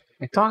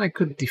I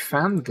could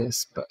defend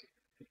this, but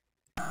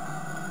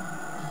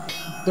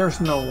there's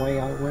no way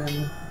I'll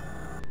win.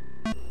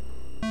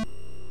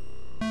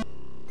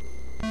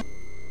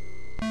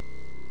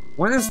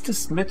 What is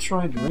this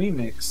Metroid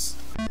remix?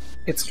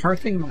 It's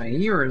hurting my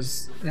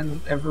ears and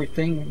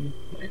everything.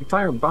 My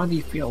entire body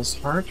feels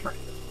hurt right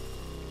now.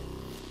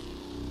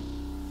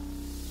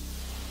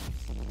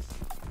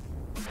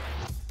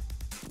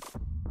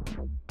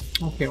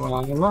 Okay, well,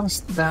 I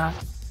lost that.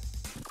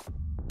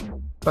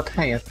 But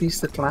hey, at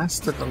least it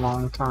lasted a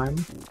long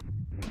time.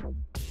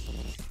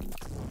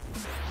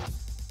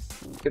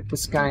 Get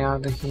this guy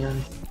out of here.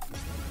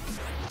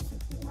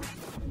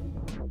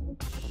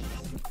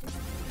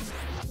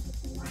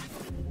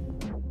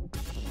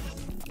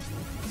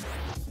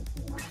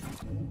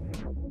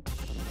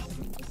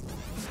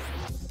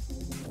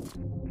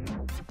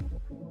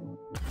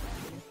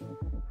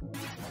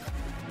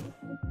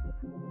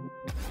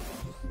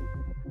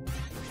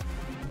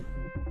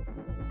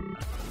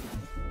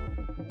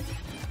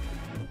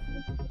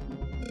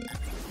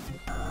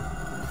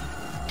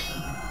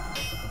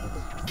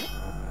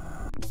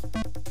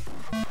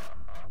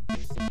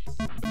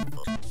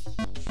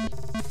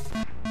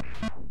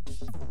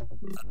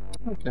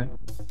 Okay.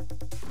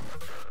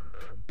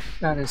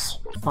 That is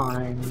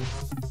fine.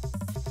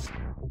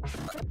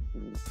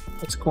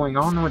 What's going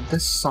on with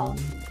this song?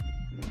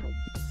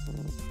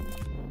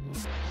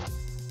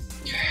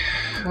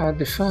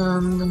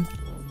 Defend.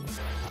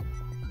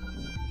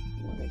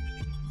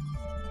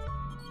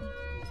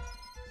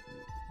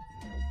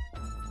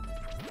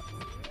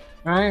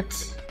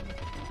 Right.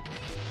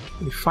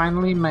 We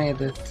finally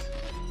made it.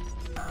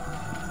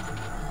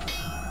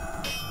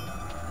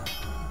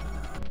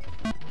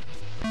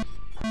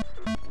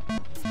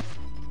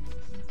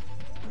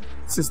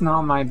 This is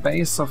now my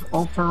base of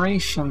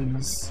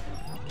operations.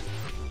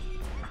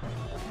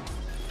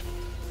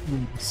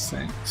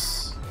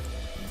 6.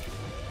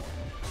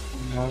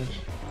 No,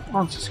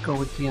 I'll just go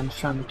with the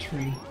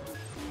infantry.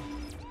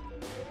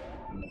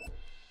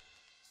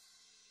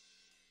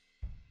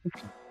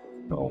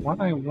 what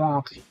I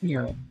want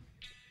here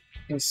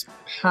is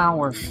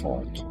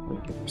powerful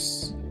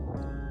troops.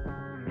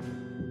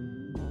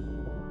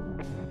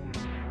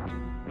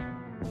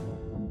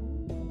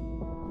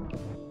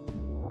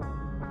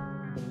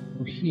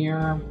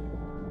 Here,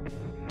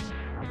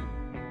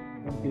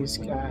 and these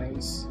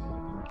guys.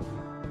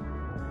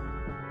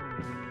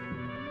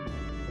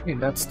 Okay,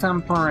 that's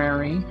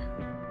temporary,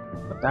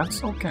 but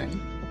that's okay.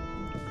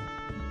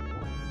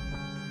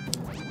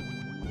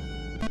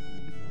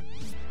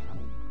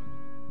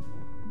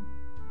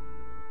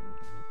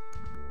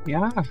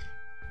 Yeah,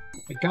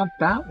 I got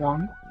that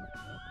one.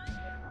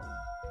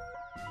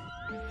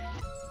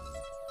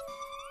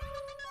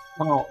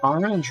 Oh,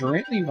 orange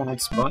really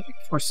wants black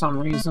for some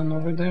reason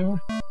over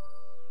there.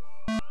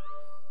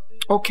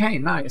 Okay,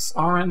 nice.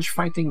 Orange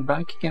fighting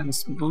back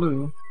against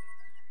blue.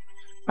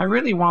 I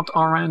really want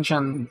orange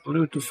and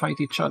blue to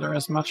fight each other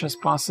as much as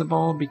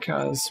possible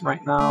because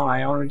right now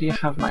I already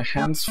have my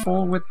hands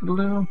full with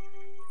blue.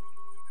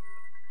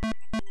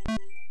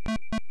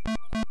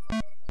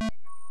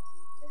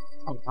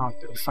 Oh wow,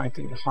 they're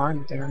fighting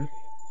hard there.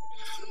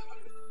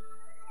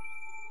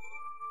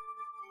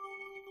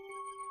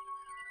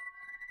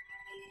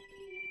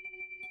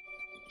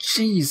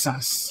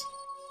 Jesus!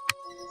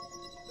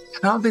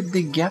 How did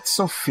they get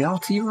so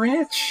filthy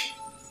rich?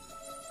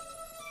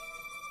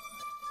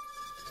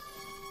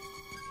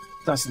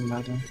 Doesn't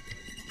matter.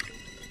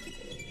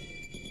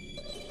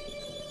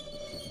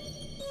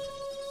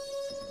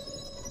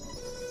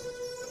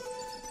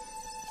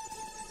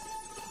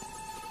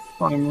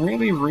 Well, I'm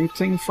really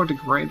rooting for the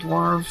Grey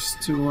Dwarves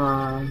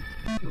to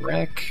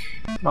wreck,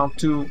 well,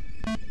 to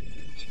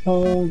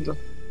hold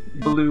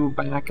blue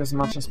back as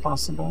much as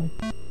possible.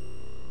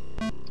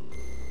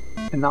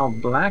 And now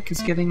black is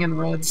getting in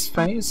red's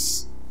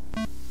face.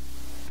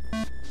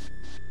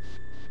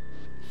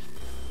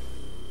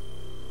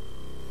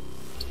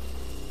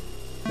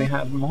 They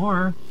had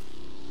more.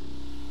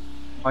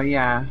 Oh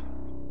yeah,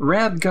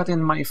 red got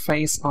in my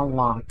face a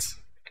lot,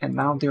 and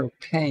now they're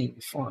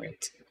paying for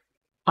it.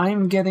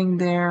 I'm getting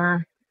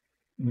there.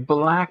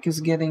 Black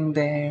is getting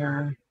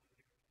there.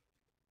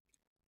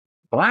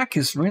 Black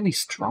is really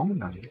strong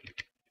now.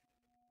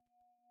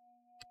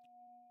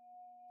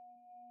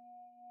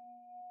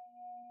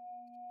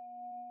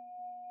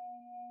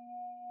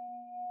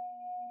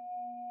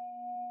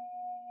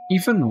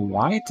 Even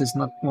white is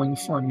not going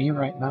for me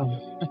right now.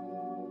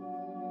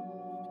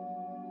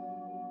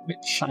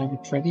 Which I'm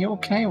pretty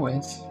okay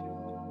with.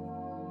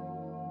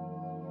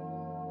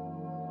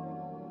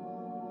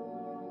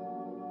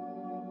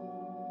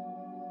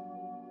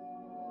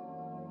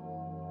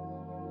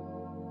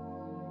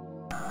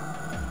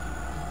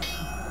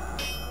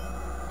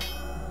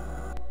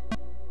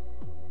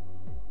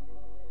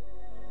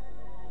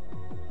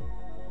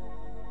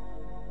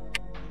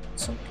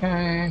 It's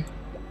okay.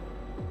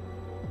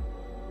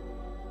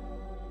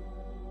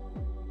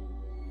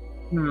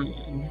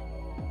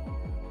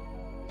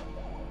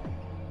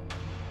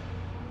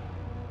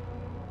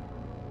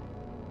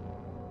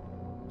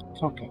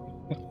 It's okay.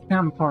 It's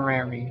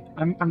temporary.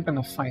 I'm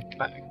gonna fight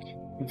back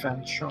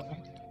eventually.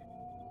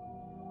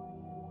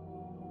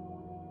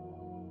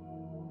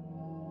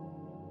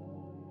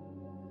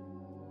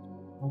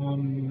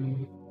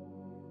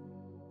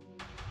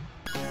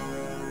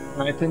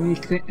 Right,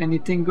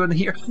 anything good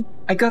here?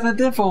 I got a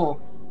devil!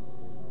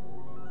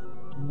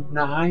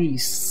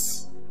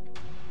 Nice!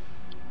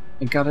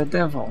 I got a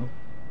devil.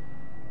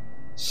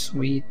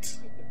 Sweet.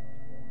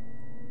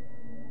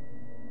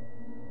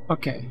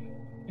 Okay,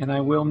 and I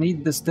will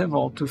need this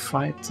devil to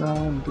fight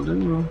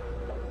blue.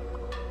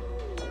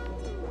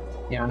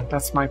 Yeah,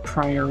 that's my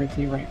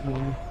priority right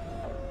now.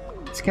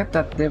 Let's get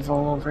that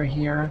devil over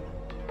here.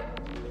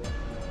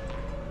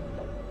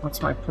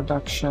 What's my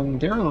production?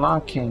 They're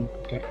locking.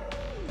 Okay.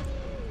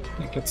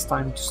 I think it's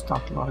time to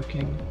stop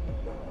locking.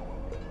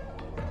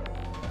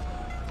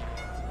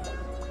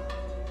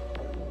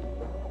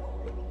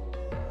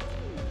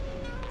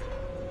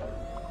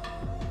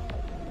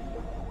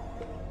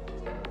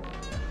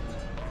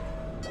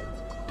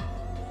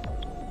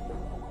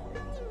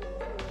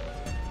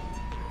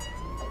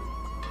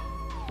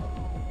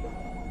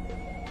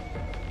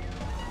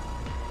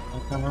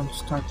 I want to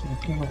start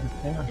looking over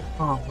there.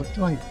 Oh, what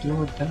do I do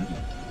with that?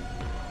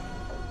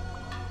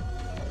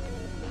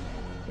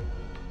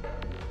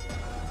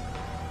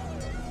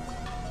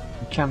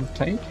 I can't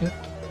take it.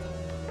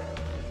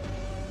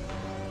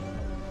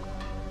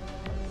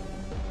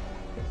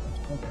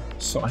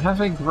 So I have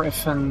a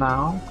griffin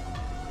now.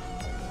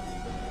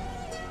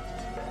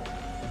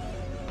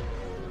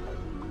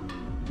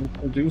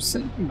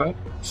 Reducing, but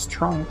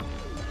strong.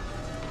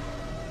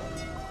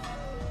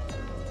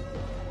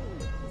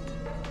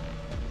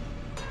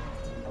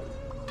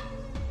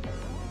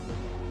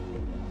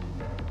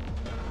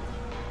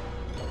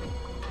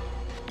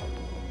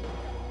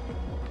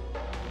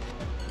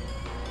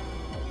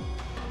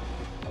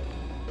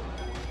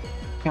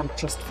 Can't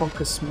just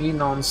focus me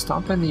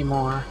non-stop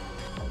anymore.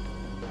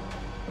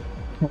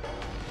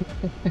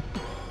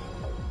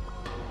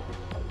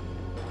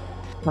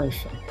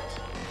 Perfect.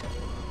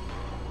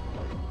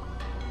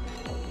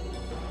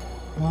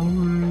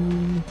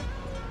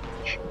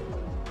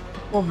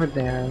 Over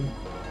there.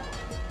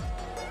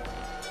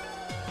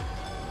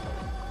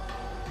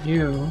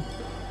 You.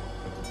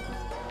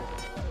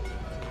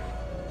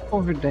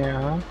 Over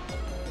there.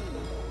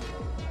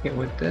 Get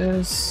with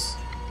this.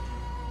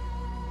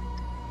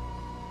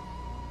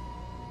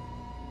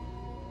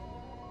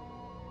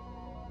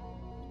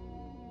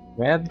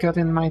 Red got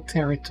in my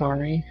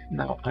territory.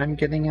 Now I'm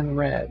getting in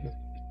red.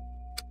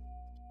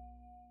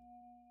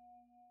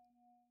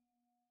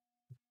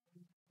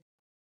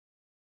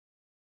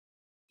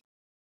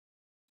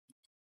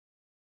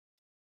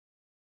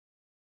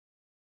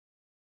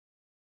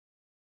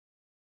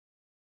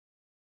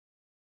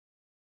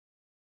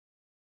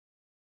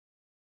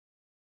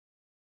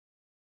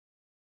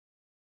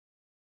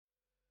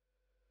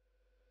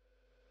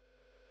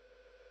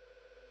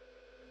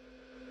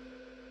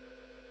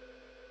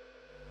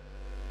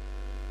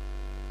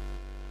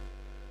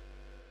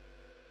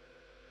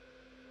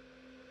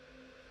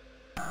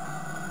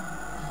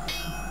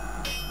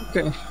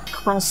 Okay,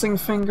 crossing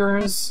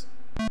fingers.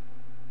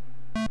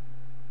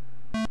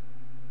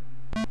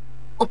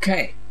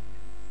 Okay,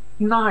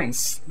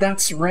 nice.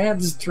 That's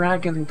red's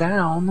dragon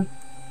down.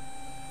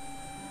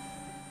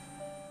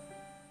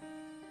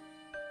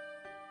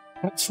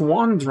 That's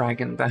one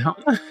dragon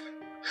down.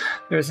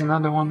 There's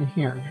another one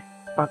here.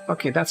 But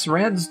okay, that's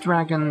red's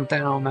dragon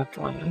down at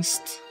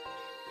last.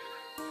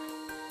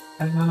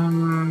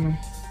 Okay.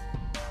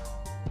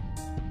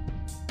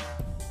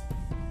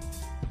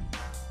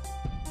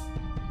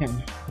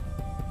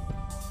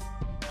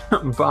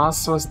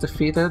 Boss was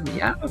defeated?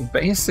 Yeah,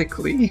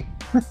 basically.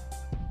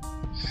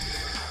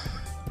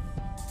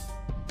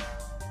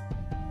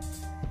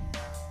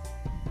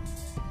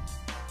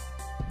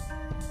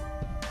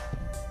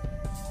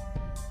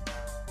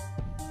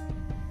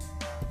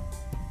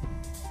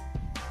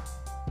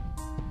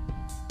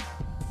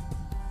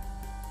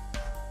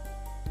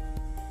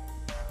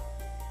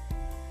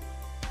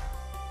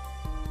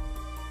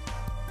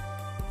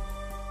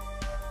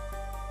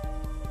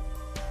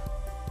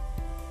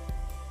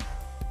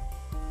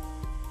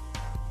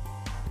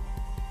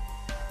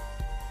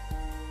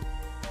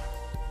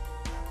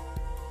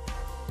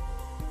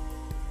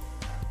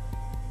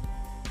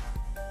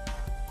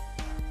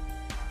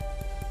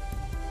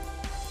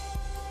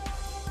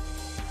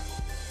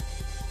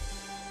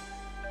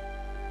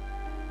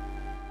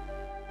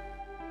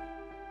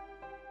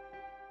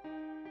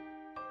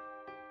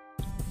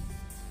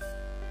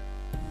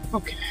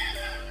 Okay.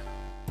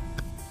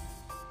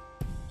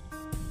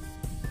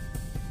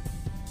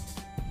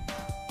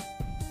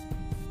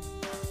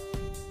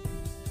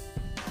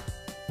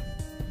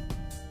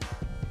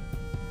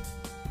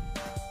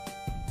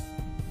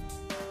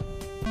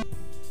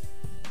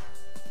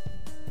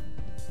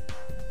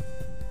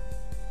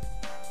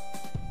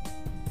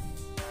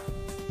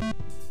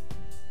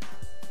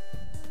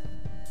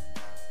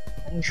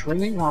 Orange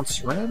really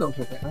wants red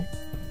over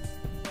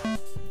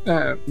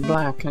there.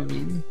 Black, I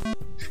mean.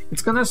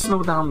 It's gonna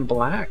slow down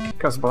black,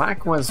 because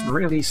black was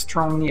really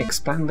strongly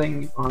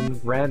expanding on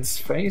red's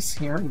face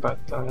here, but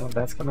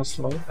that's gonna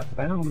slow that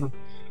down.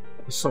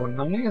 So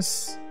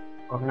nice.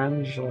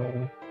 Orange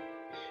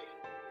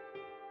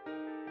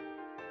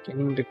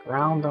getting the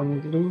ground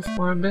on blue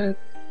for a bit.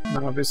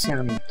 Now obviously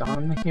I'm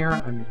done here,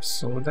 I'm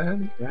so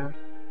dead, yeah.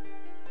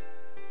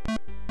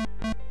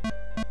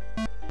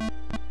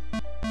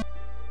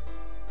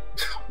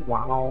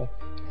 Wow.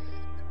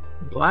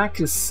 Black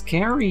is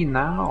scary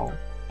now.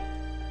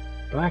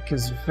 Black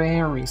is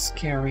very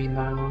scary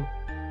now.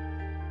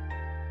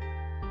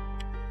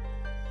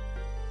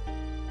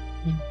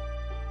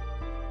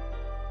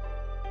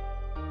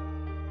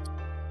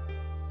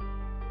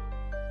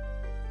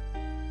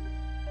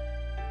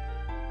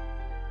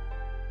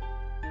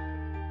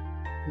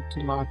 Need to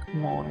lock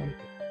more. Okay.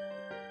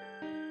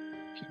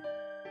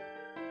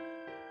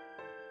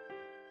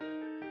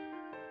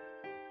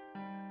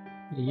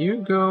 You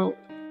go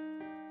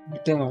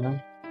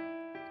there.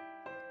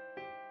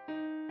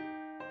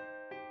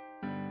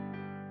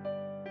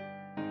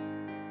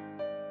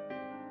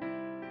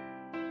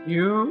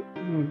 You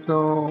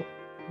go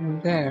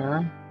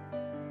there.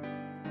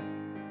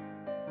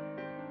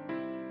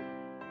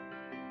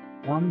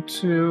 1,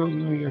 2,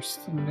 no, you're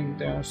standing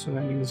there, so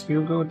that means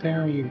you go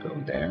there, you go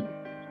there.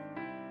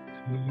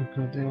 You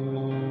go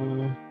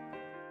there.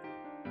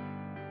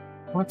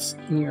 What's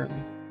here?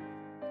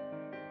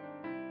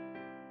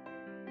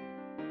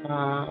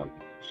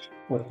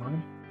 4.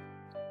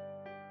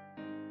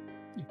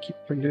 You keep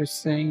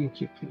producing,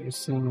 you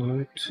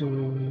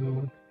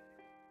two.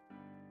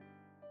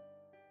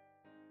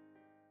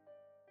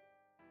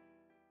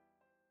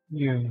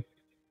 You.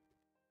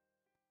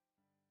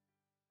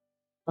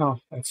 Oh,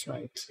 that's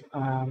right.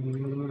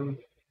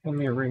 Let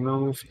me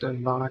remove the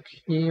lock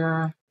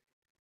here.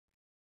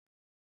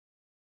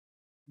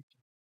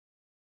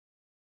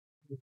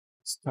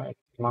 Start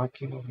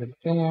locking over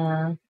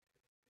there.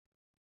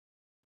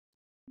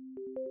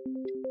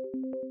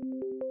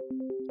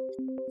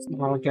 So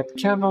I'll get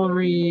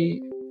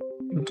cavalry,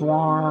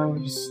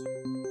 dwarves.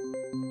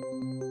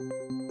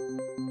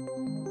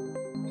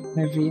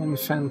 Heavy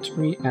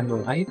infantry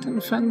and light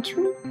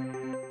infantry?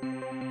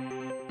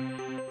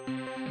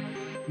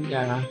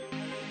 Yeah.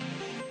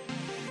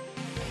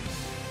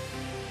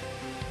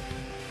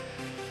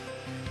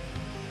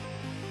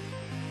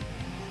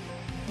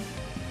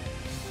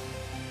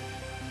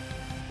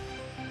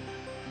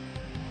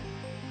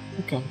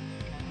 Okay.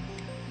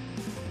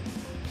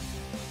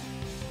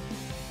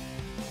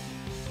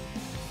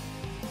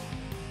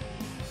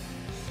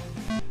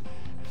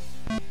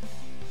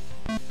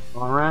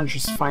 Orange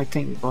is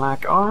fighting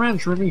black.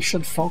 Orange really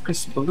should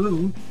focus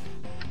blue.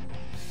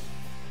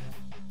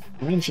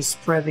 Orange is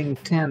spreading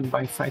 10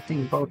 by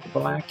fighting both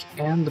black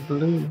and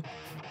blue.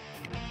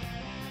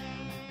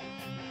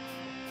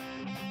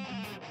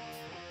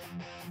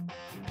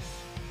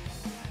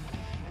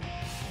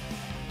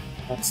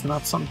 That's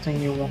not something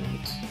you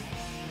want.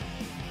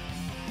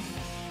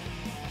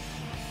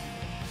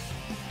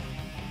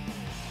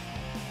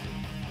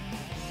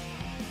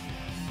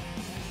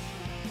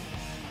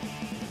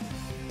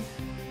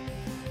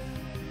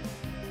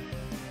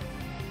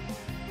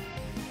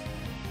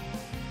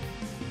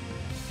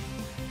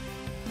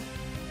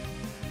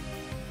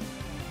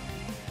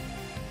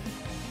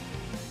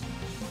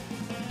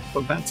 So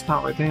that's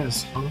how it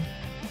is, huh?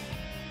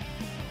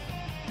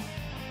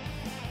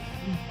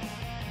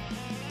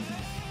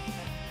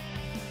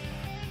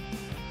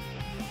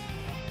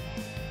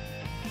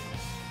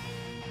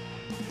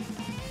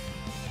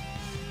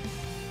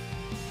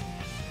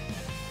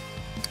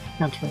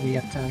 Can't really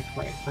attack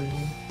right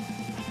now.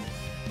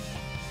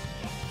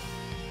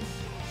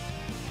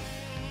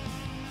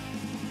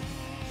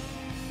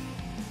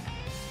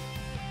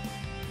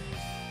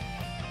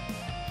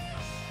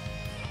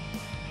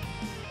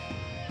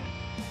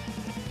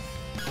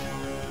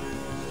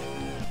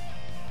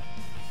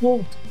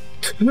 Oh,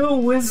 2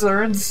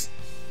 wizards!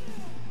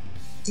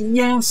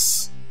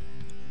 Yes!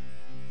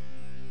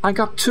 I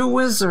got 2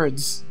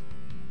 wizards!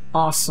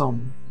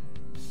 Awesome.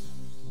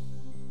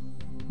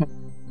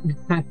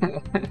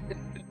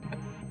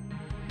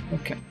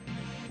 Okay.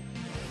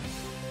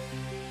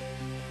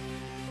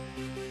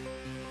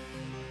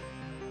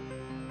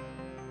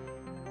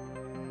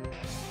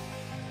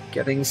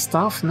 Getting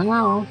stuff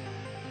now.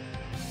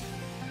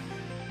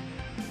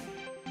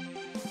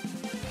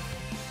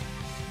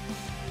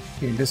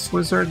 Okay, this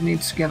wizard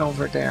needs to get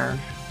over there.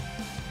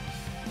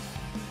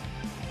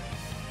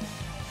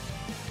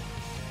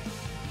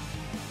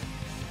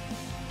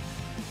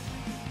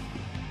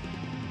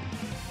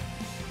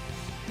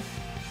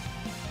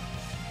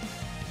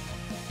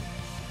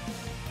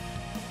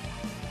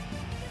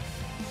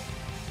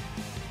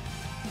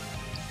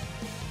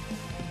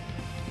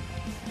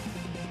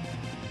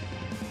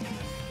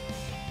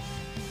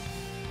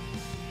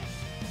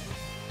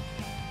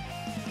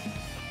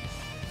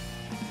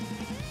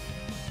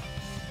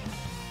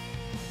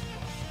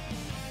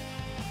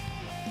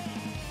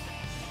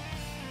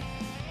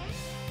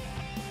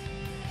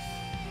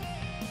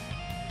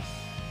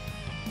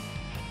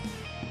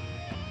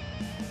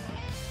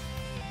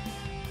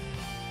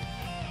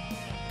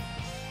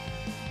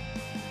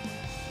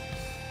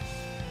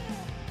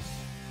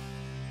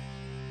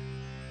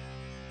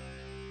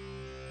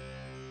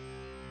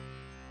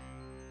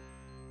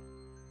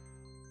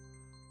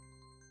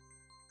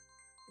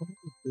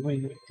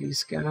 Doing with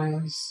these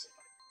guys.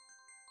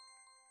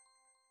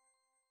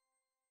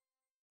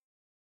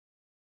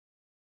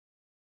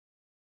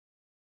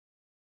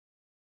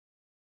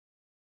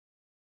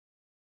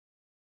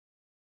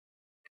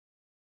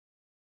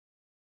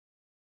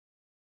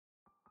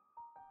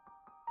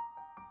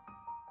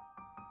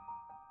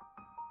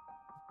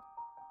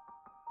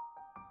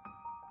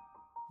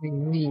 We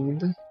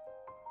need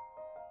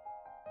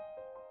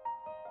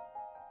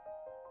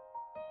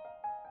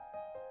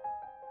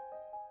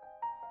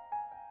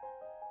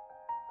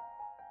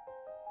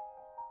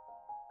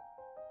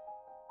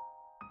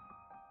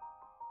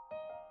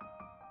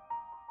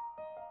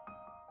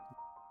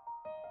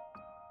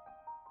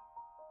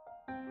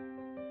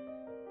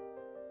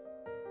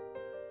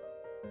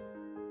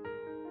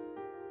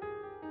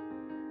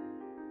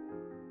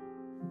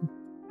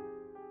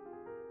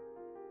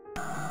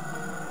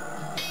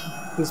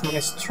this is my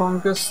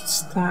strongest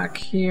stack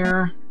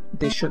here.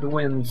 They should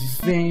win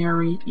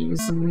very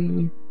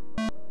easily.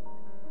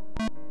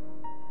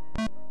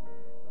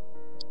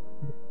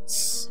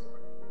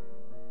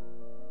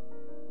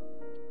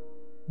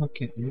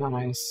 Okay,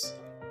 nice.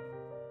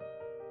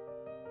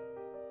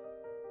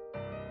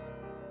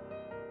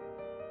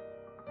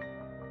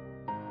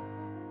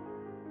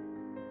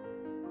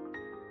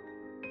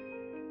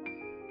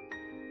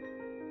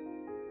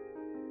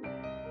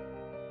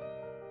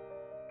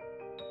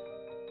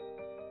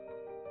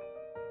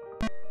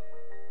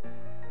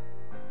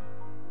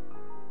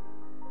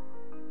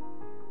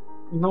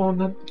 No,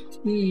 not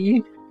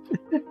tea.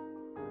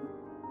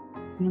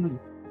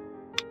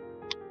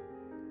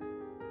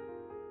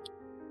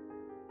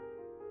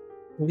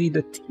 Only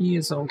the tea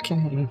is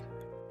okay.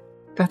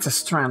 That's a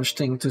strange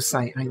thing to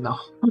say, I know.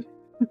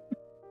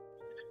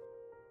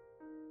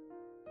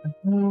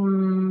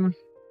 Hmm.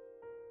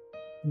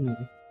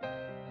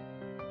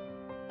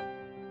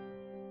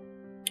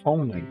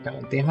 my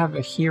god, they have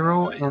a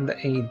hero and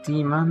a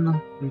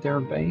demon in their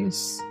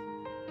base.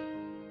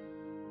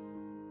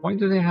 Why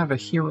do they have a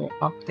hero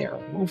up there?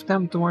 Move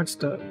them towards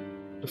the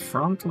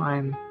front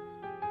line,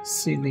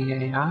 silly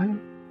AI.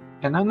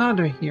 And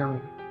another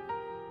hero.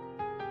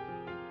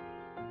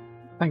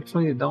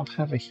 Thankfully they don't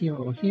have a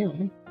hero here.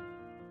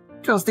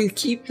 Because they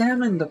keep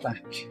them in the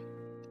back.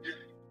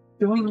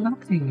 Doing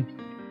nothing.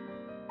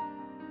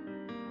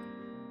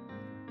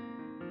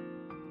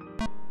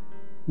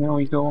 There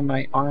we go,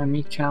 my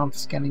army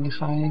count's getting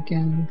high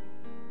again.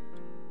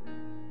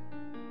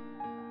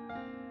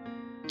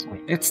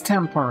 It's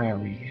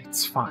temporary,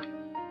 it's fine.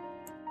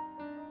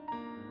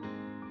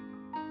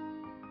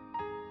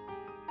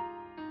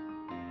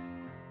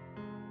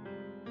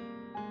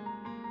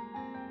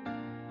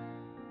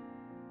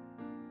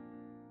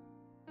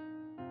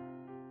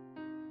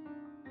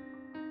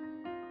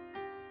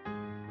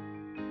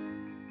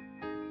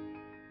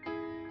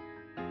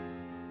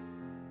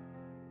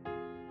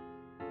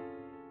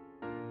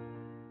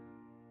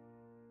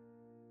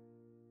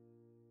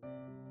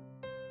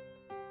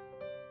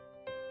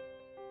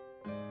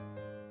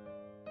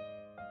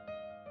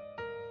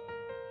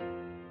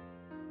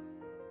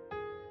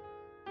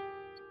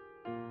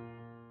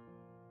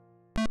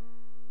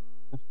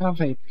 Have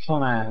a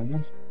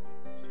plan.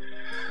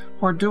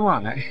 Or do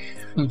I?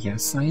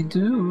 Yes, I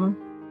do.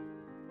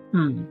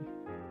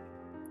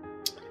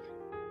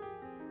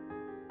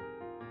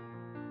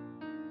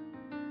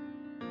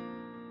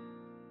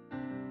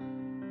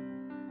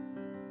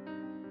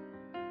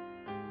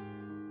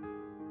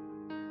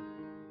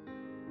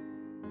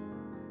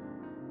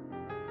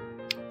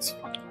 It's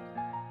fine.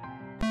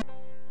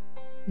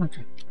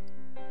 Okay.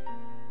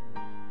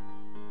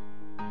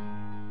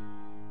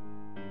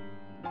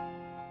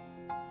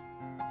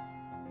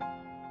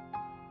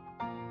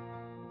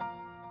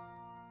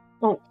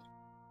 Oh.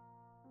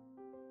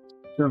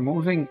 You're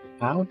moving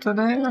out of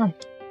there?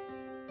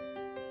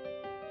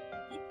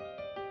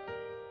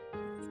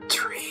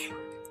 Tree.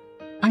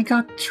 I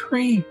got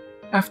tree.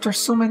 After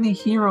so many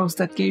heroes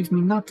that gave me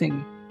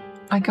nothing,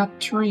 I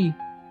got tree.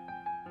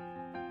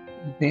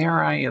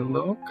 There I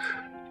look.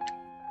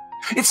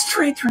 It's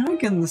 3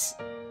 dragons!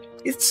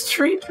 It's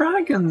 3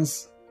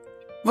 dragons!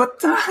 What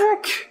the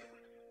heck?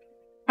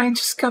 I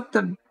just got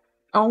the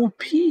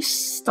OP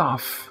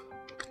stuff.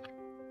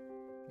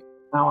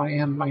 Now I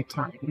end my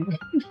turn.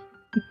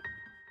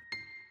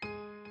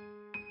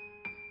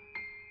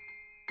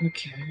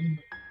 Okay.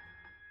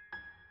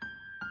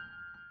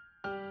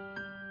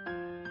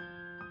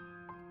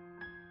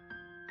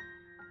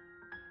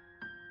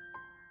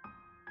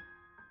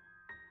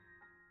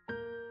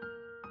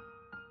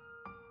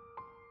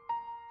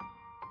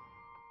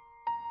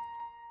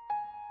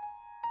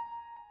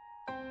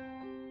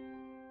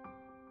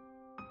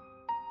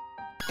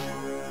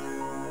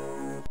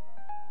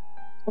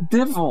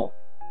 Devil!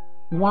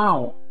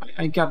 Wow,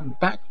 I got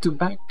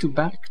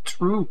back-to-back-to-back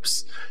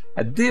troops.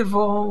 A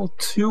devil,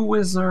 2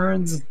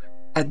 wizards,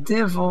 a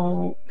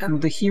devil,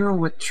 and the hero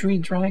with 3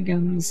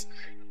 dragons.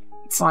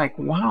 It's like,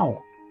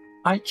 wow,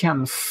 I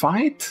can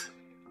fight?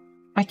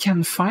 I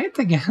can fight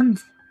again?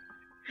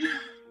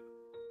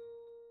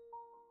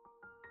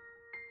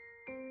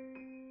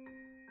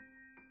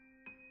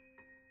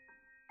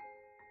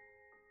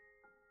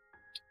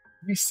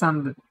 Let me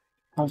send it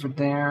over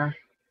there.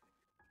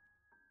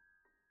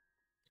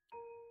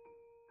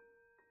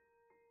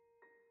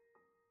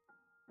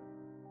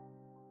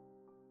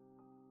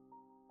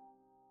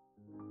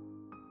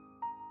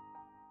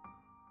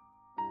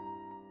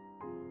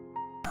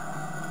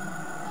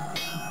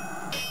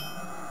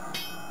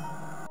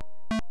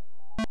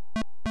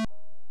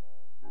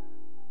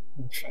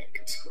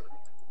 Perfect.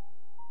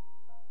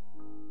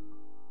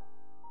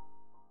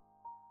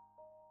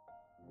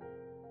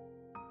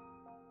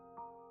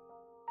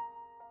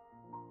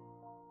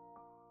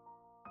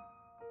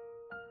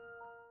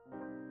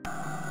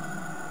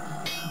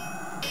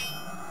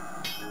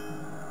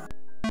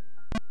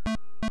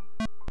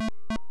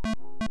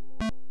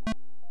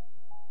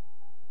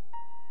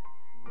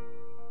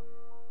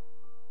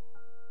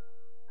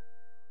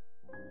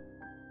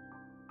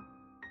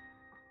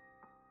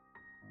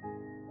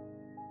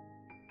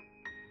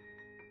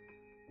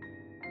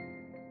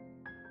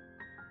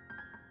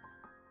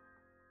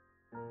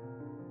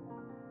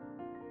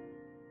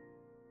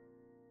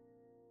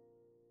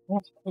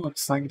 Well,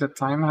 looks like the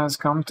time has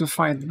come to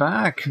fight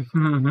back.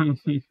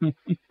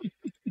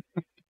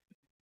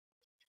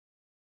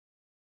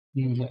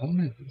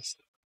 Yes.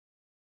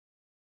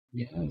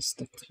 Yes,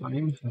 the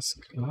time has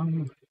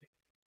come.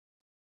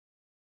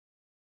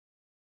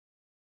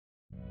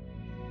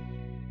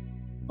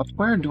 But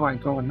where do I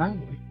go now?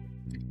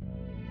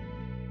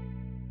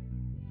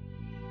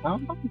 Oh,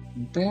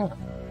 there.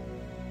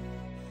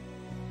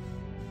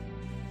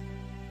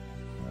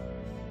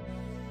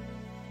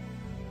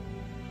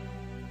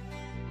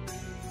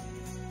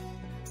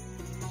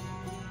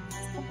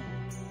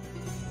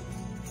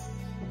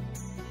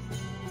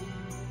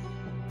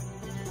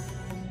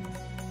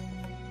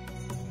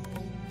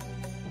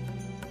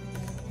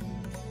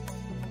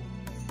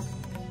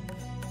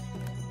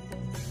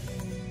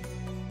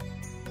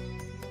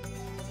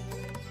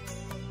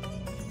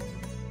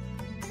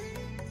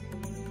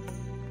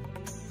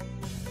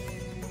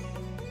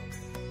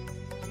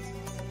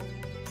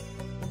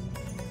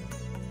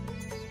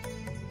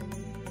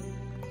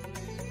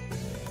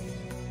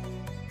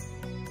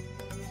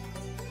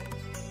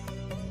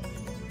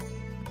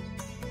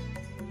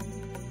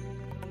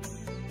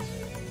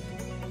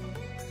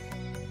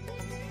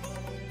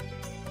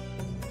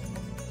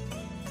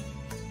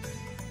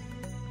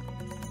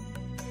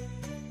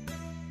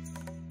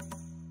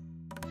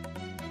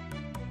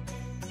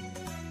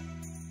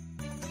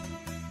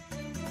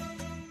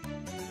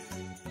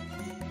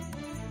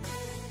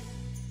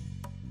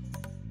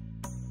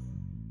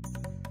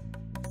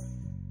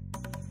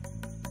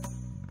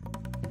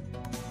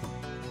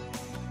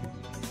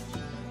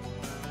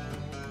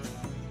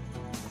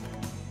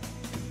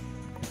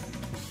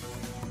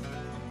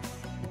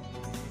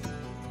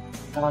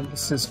 God,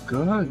 this is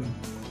good.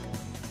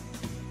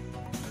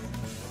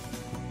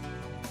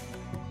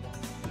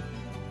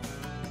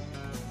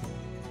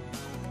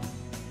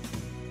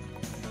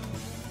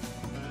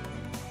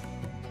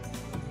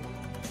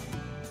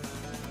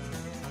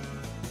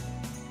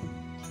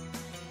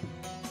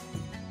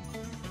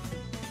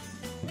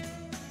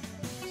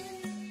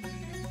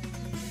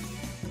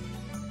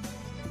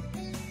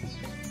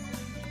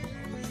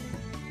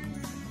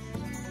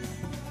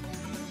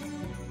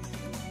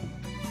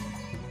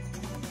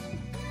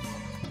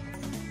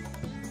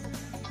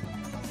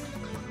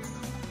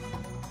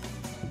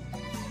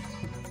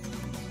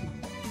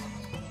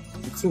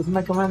 This is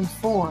Mega Man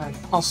 4.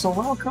 Also,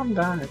 welcome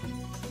back.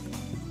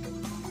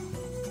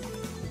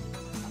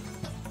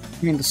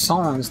 I mean, the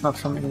song is not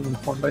from Mega Man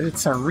 4, but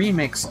it's a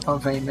remix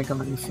of a Mega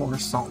Man 4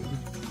 song.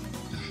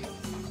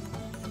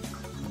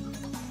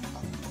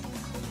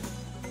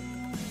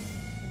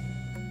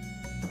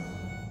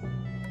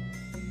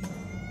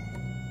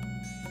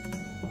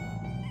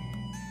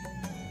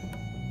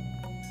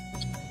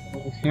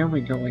 Well, here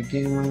we go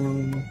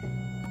again.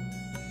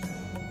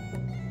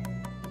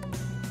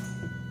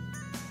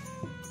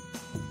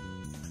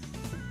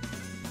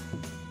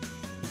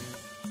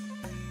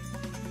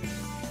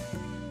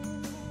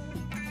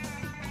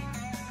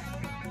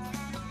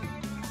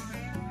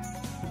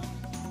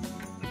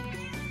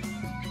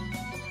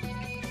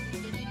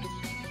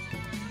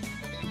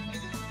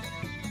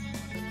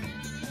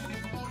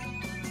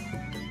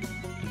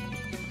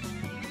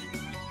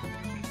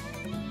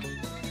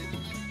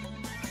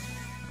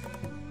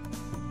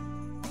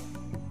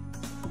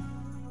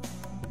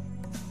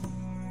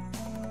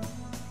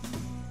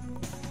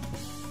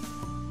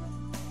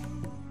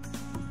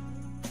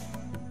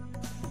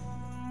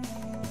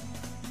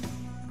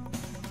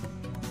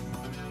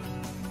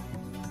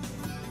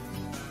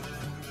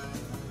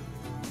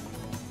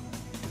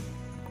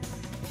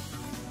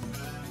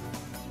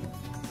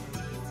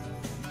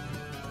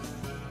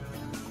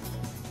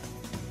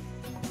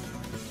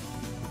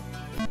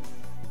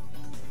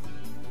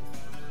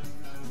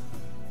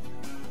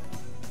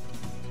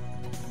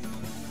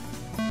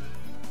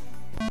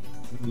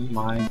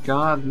 My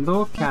god,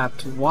 look at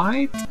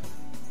White!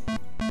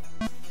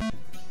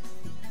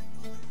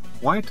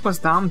 White was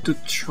down to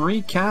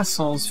 3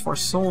 castles for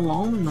so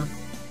long.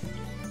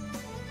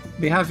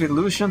 They have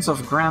illusions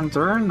of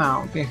grandeur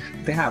now.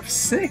 They have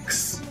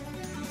 6!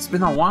 It's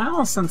been a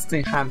while since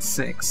they had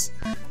 6.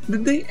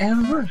 Did they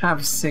ever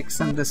have 6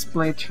 in this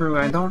playthrough?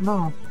 I don't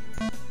know.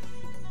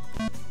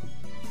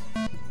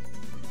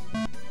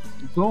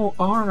 Go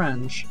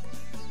orange.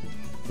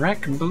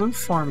 Wreck blue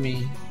for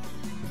me.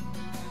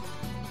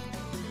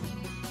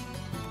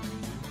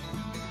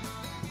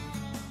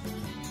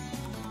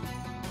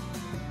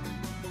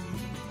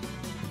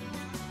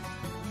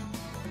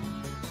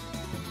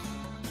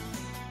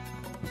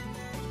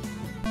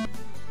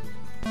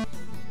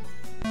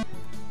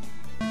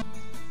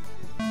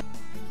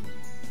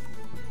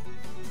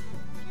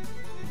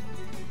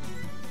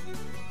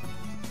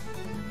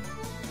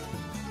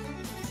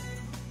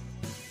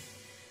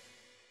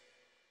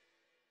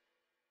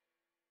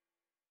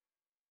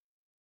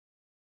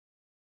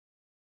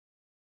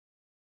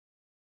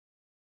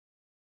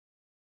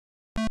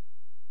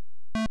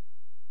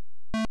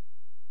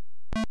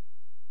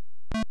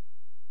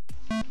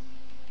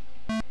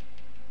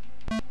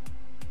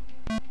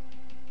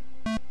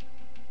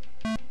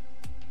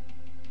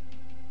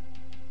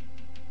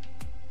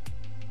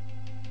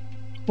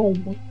 Oh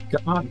my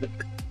god.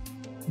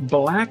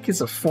 Black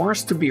is a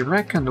force to be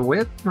reckoned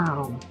with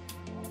now.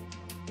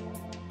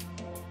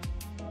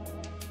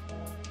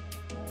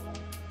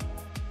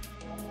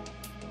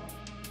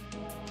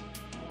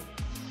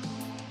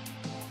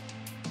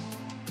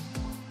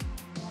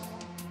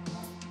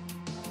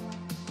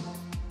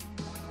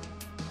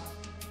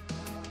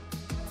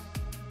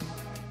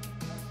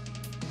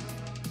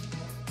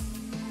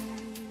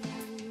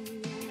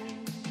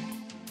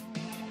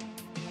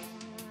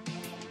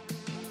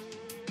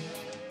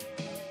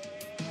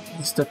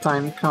 Has the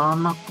time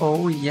come?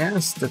 Oh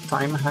yes, the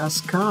time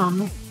has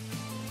come.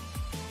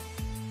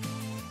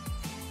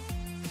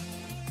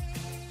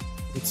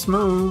 Let's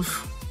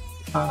move.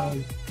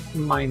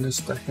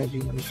 Minus the heavy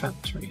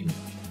infantry.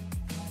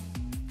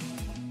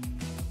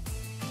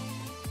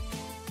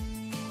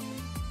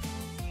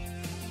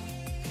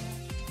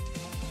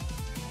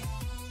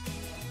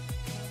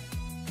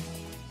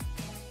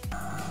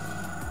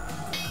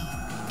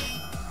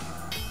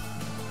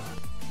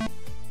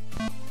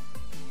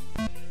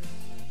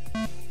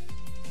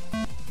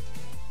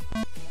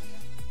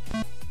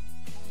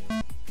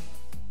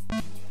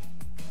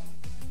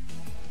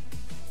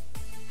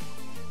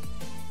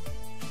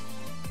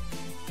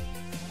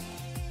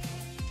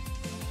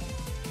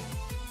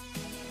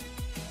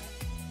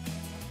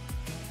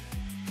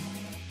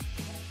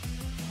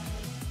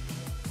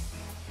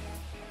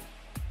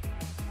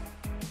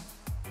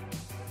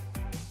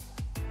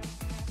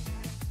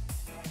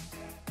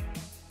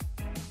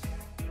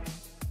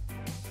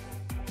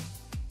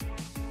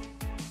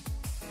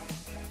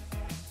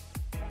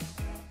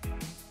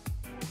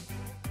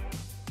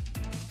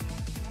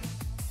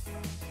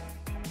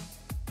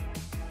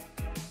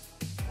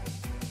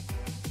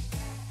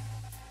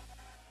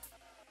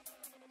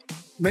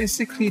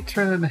 basically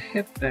turned a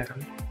hit there.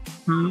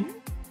 Hmm?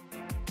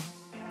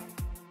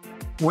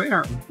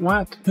 Where?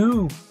 What?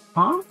 Who?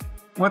 Huh?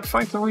 What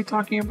fight are we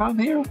talking about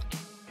here?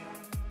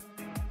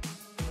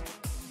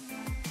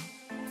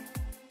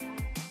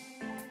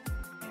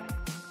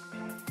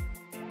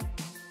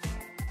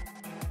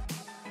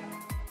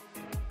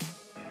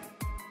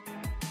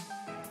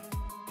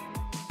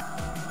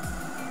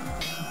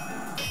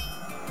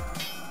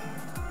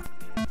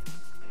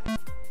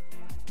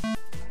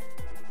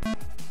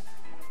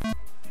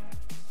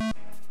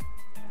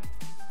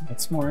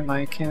 That's more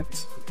like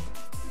it.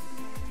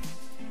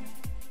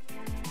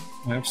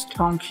 I have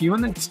strong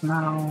units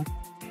now.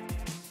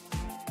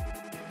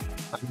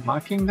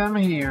 Unlocking them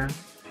here.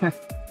 Oh,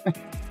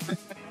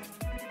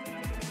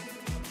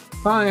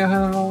 I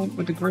have all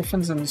with the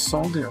griffins and the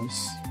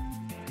soldiers.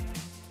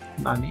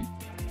 Nani?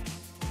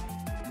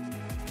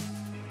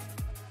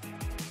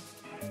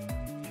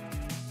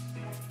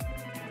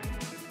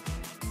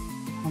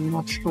 I'm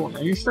not sure.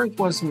 Are you sure it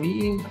was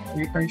me?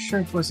 Are you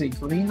sure it was a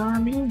green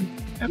army?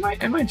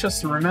 Am I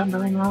just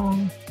remembering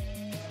wrong?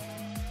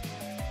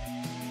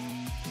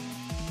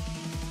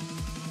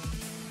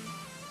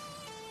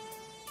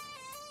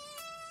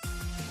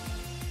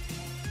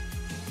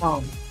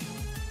 Oh.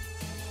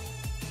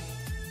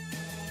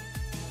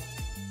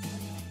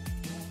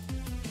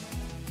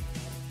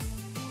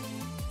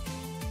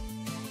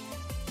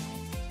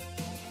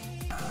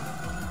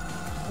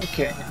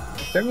 Okay,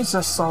 there is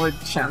a solid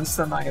chance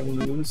that I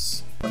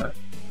lose, but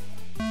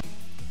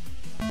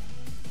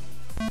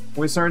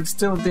Wizard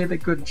still did a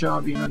good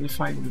job even if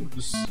I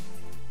lose.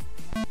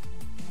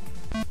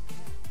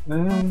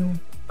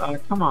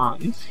 Come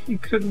on, you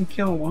couldn't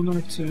kill one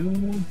or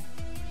two?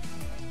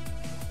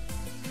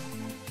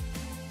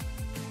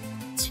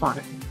 It's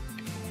fine.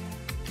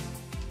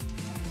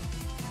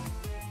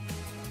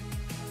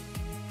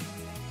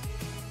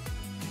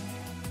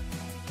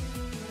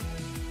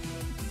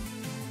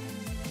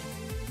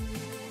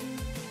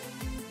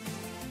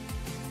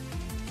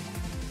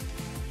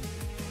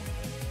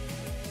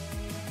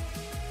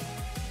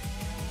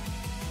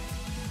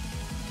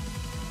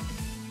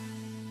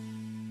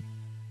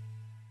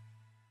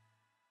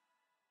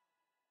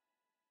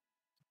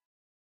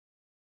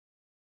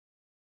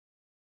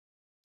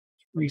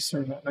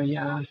 Research.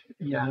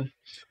 Yeah.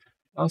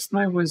 Lost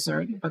my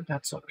wizard, but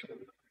that's okay.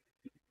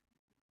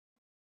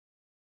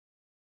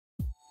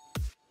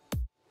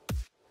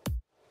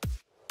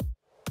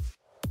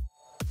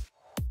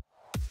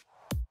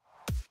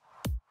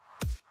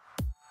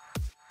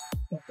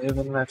 They have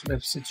a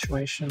negative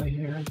situation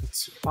here.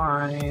 It's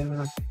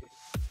fine.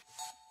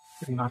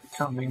 They're not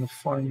coming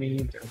for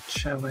me. They're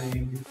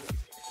chilling.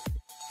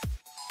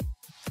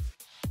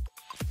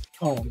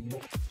 Oh,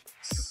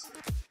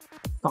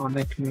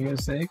 sonic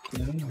music.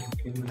 Yeah, I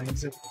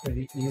recognize it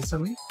pretty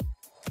easily.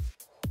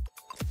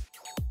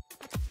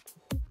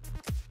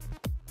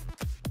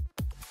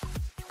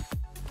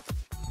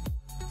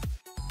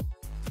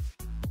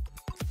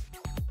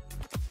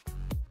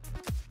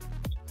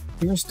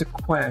 Here's the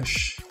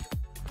question.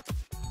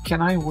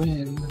 Can I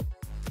win?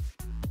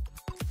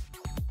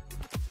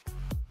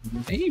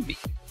 Maybe.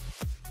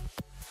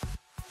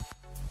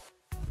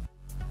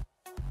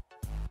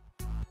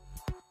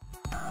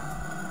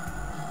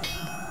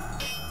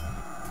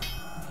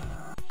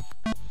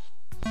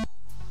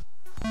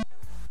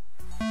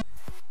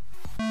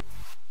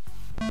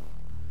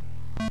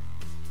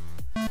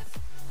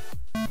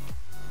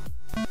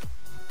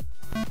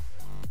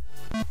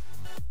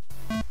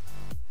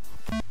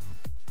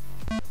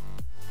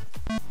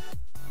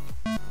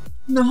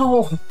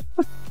 No!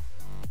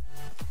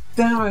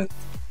 Damn it!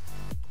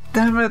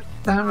 Damn it,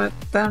 damn it,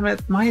 damn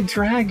it, my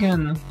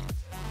dragon!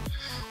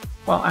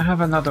 Well, I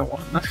have another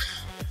one.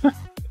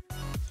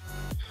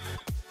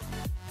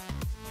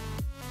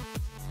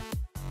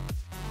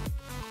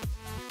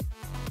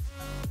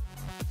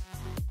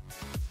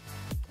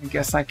 I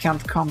guess I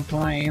can't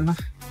complain.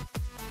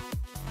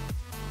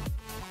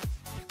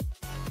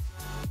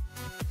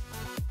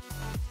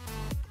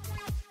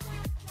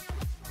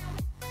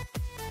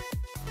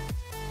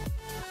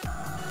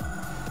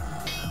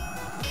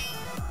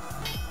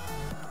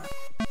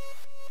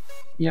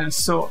 Yeah,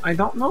 so I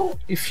don't know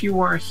if you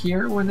were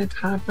here when it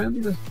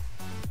happened,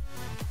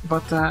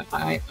 but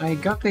I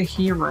got a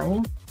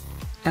hero,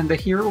 and the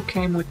hero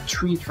came with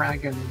 3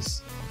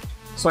 dragons.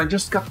 So I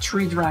just got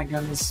 3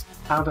 dragons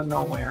out of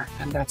nowhere,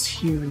 and that's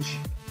huge.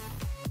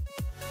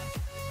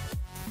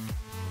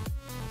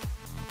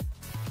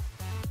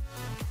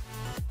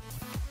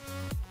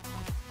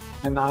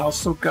 And I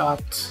also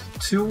got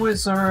 2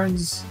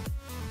 wizards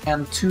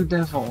and 2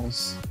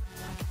 devils.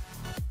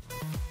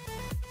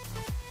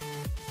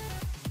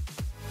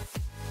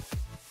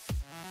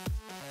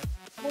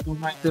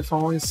 My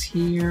devil is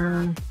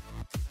here,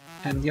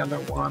 and the other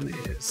one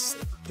is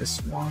this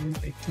one,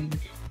 I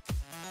think.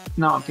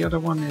 No, the other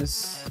one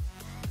is...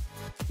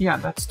 yeah,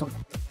 that's the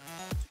one.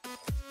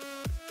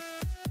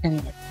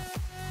 Anyway.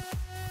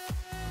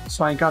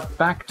 So I got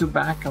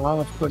back-to-back a lot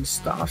of good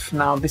stuff.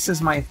 Now, this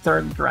is my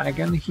 3rd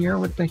dragon here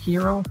with the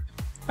hero,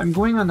 I'm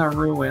going on a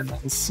ruin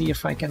and see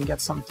if I can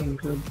get something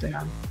good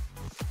there.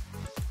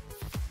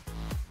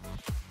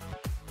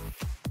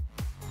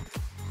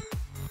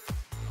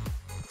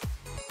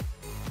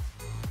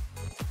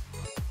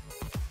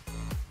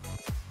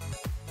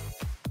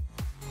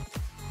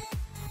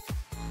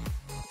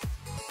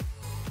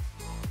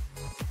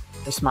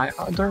 There's my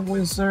other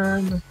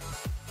wizard.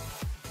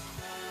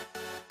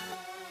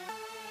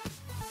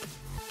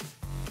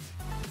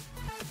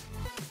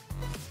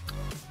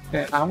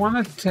 Okay, I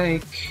want to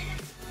take...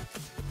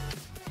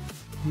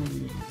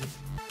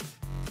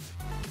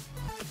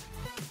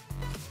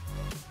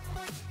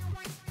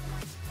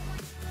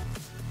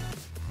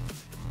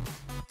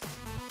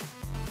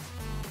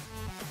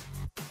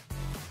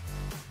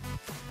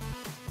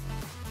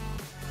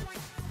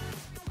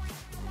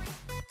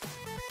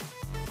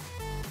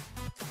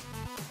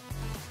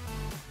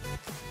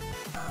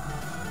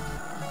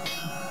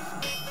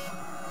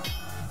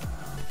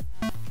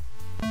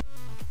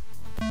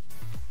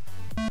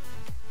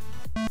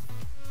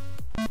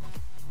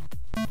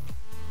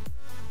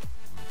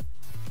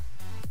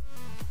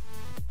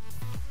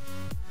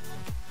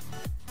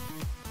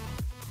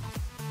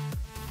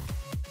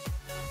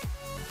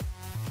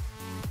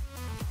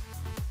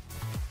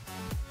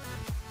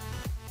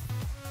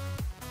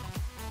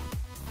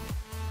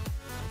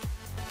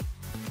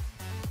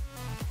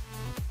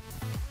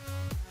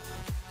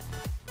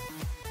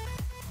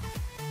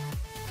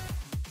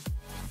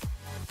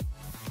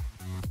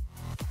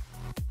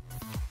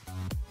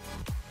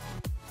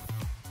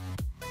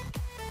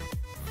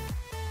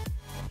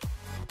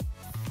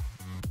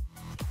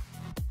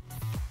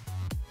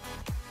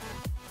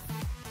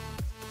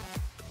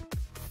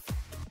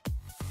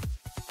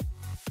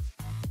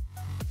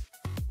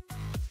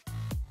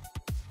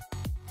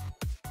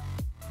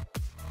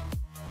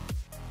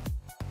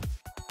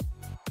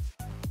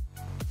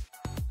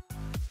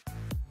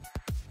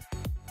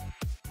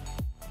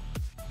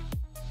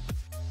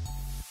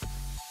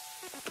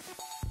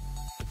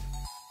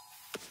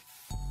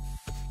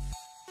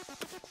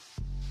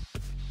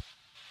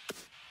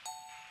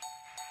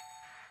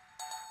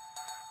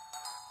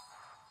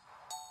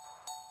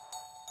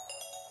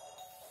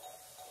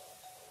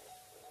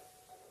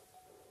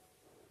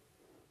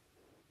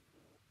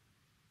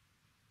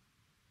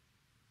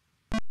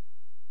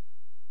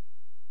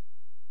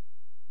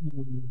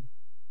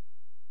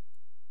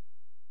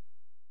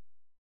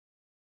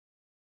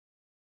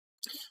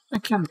 I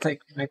can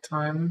take my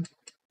time.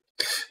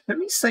 Let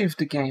me save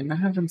the game. I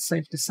haven't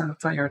saved this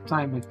entire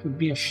time. It would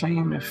be a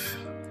shame if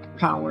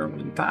power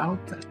went out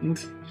and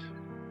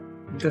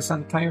this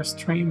entire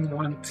stream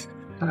went...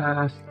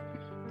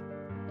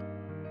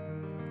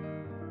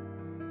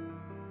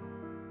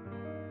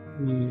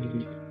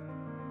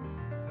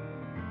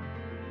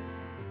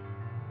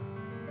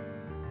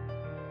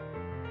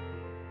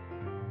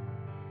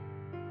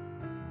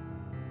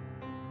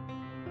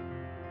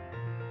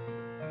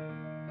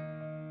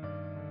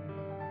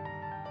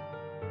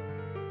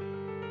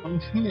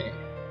 Okay.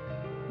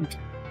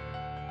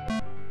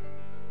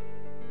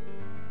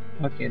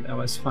 Okay, that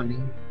was funny.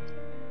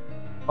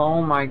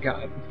 Oh my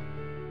god.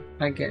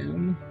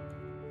 Again.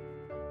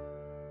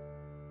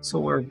 So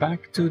we're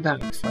back to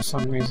that for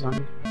some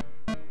reason.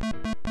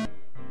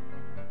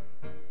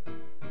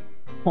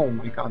 Oh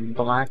my god,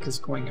 black is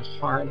going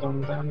hard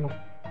on them.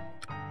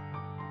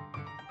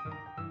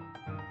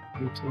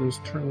 Need to lose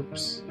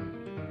troops.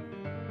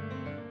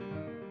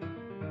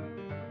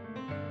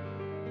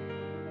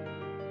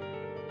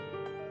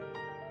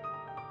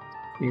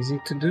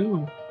 Easy to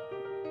do.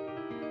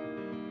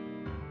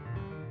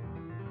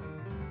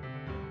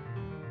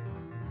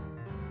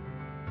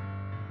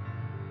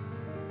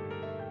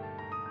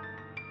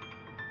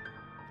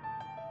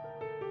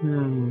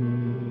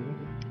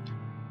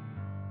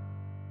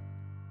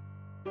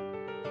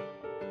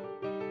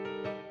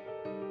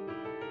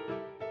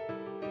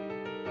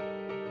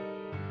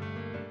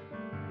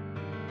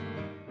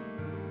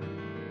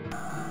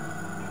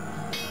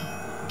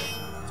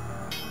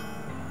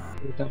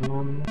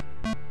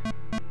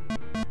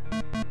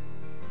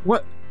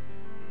 What?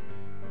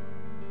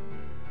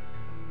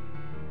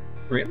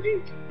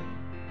 Really?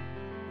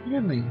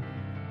 Really?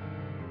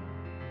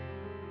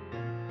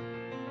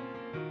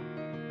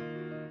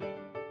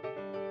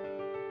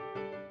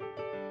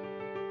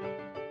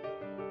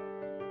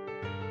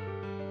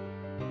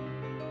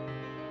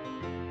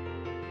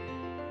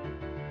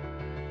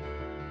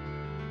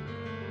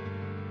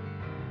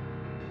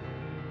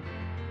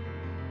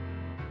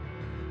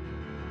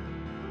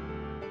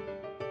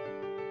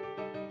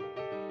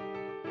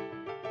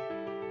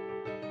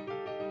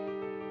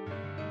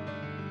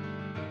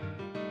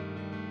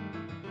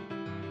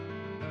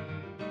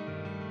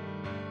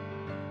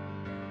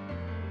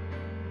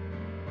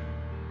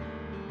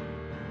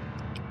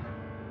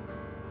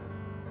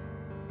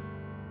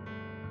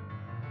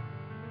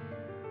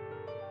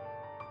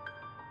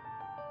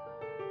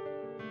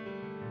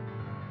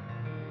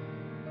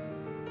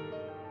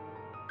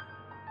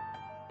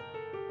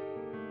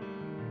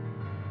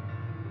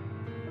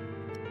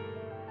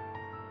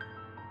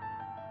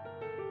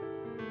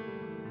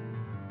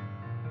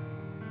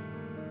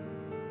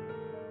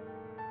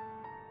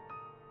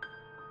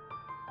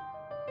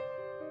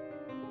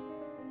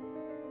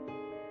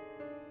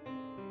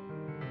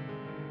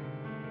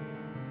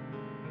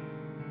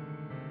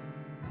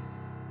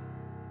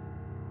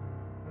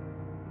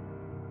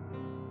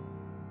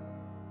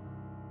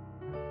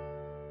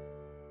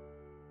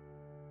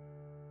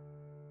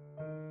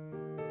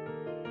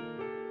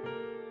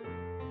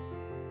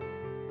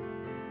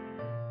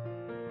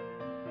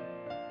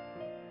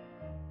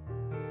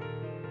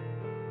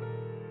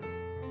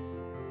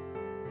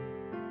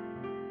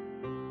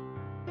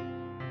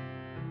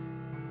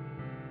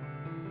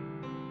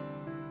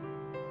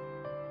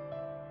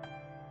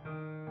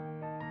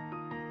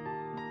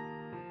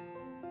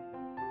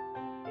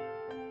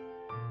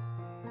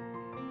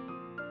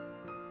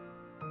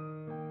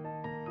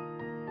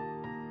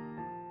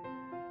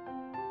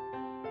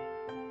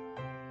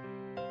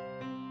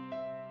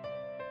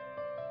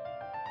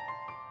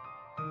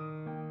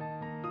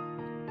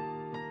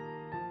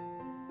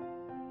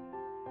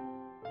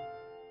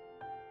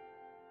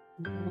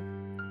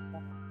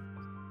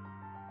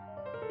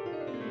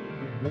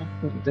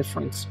 A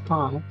different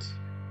spot.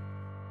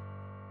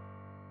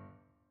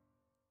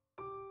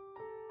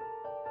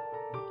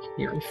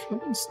 Here, for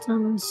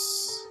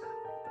instance.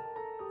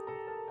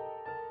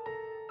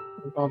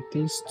 What about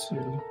these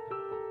two?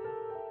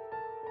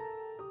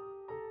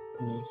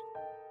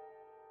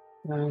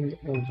 And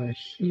over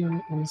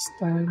here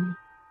instead.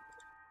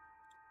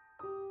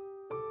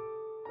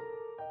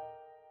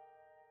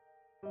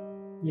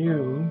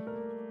 You.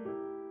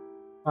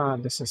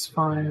 This is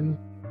fine.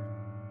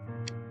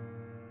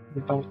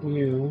 What about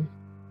you?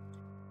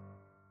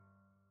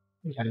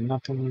 Yeah,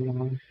 nothing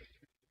wrong.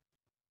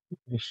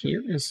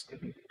 Here is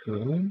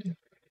good.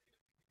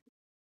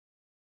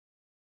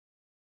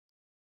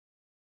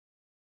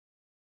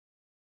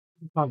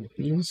 What about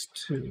these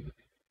two?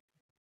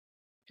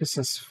 This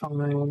is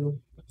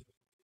fine.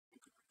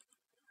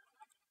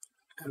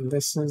 And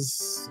this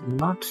is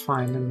not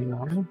fine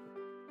anymore.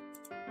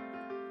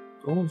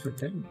 Go over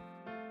there.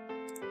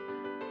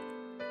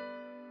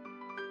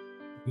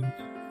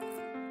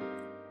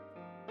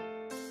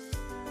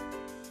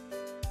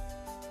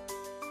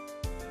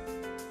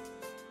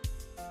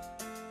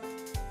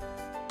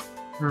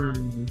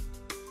 Hmm.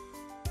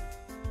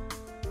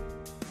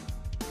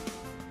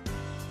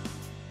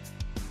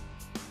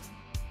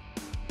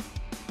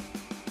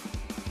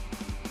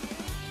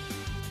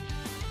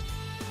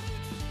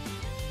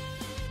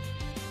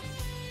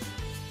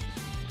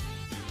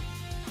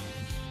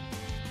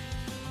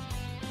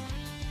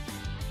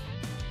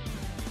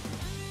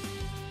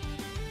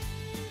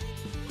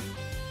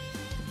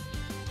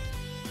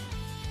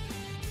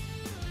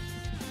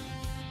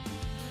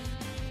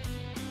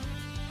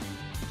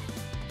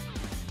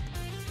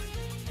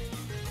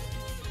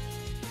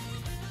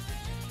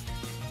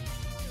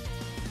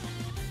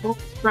 Oh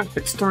crap,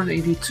 it's turn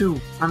 82.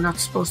 I'm not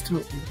supposed to.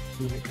 Oh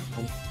my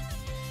god.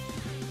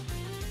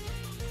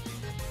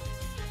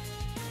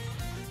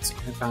 It's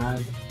my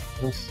bad.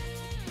 Yes.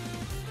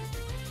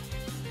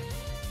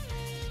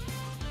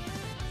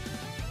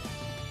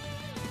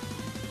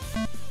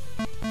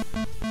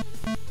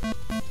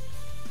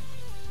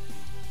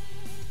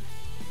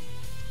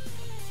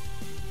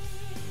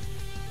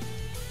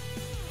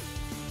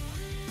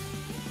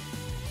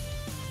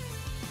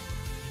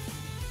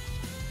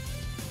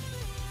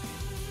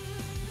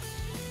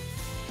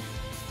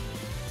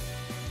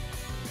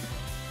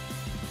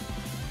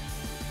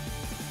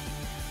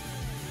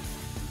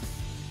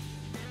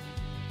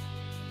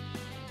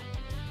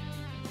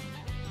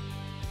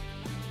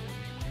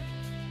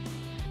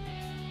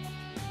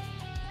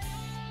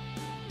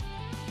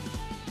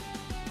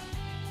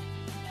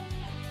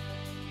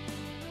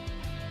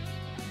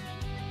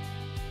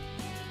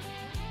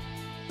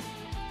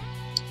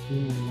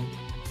 Hmm.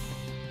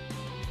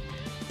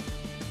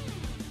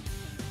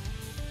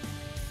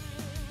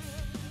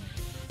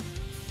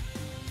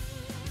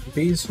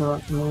 These were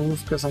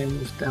moved because I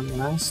moved them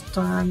last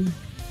time.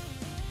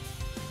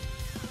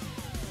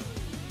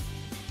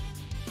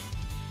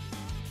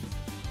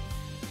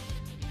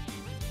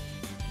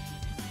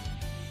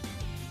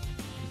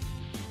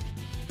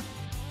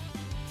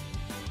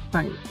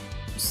 Fine.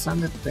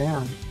 Send it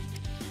there.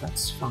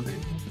 That's fine.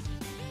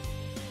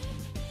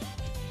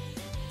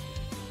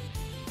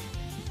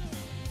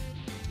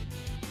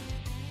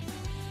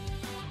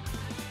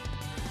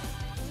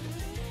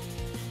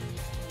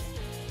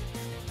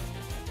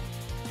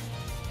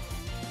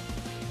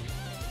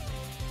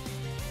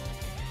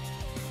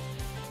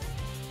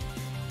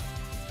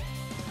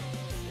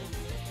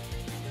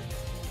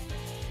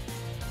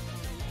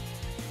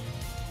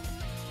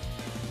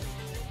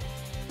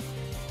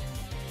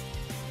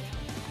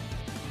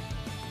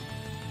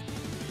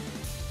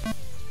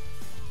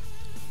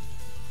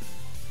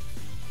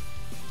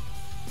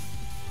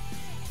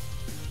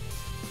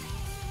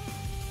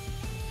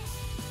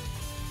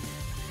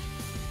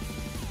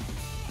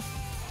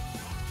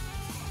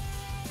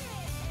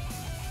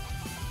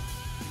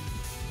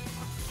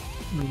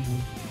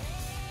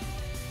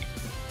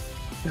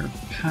 They're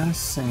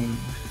passing.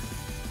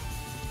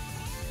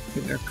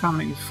 They're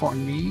coming for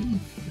me,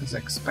 as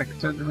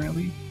expected,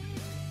 really.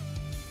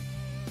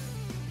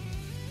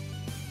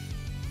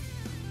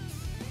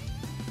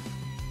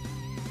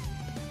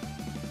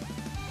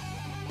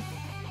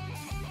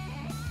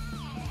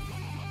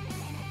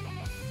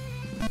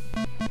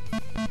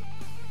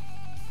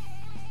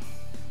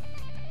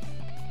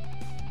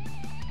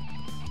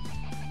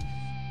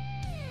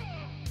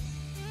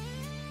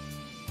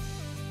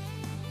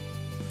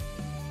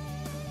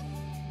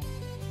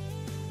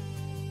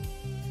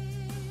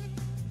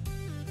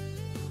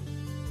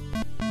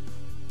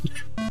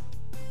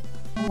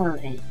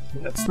 Alright,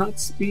 let's not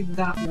speed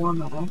that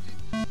one up.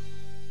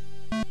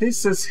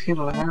 This is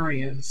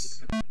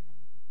hilarious.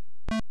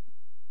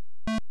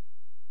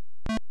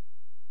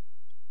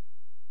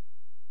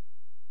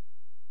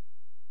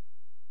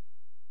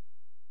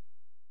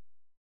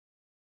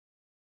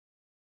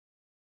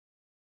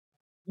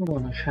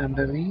 Oh,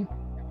 handily.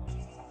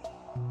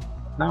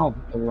 Now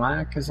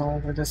black is all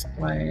over this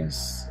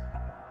place.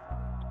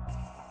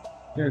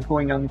 You're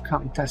going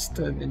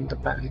uncontested in the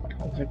back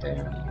over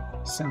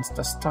there since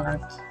the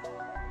start.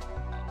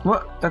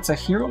 What? That's a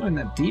hero and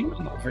a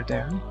demon over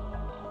there.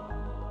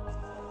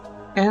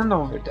 And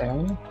over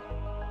there.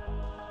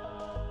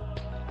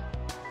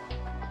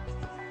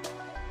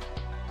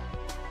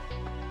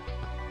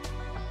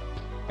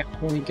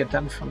 Can't really get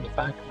them from the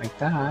back like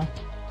that.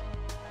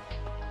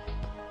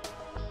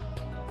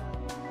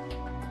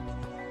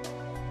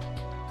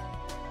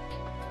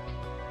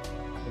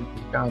 Oh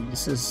my god,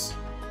 this is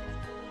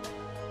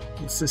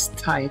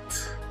tight.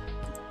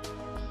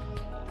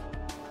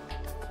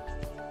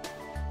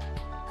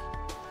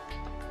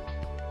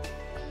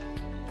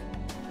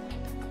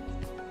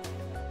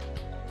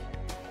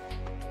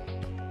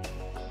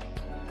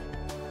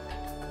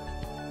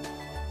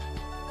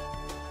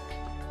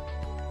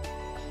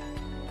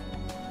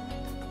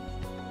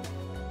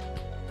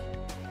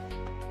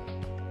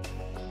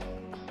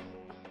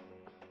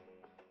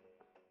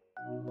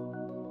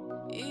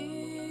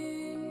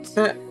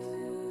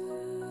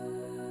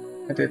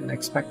 I didn't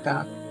expect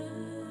that.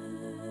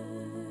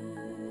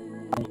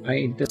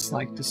 I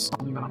dislike this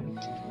song now.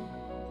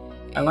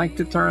 I liked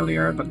it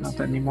earlier, but not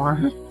anymore.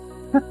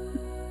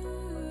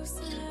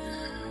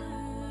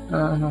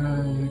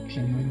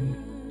 Okay.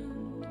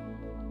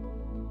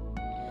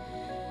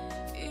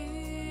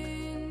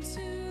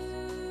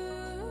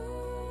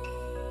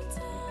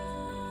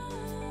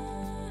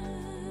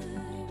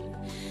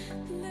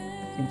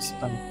 Seems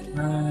about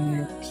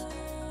right.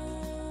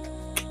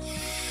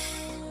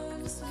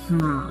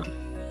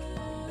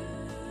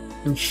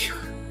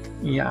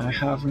 Yeah, I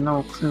have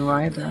no clue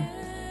either.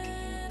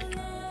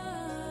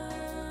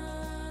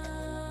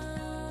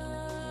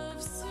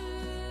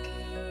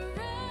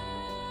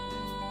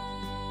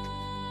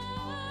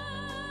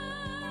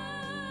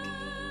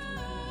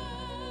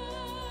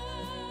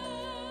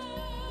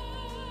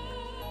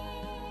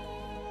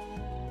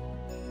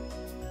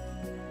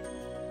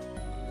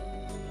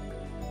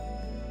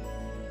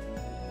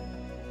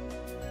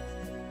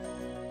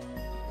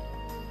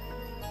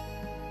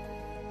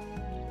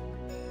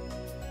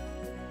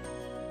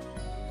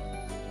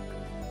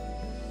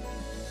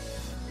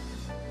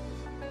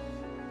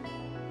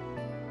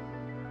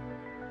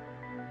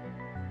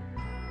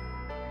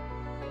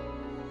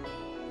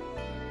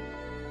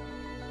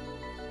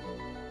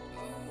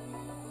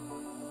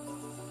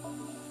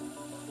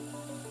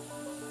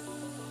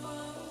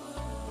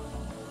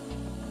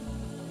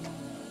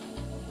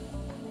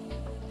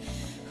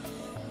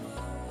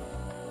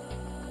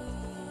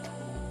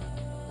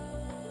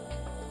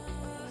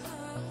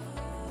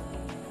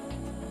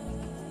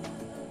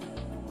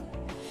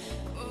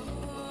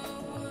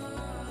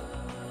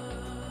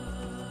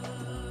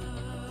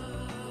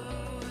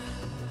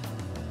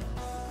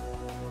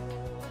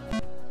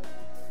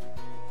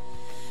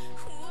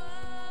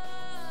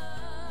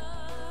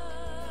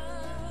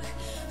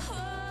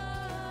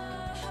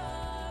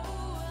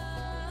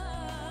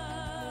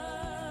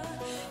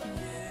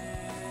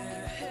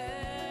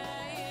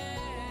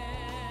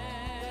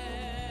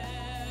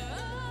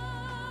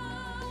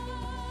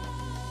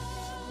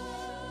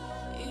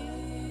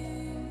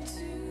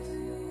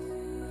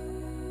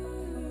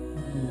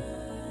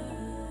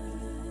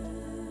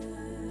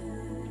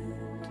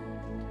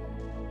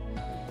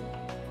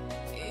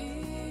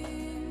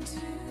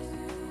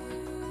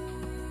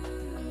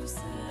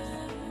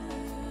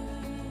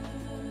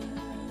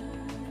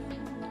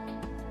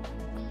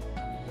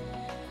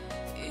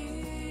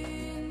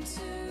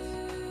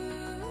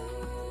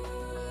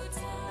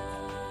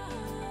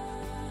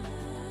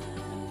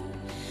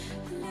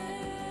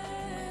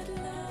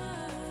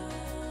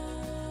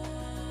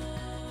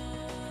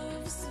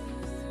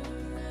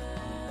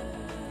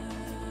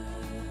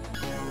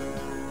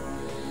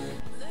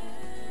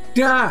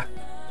 Yeah!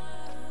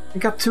 I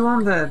got 2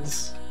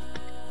 undeads.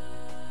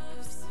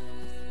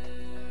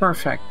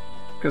 Perfect,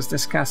 because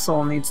this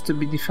castle needs to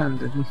be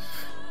defended.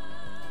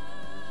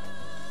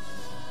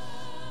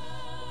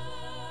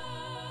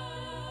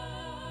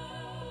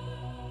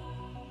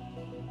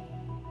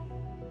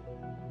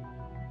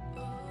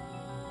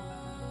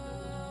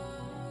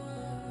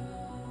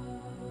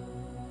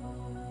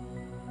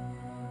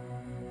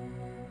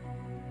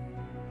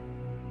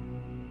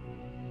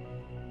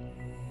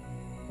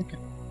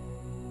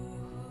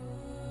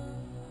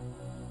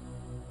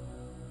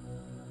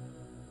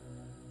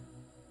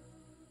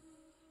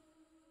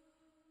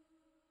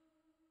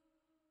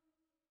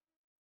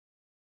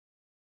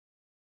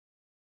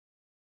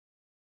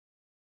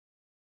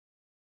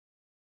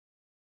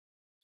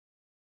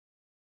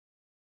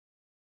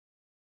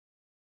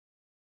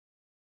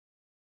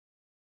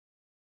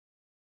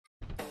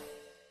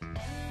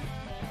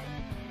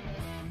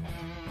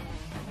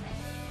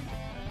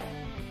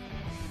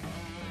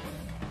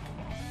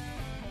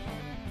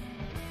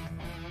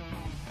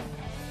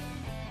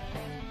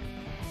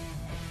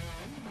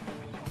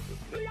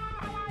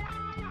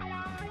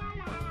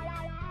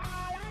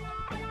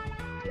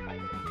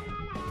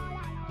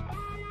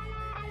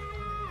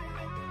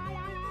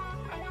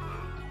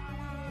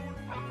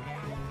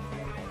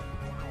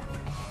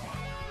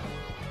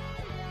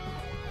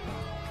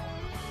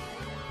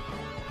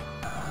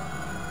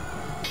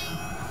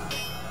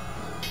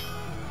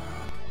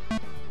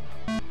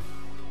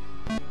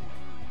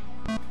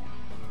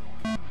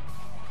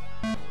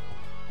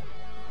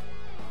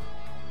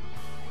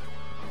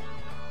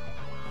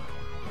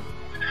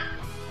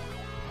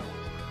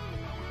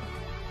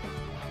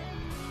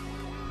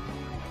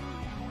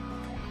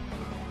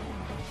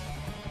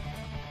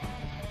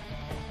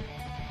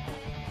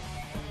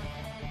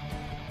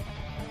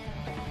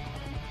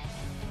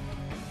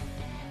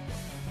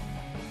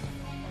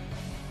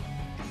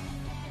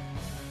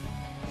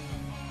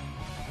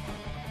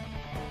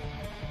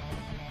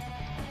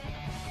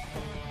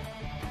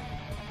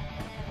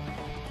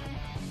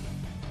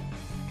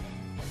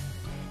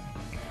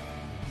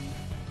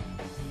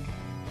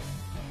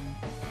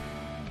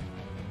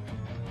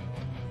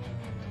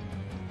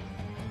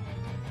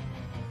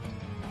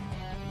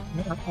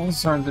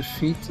 Rebels are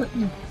defeated?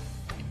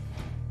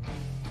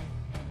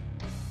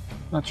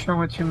 Not sure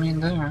what you mean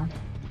there.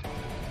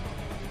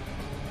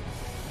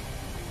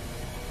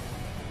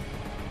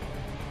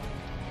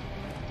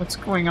 What's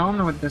going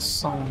on with this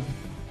song?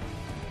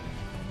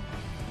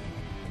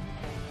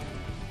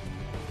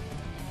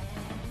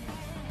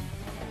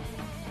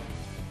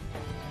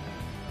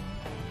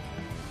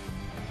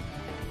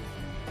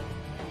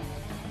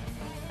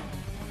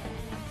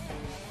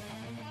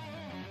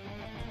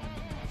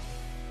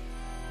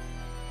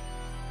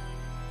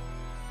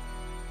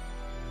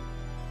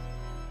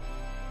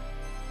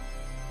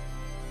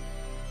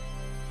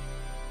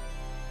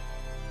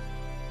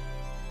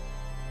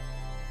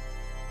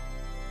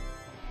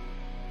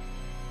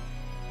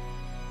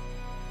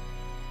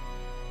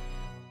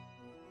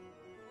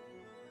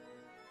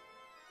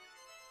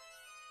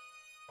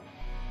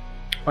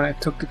 When I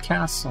took the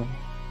castle.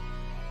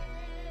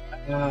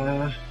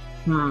 I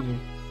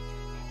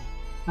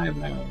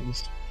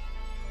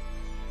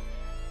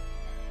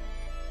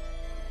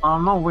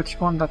don't know which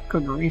one that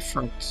could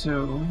refer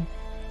to.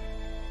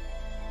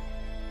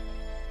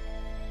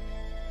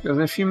 Because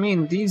if you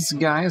mean these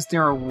guys, they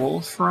are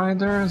wolf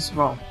riders,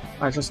 well,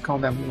 I just call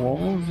them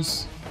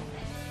wolves.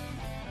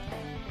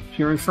 If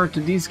you refer to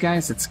these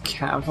guys, it's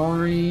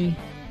cavalry.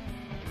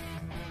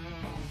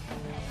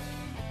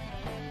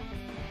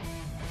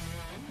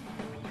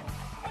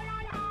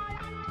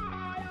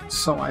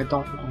 So I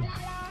don't know.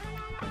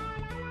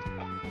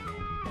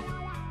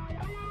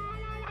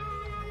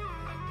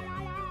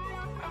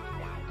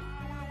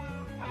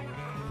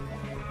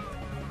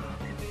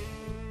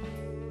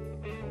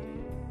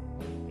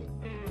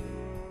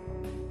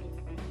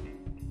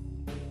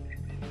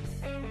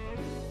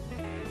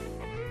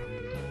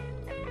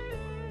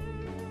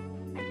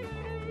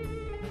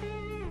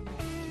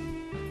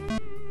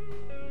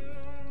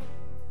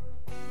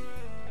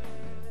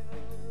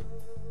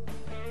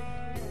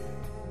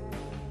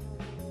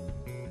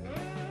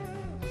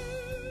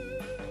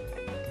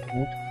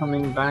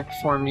 Coming back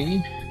for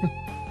me.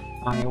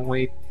 I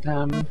await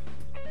them.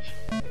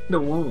 The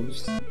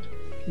wolves.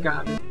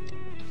 Got it.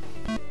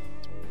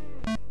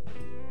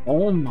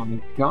 Oh my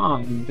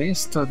god, they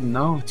stood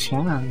no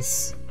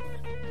chance.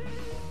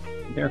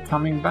 They're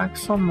coming back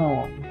for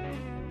more.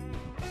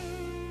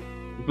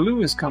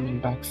 Blue is coming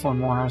back for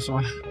more as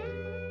well.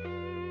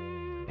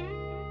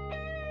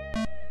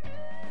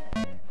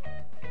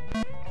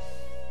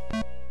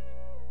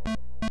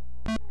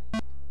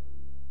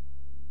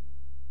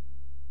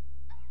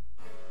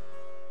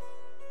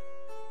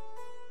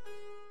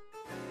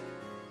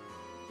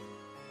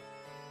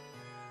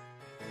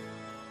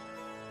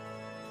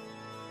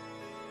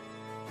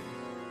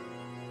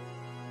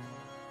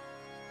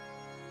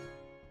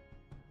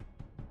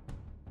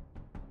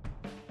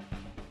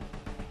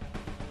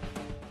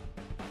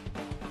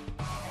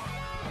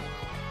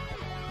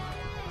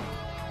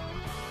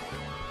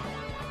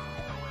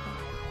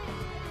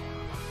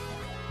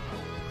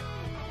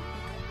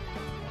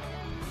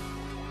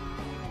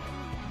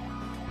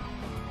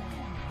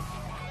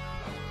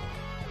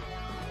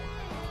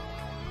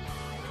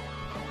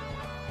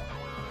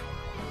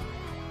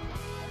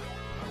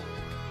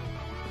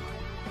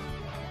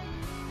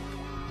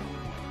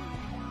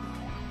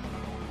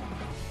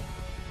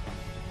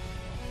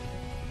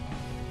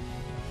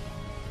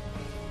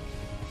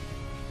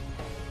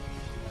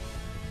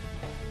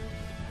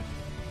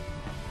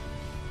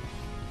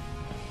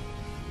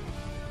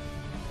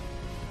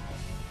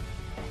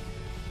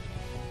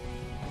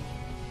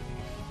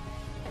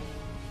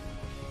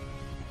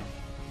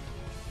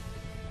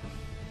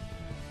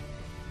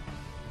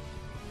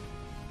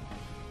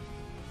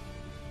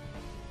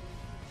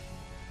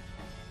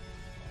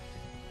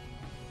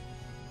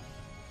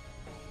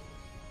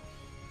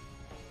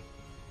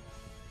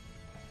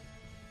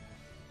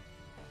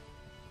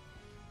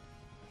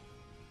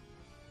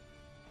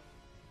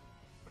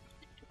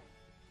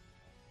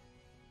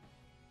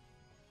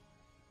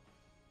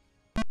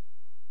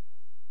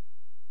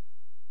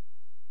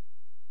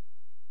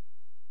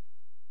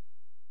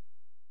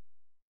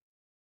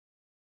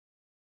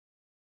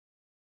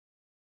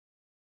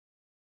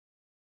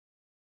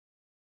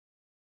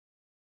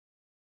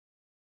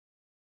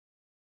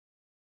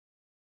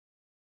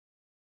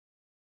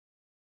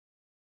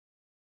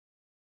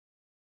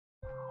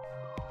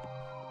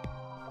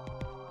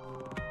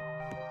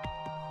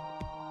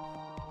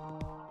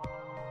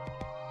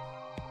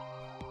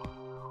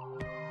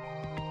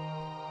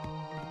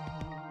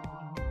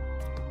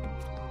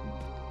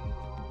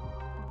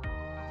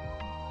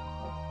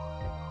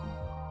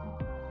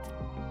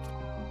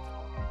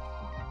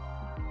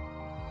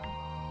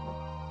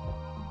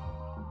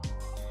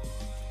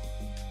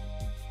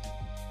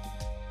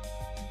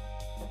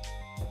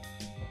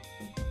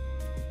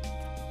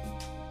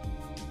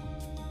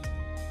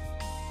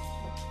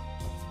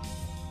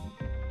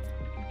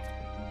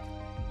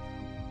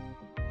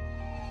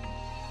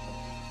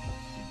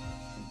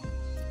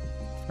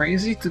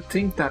 Crazy to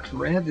think that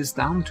red is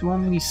down to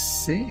only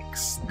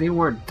 6. They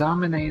were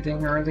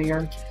dominating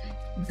earlier.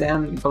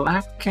 Then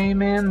black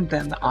came in,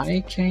 then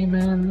I came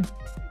in.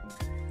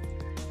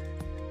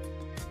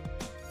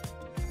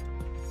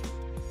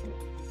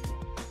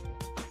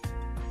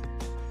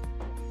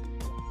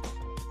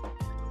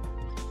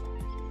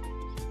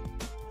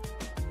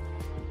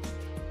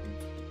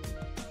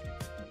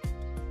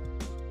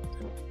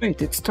 Wait,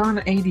 it's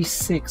turn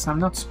 86. I'm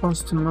not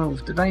supposed to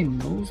move. Did I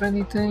move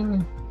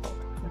anything?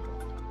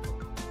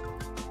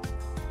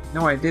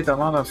 No, I did a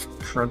lot of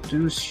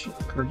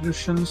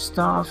production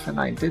stuff,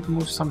 and I did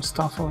move some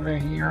stuff over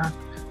here.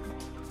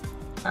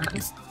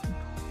 And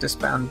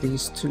disband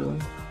these two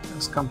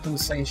as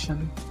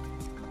compensation.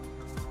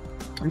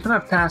 I'm gonna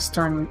pass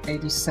turn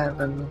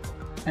 87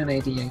 and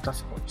 88,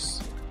 of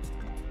course.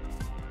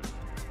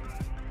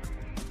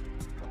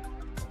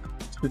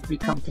 Would be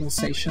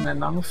compensation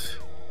enough?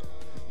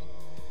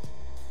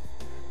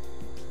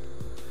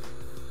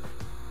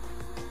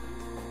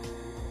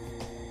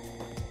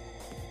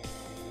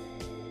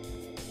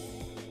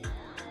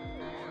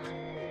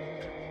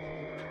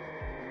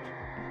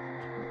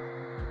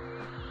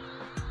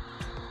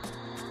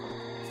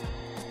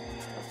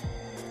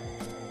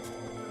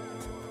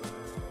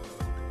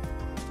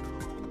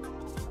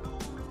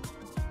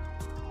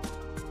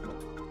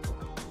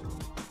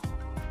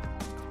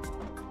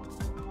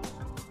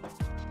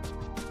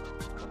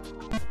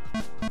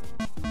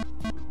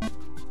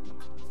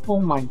 Oh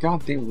my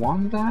god, they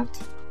won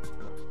that?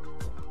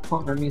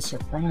 Caught me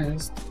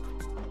surprised.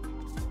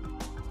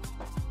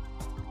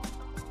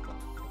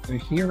 The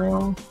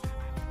hero.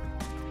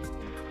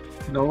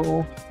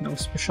 No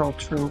special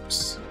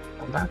troops.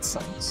 Well, that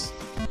sucks.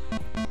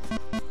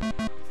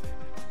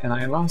 And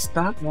I lost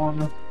that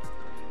one.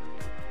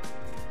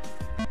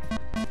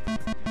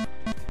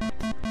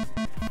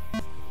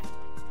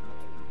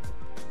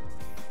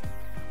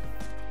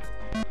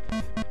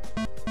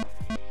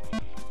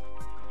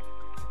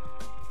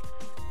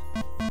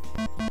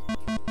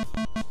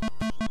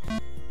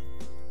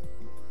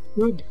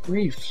 Good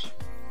grief.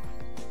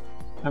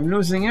 I'm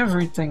losing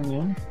everything,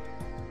 man.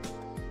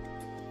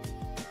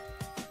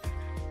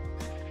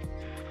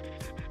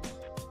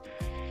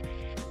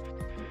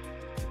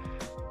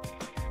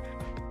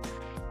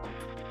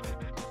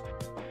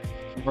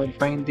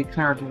 Bane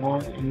declared war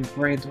on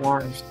Great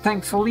Dwarves.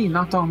 Thankfully,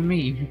 not on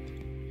me.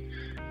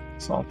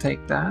 So I'll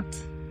take that.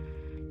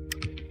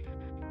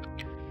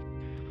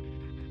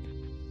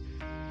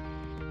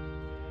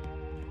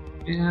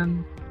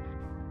 And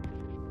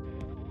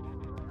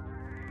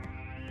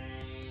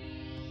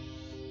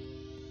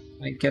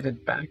I get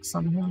it back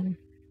somehow.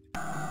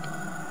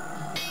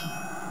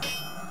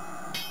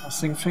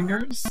 Crossing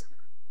fingers?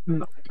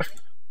 No.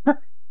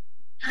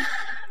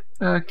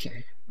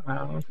 Okay.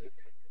 Well.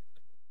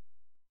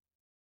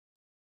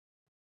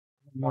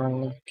 More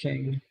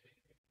looking.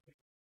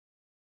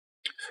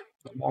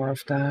 More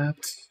of that.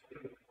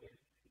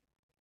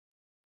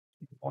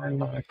 More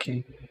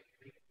looking.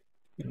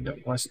 And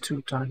it was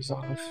 2 times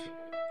off.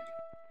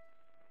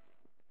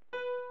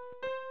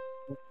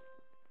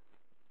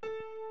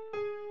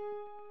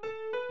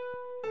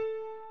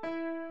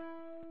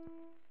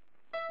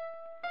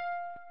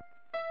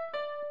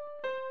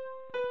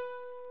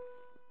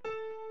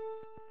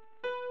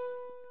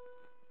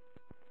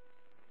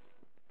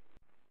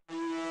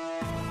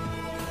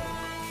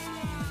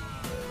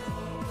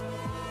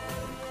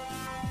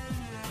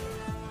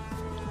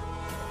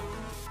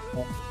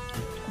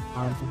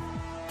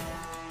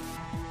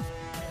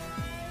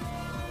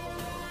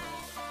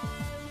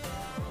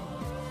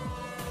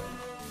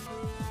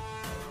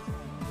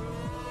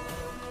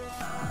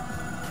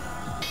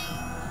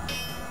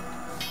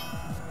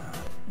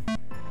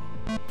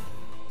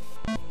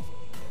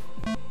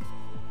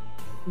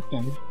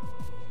 Okay.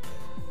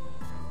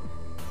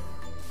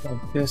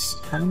 Like this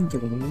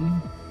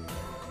handling.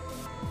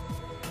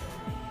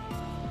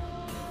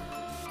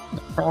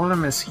 The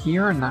problem is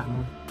here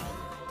now.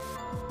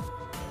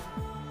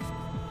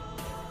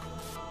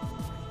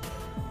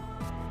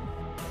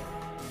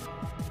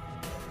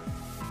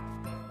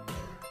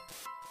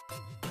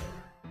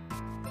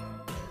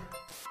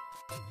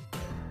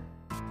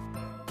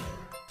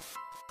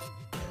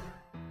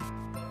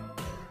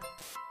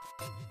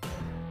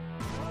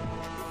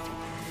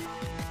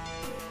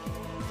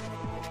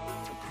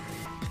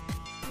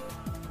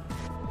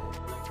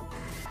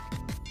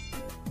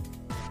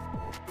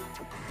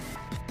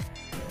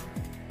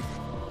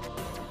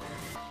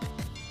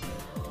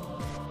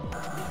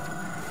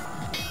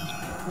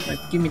 Right,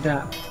 give me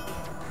that.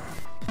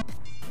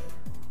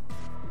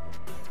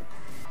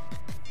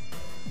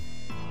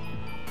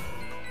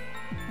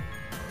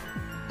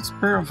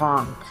 Spear of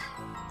Ankh.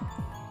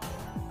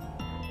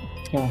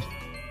 Okay.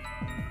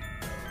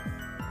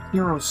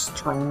 Hero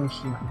strong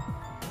here.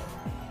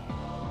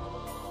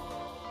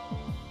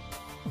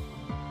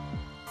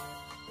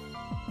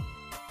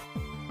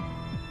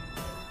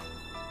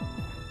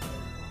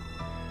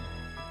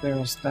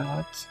 There's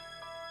that.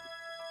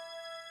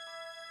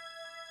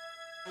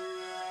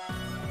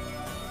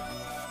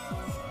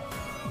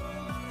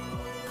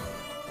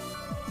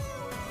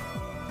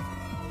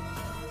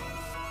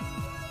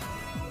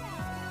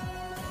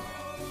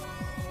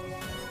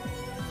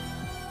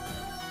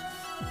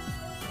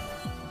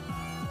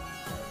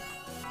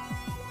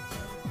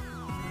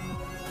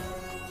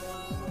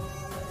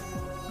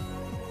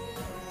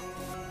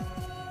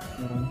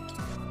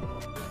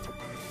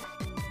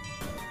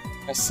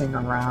 Messing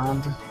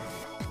around.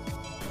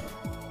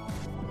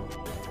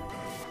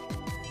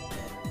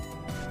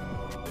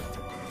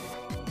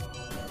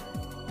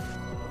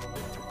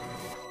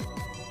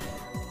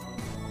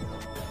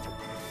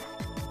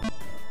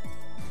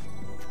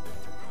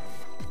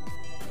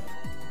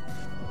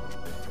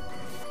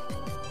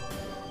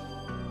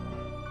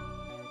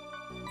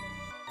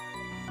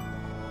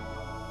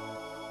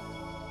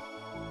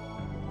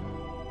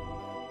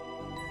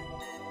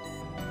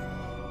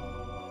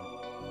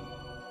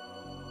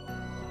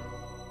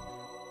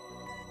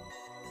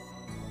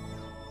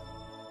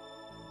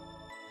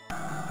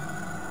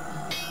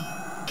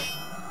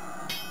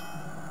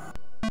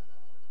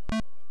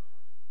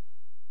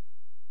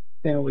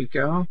 There we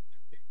go.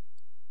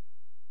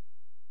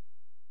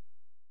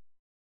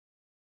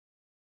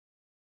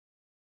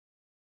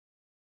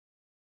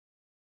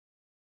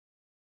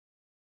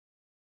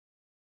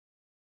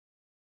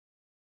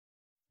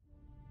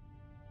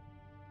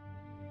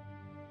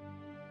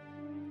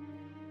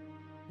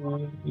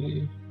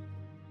 And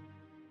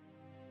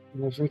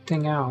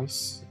everything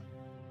else.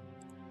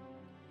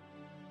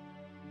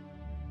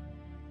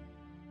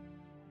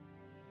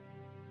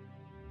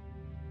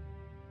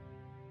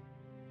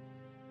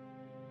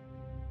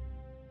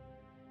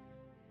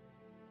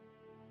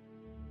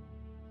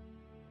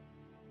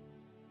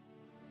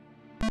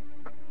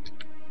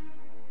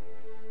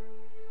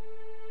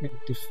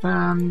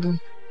 Defend.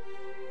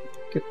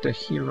 Get the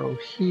hero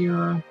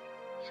here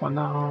for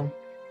now.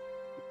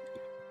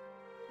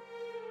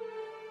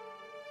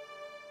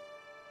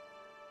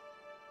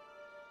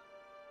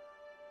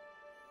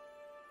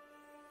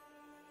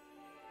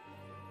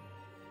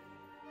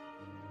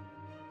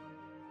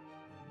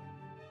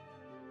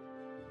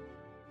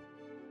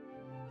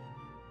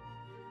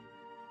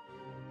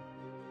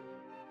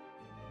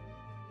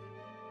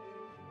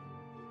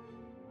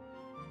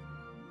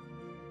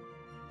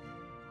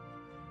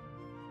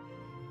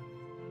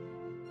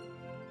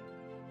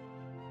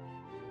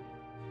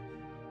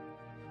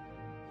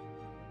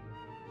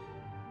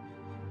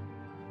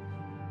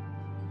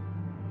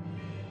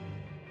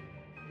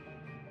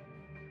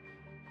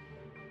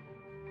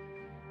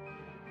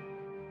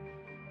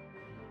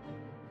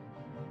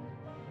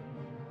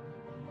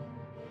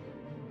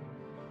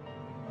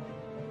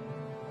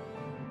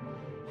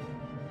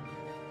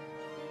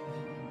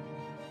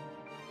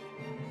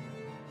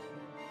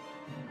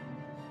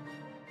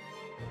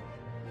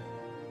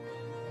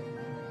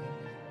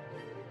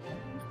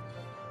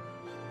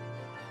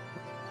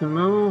 To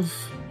move.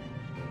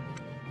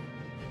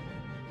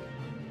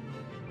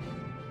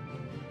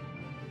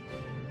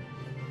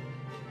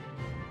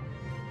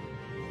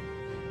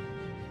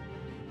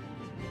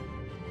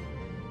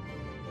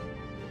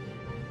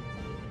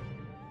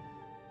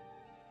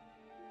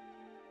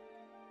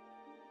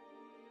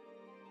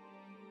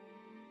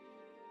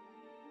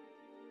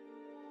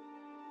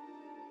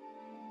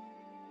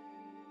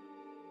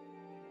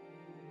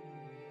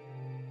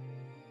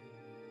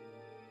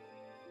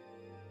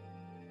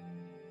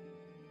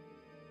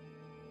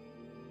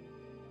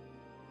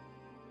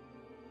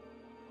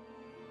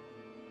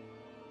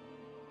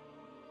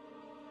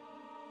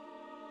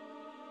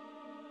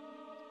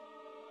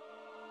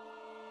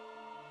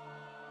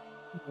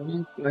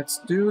 Let's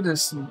do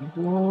this,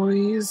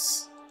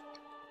 boys.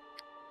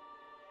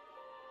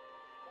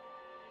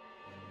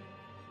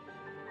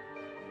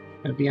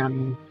 Maybe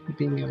I'm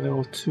being a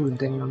little too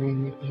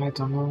daring, I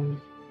don't know.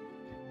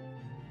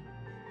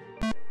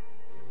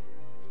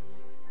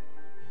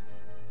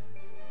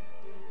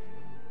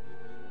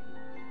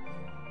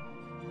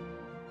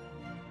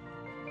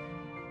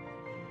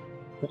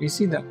 But you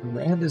see that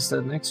red is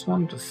the next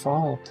one to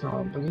fall,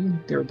 probably.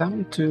 They're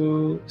down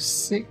to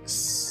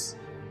 6.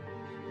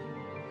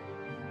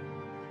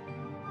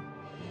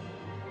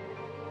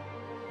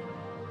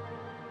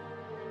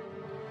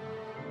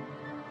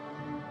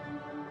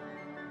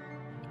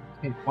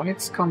 Okay,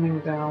 white's coming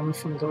down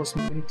from those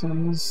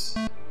mountains.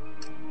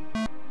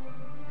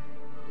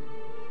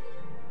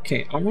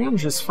 Okay,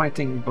 orange is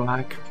fighting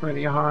black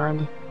pretty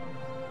hard,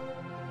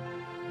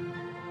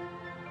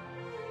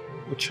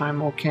 which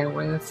I'm okay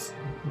with.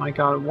 My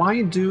god,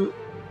 why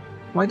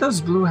does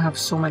blue have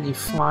so many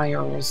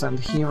flyers and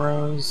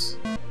heroes?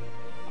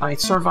 I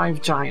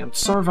survive, giant,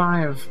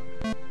 survive!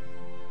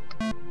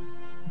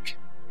 Okay.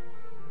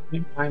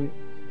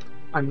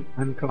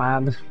 I'm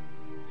glad.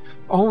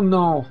 Oh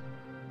no!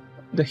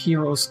 The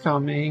hero's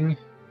coming.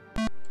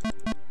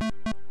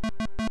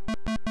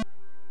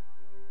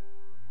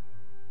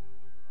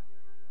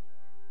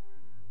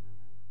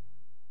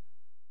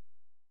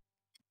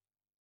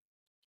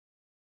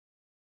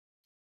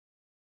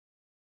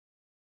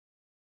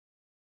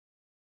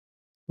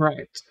 Right.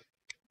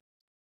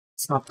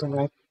 It's not the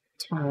right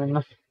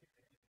turn.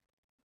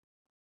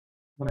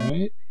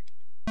 Right.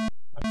 I'm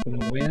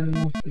gonna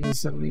win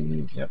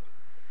easily. Yep.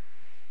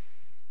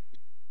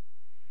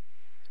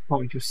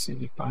 Oh, you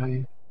silly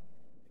pie.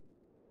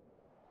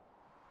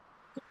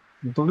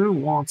 Blue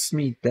wants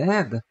me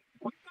dead.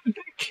 What the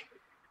heck?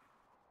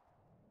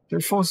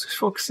 They're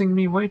focusing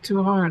me way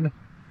too hard.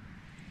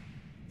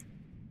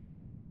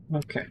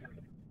 Okay.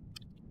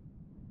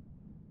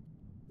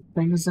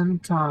 Things in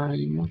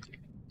time.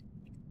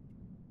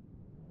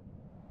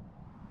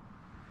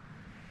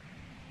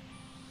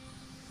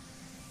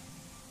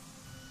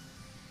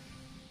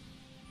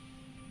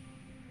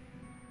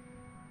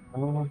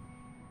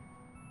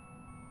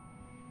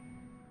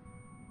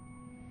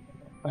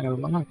 By a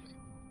lot.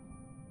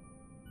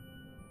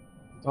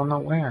 Don't know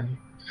where.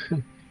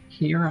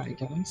 Here, I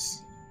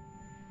guess.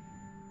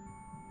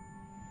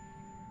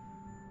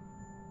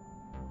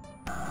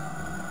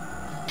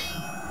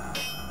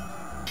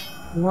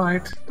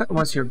 Right, that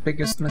was your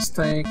biggest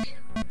mistake.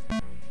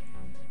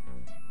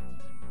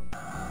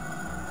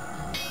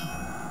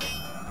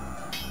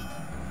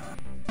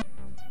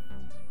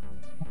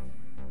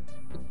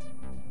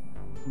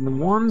 And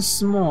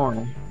once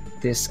more,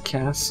 this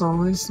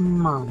castle is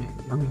mine.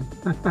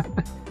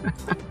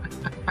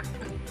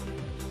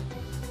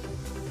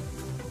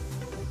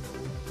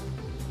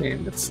 Okay,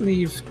 let's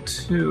leave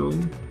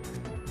 2.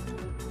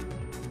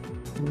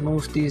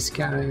 Move these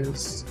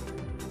guys.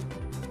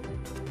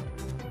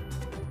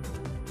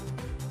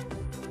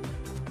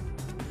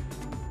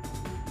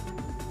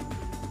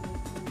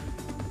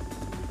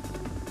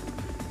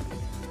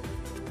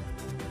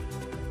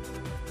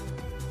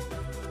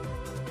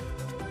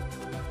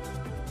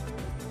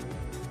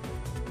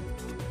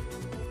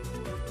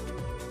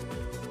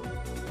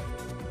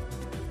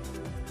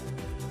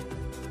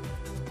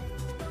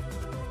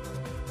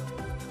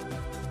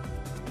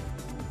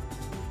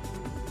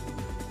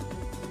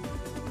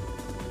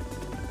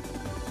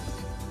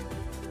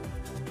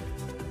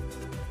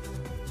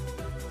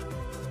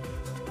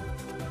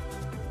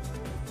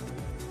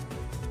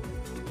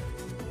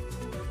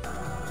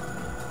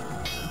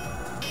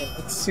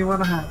 Let's see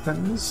what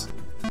happens.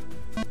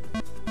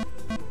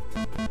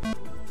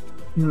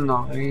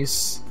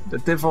 Nice. The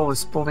devil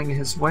is pulling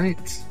his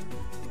weight.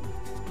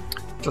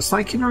 Just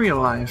like in real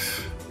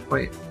life.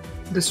 Wait,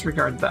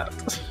 disregard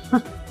that.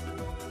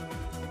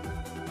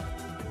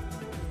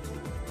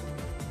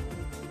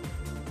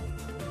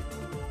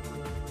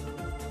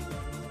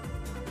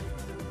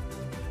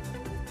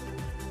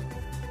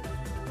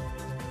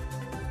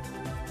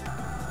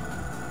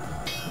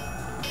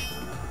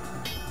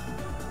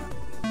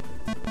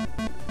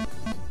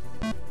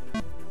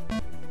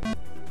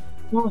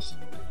 Well,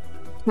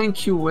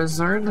 thank you,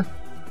 wizard.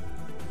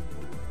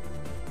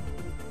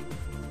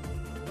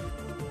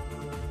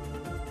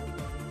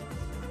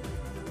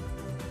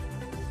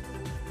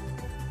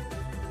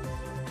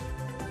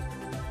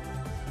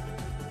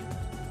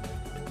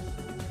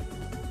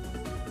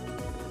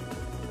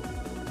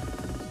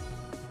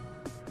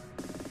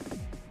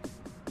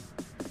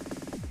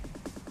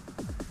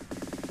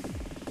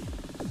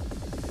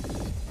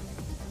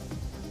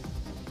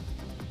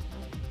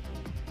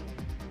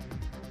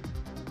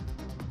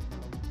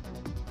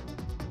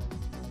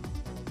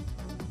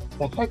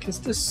 What the heck is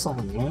this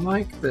song? I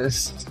like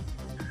this.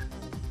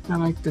 I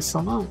like this a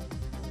lot.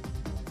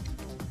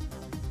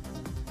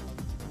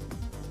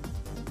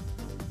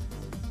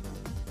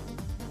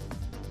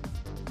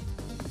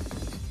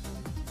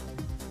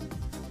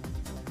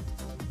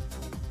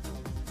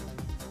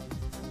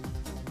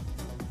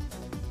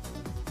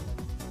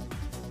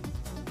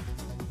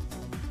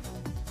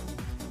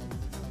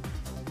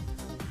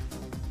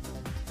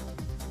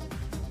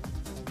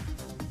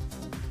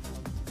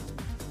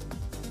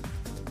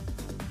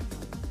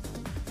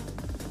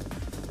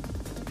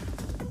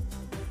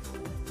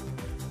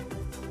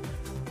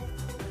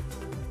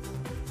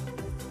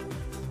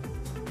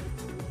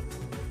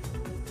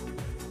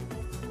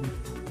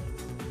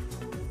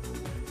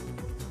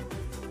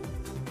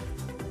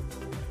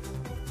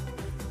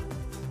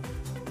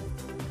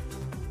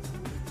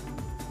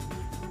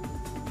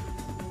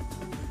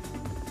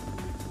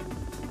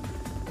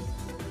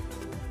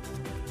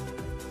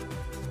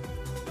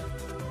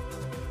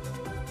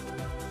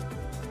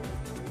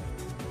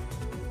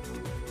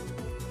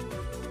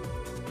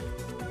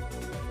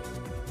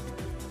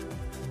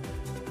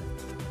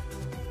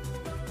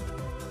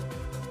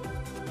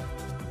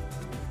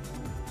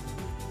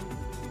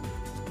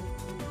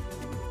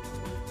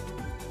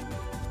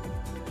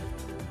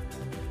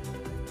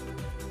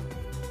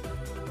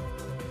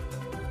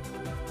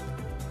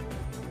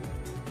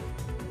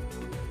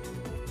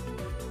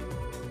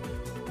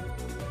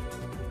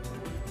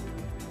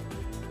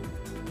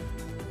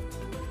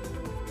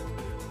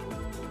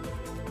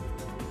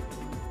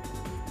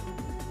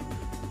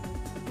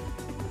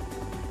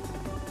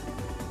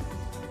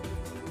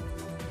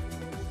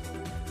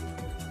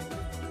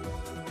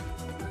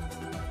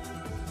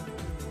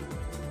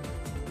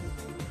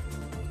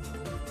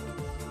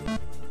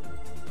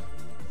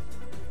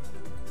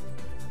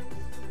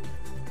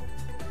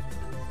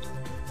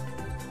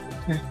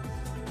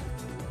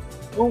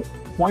 Oh,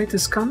 white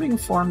is coming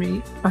for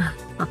me.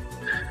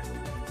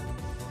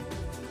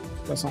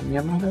 Was only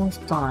a matter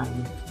of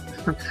time.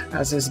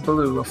 As is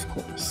blue, of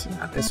course.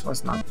 Yeah, this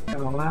was not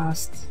gonna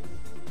last.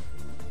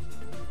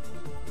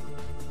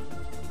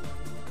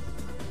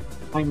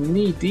 I'm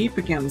knee deep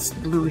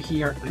against blue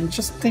here. I'm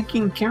just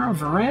taking care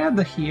of red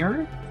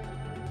here.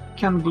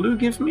 Can blue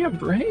give me a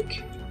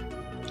break?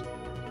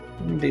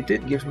 I mean, they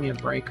did give me a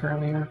break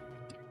earlier.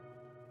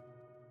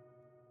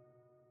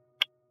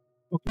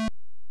 Okay.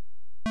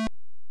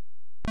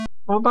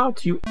 How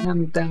about you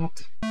end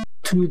that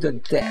to the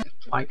death?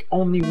 Like,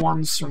 only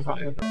one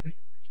survivor.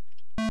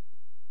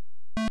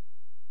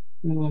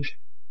 Good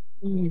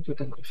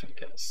enough, I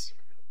guess.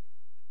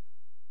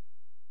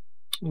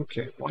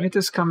 Okay, white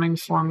is coming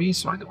for me,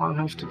 so I don't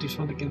have to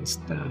defend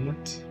against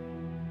that.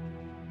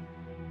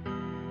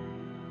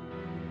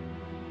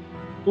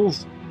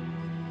 Oof.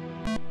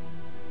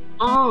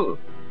 Oh!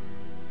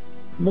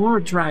 More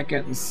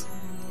dragons!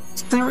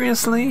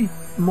 Seriously?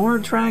 More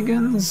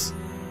dragons?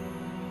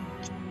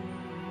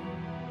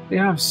 They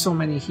have so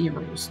many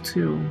heroes,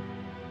 too.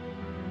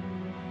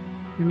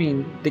 I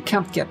mean, they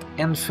can't get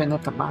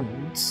infinite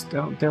amounts.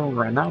 They'll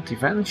run out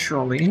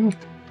eventually,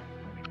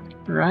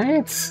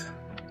 right?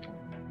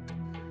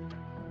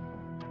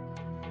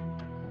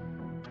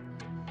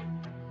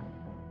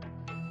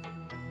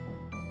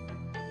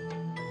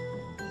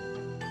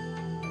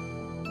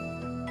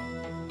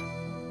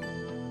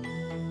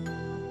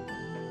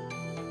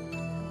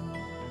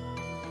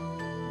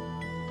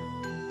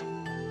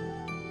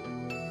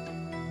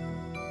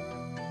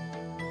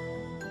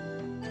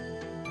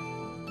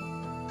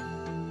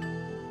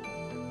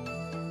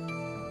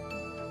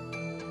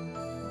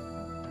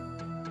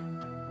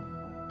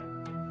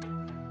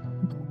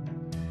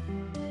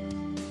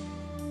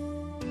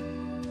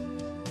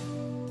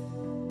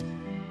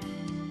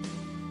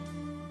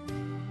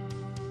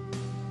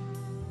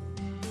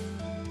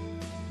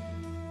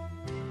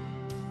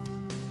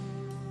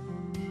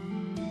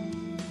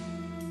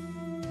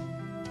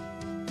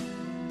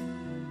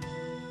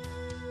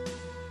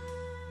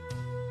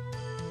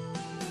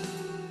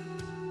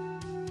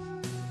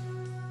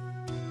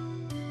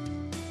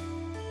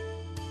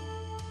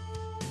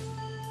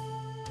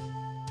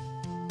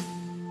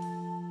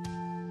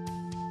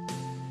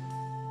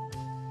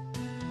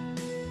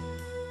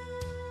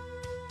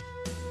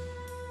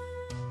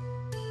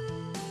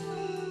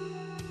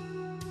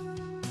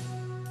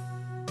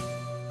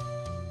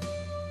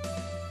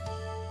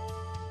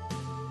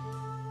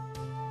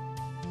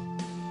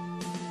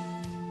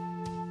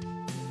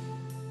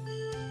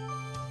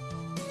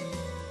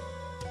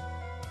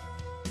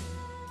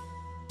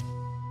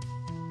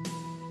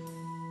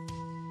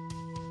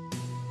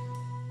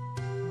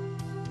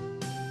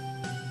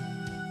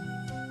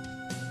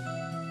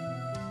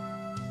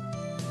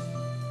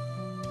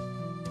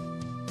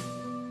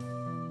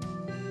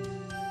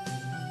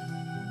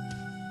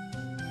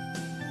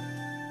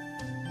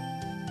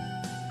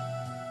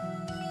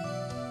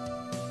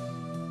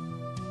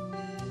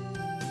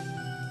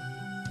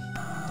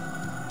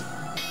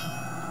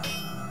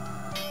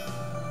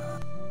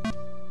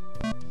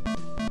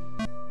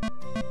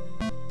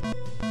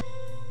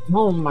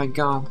 Oh my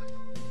god.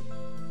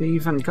 They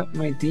even got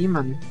my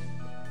demon.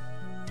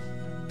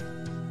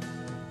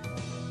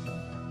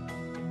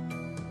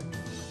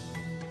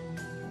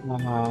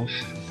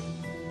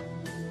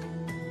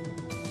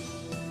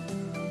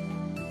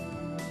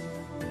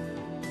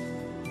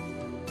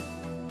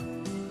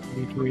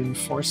 Need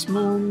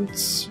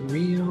reinforcements.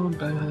 Real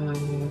bad.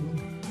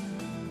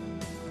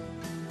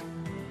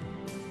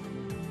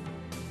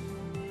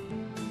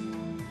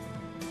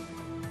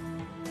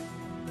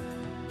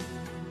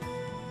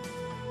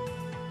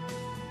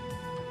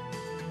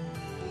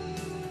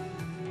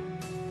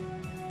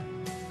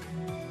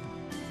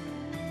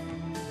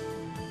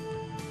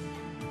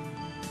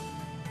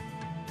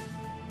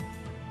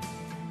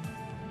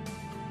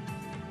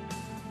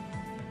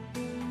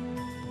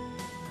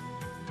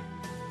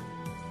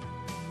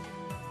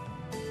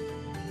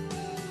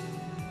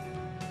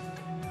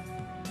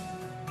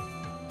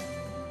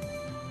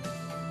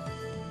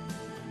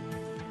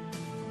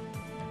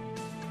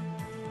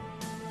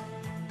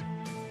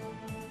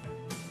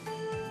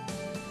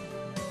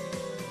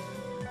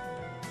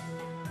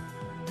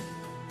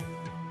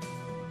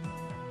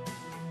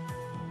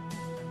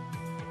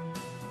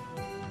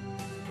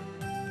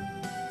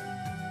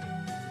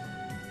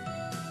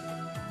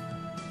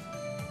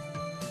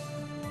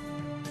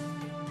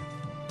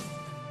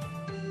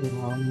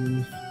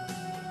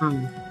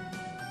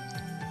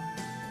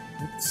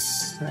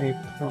 It's a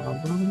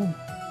problem.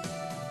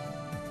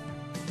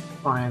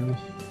 Fine.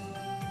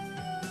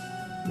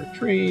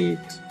 Retreat.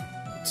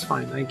 It's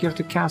fine. I give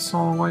the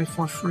castle away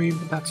for free,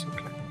 but that's okay.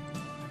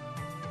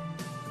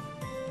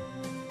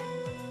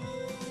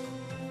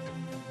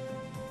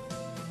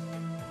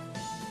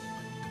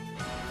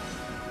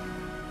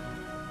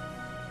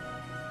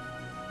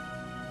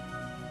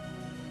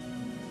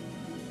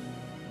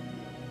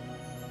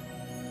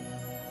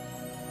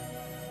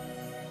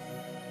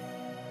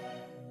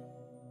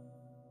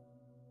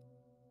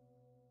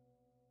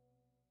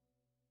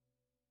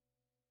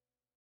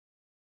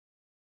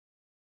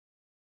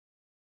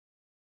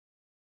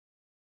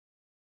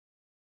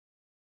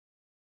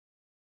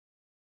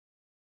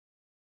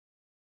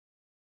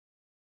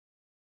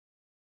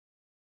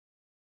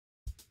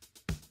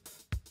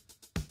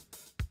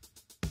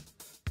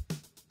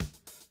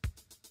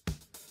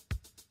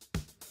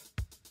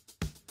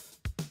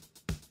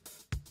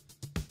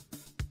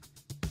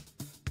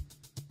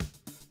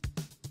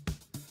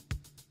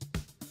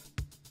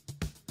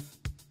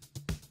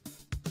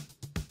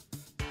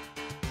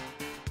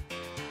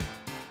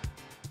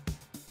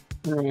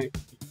 Alright,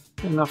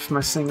 enough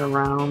messing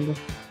around.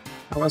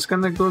 I was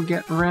gonna go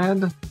get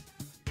red,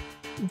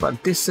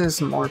 but this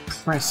is more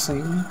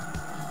pressing.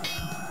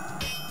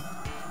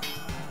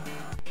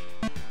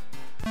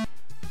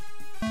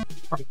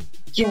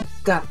 Get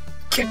that!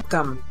 Get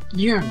them!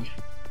 Yeah!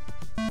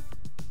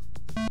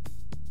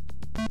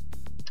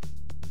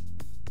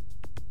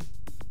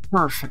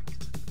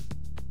 Perfect.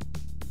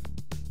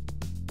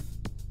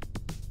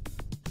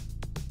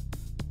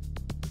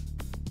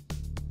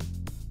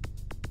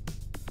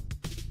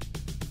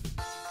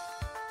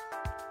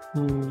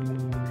 About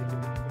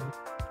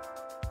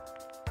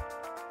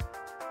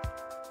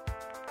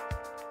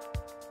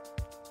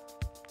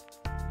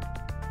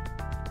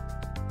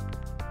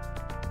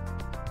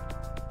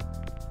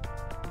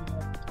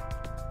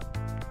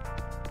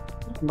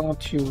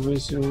you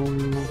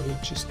resume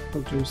just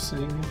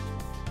producing.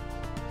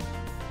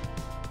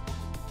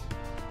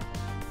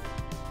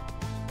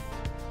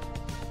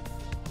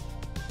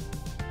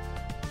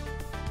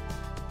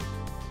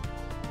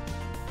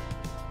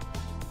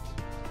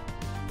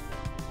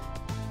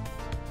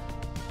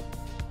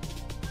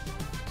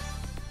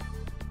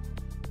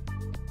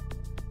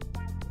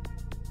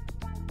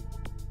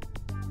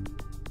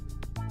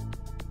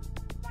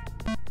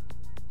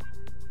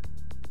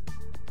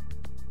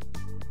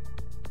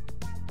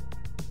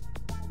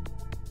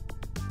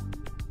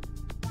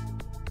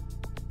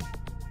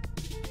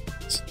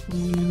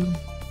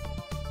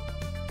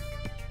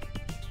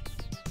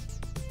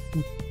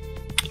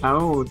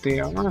 Oh,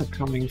 they are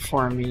coming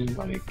for me,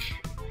 like...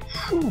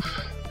 Whew.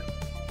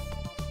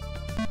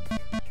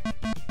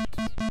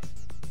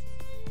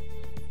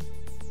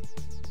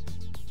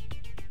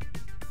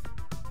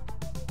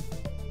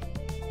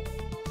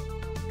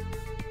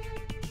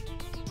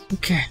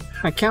 Okay,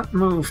 I can't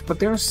move, but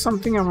there's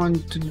something I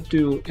want to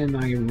do, and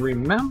I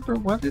remember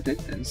what it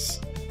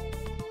is.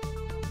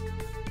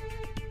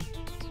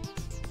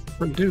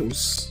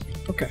 Produce.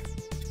 Okay.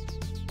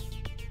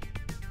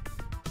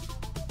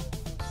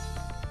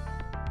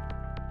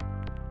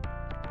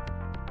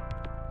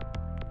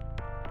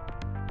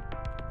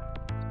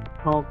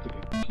 Okay,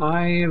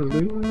 I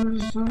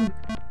lose.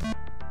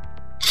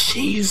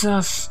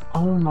 Jesus!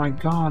 Oh my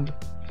god.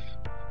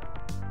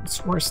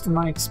 It's worse than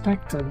I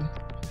expected.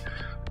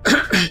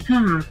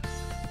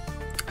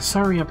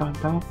 Sorry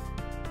about that.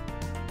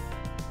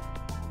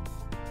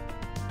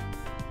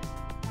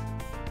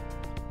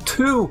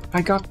 Two!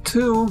 I got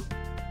two!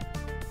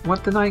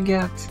 What did I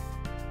get?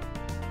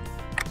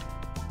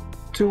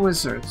 2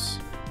 wizards.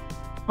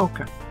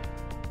 Okay.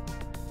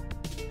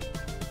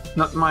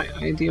 Not my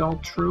ideal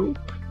troop,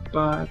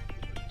 but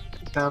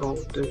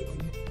that'll do.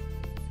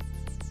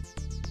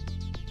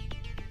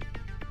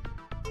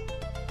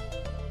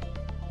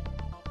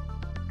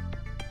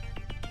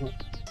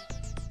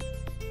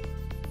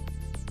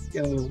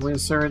 Get a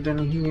wizard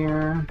in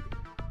here.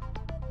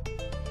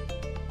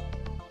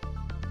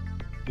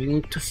 I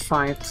need to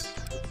fight.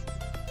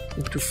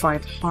 Need to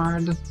fight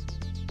hard.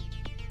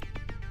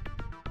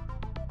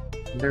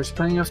 There's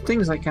plenty of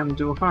things I can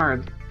do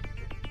hard.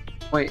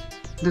 Wait,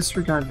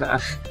 disregard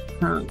that.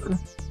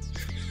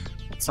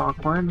 That's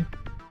awkward.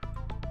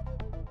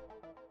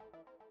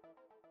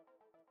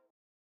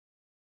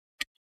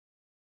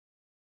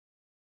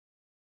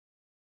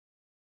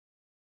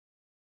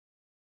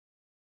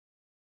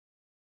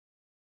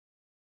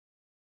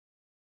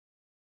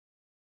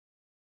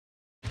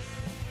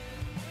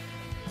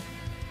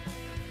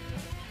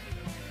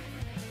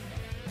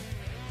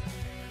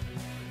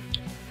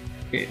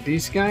 Okay,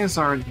 these guys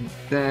are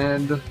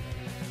dead.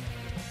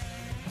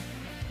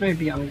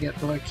 Maybe I'll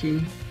get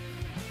lucky.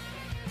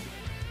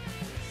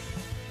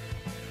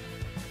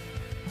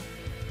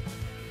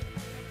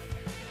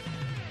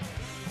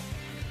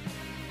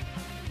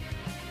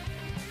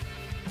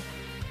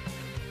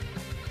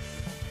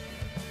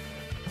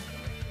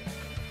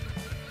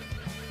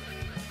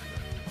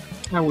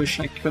 I wish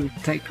I could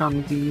take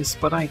on these,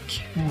 but I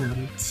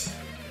can't.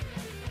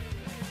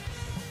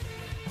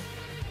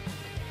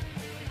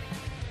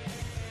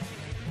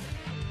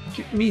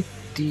 Give me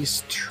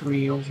these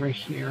 3 over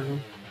here.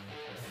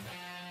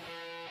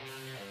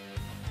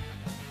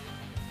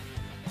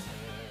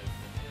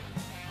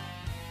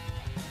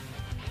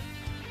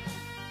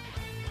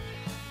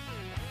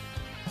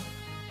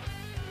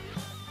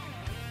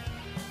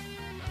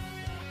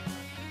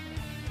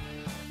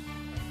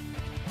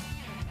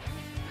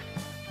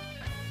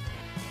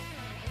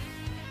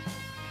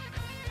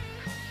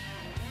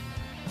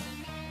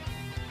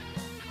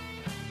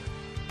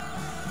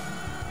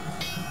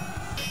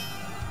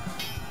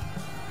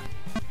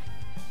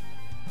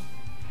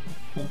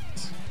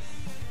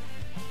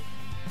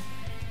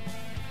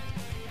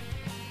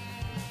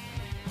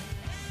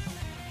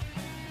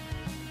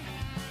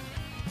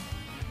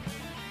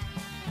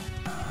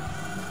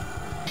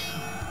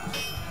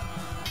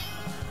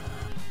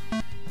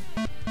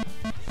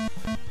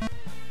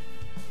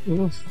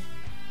 Oof.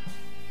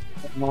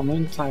 At the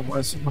moment I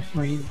was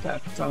worried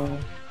that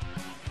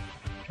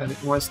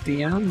it was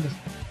the end.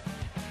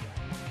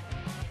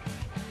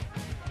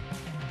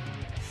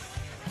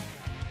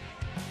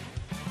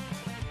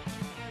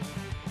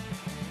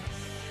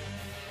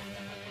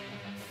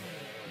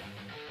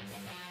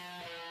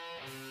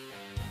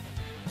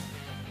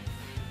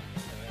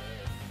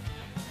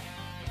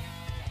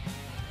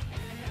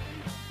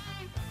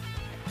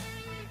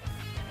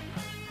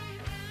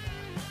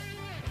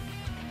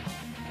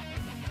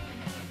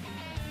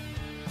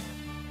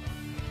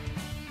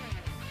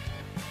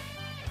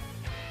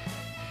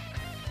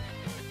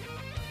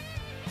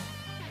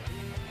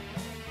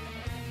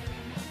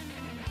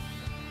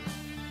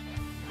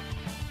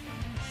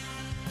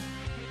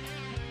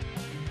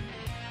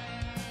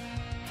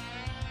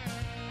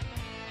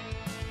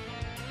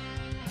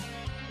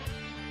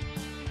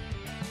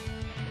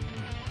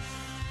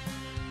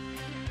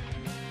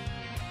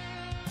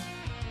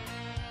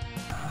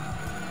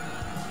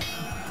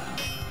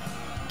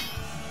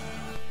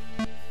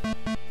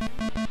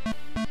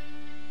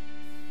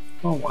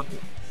 Oh, wow.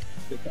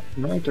 They got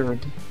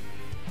murdered.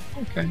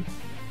 Okay.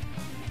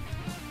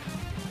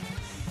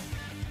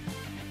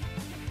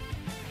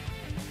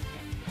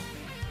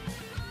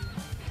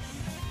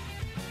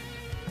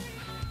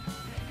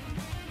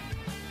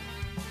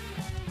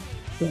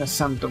 Gonna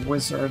send the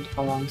wizard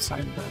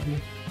alongside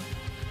them.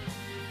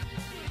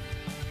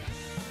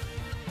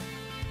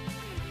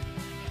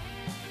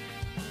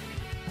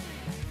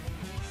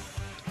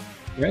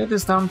 Red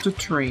is down to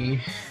 3.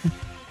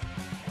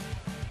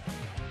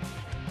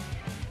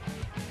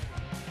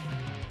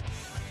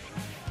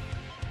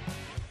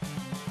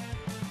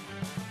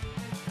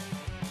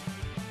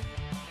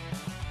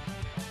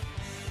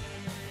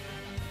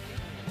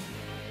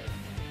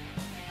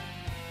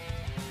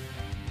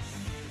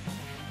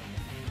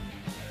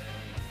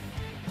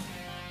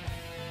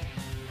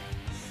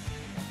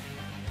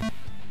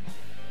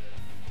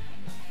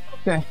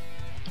 Okay.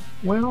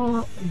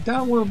 Well,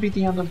 that will be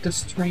the end of the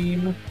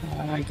stream.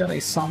 I got a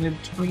solid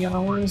 3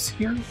 hours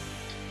here.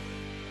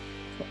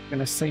 So I'm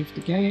gonna save the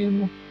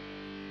game.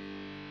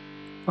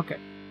 Okay.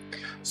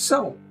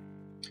 So,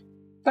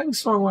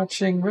 thanks for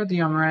watching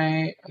Radion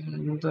Ray,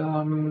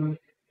 and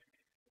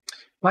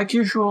like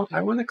usual,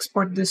 I will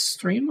export this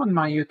stream on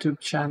my YouTube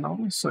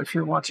channel, so if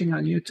you're watching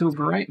on YouTube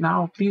right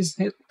now, please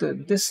hit the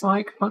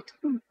dislike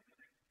button.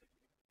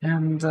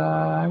 And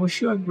I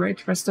wish you a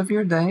great rest of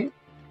your day.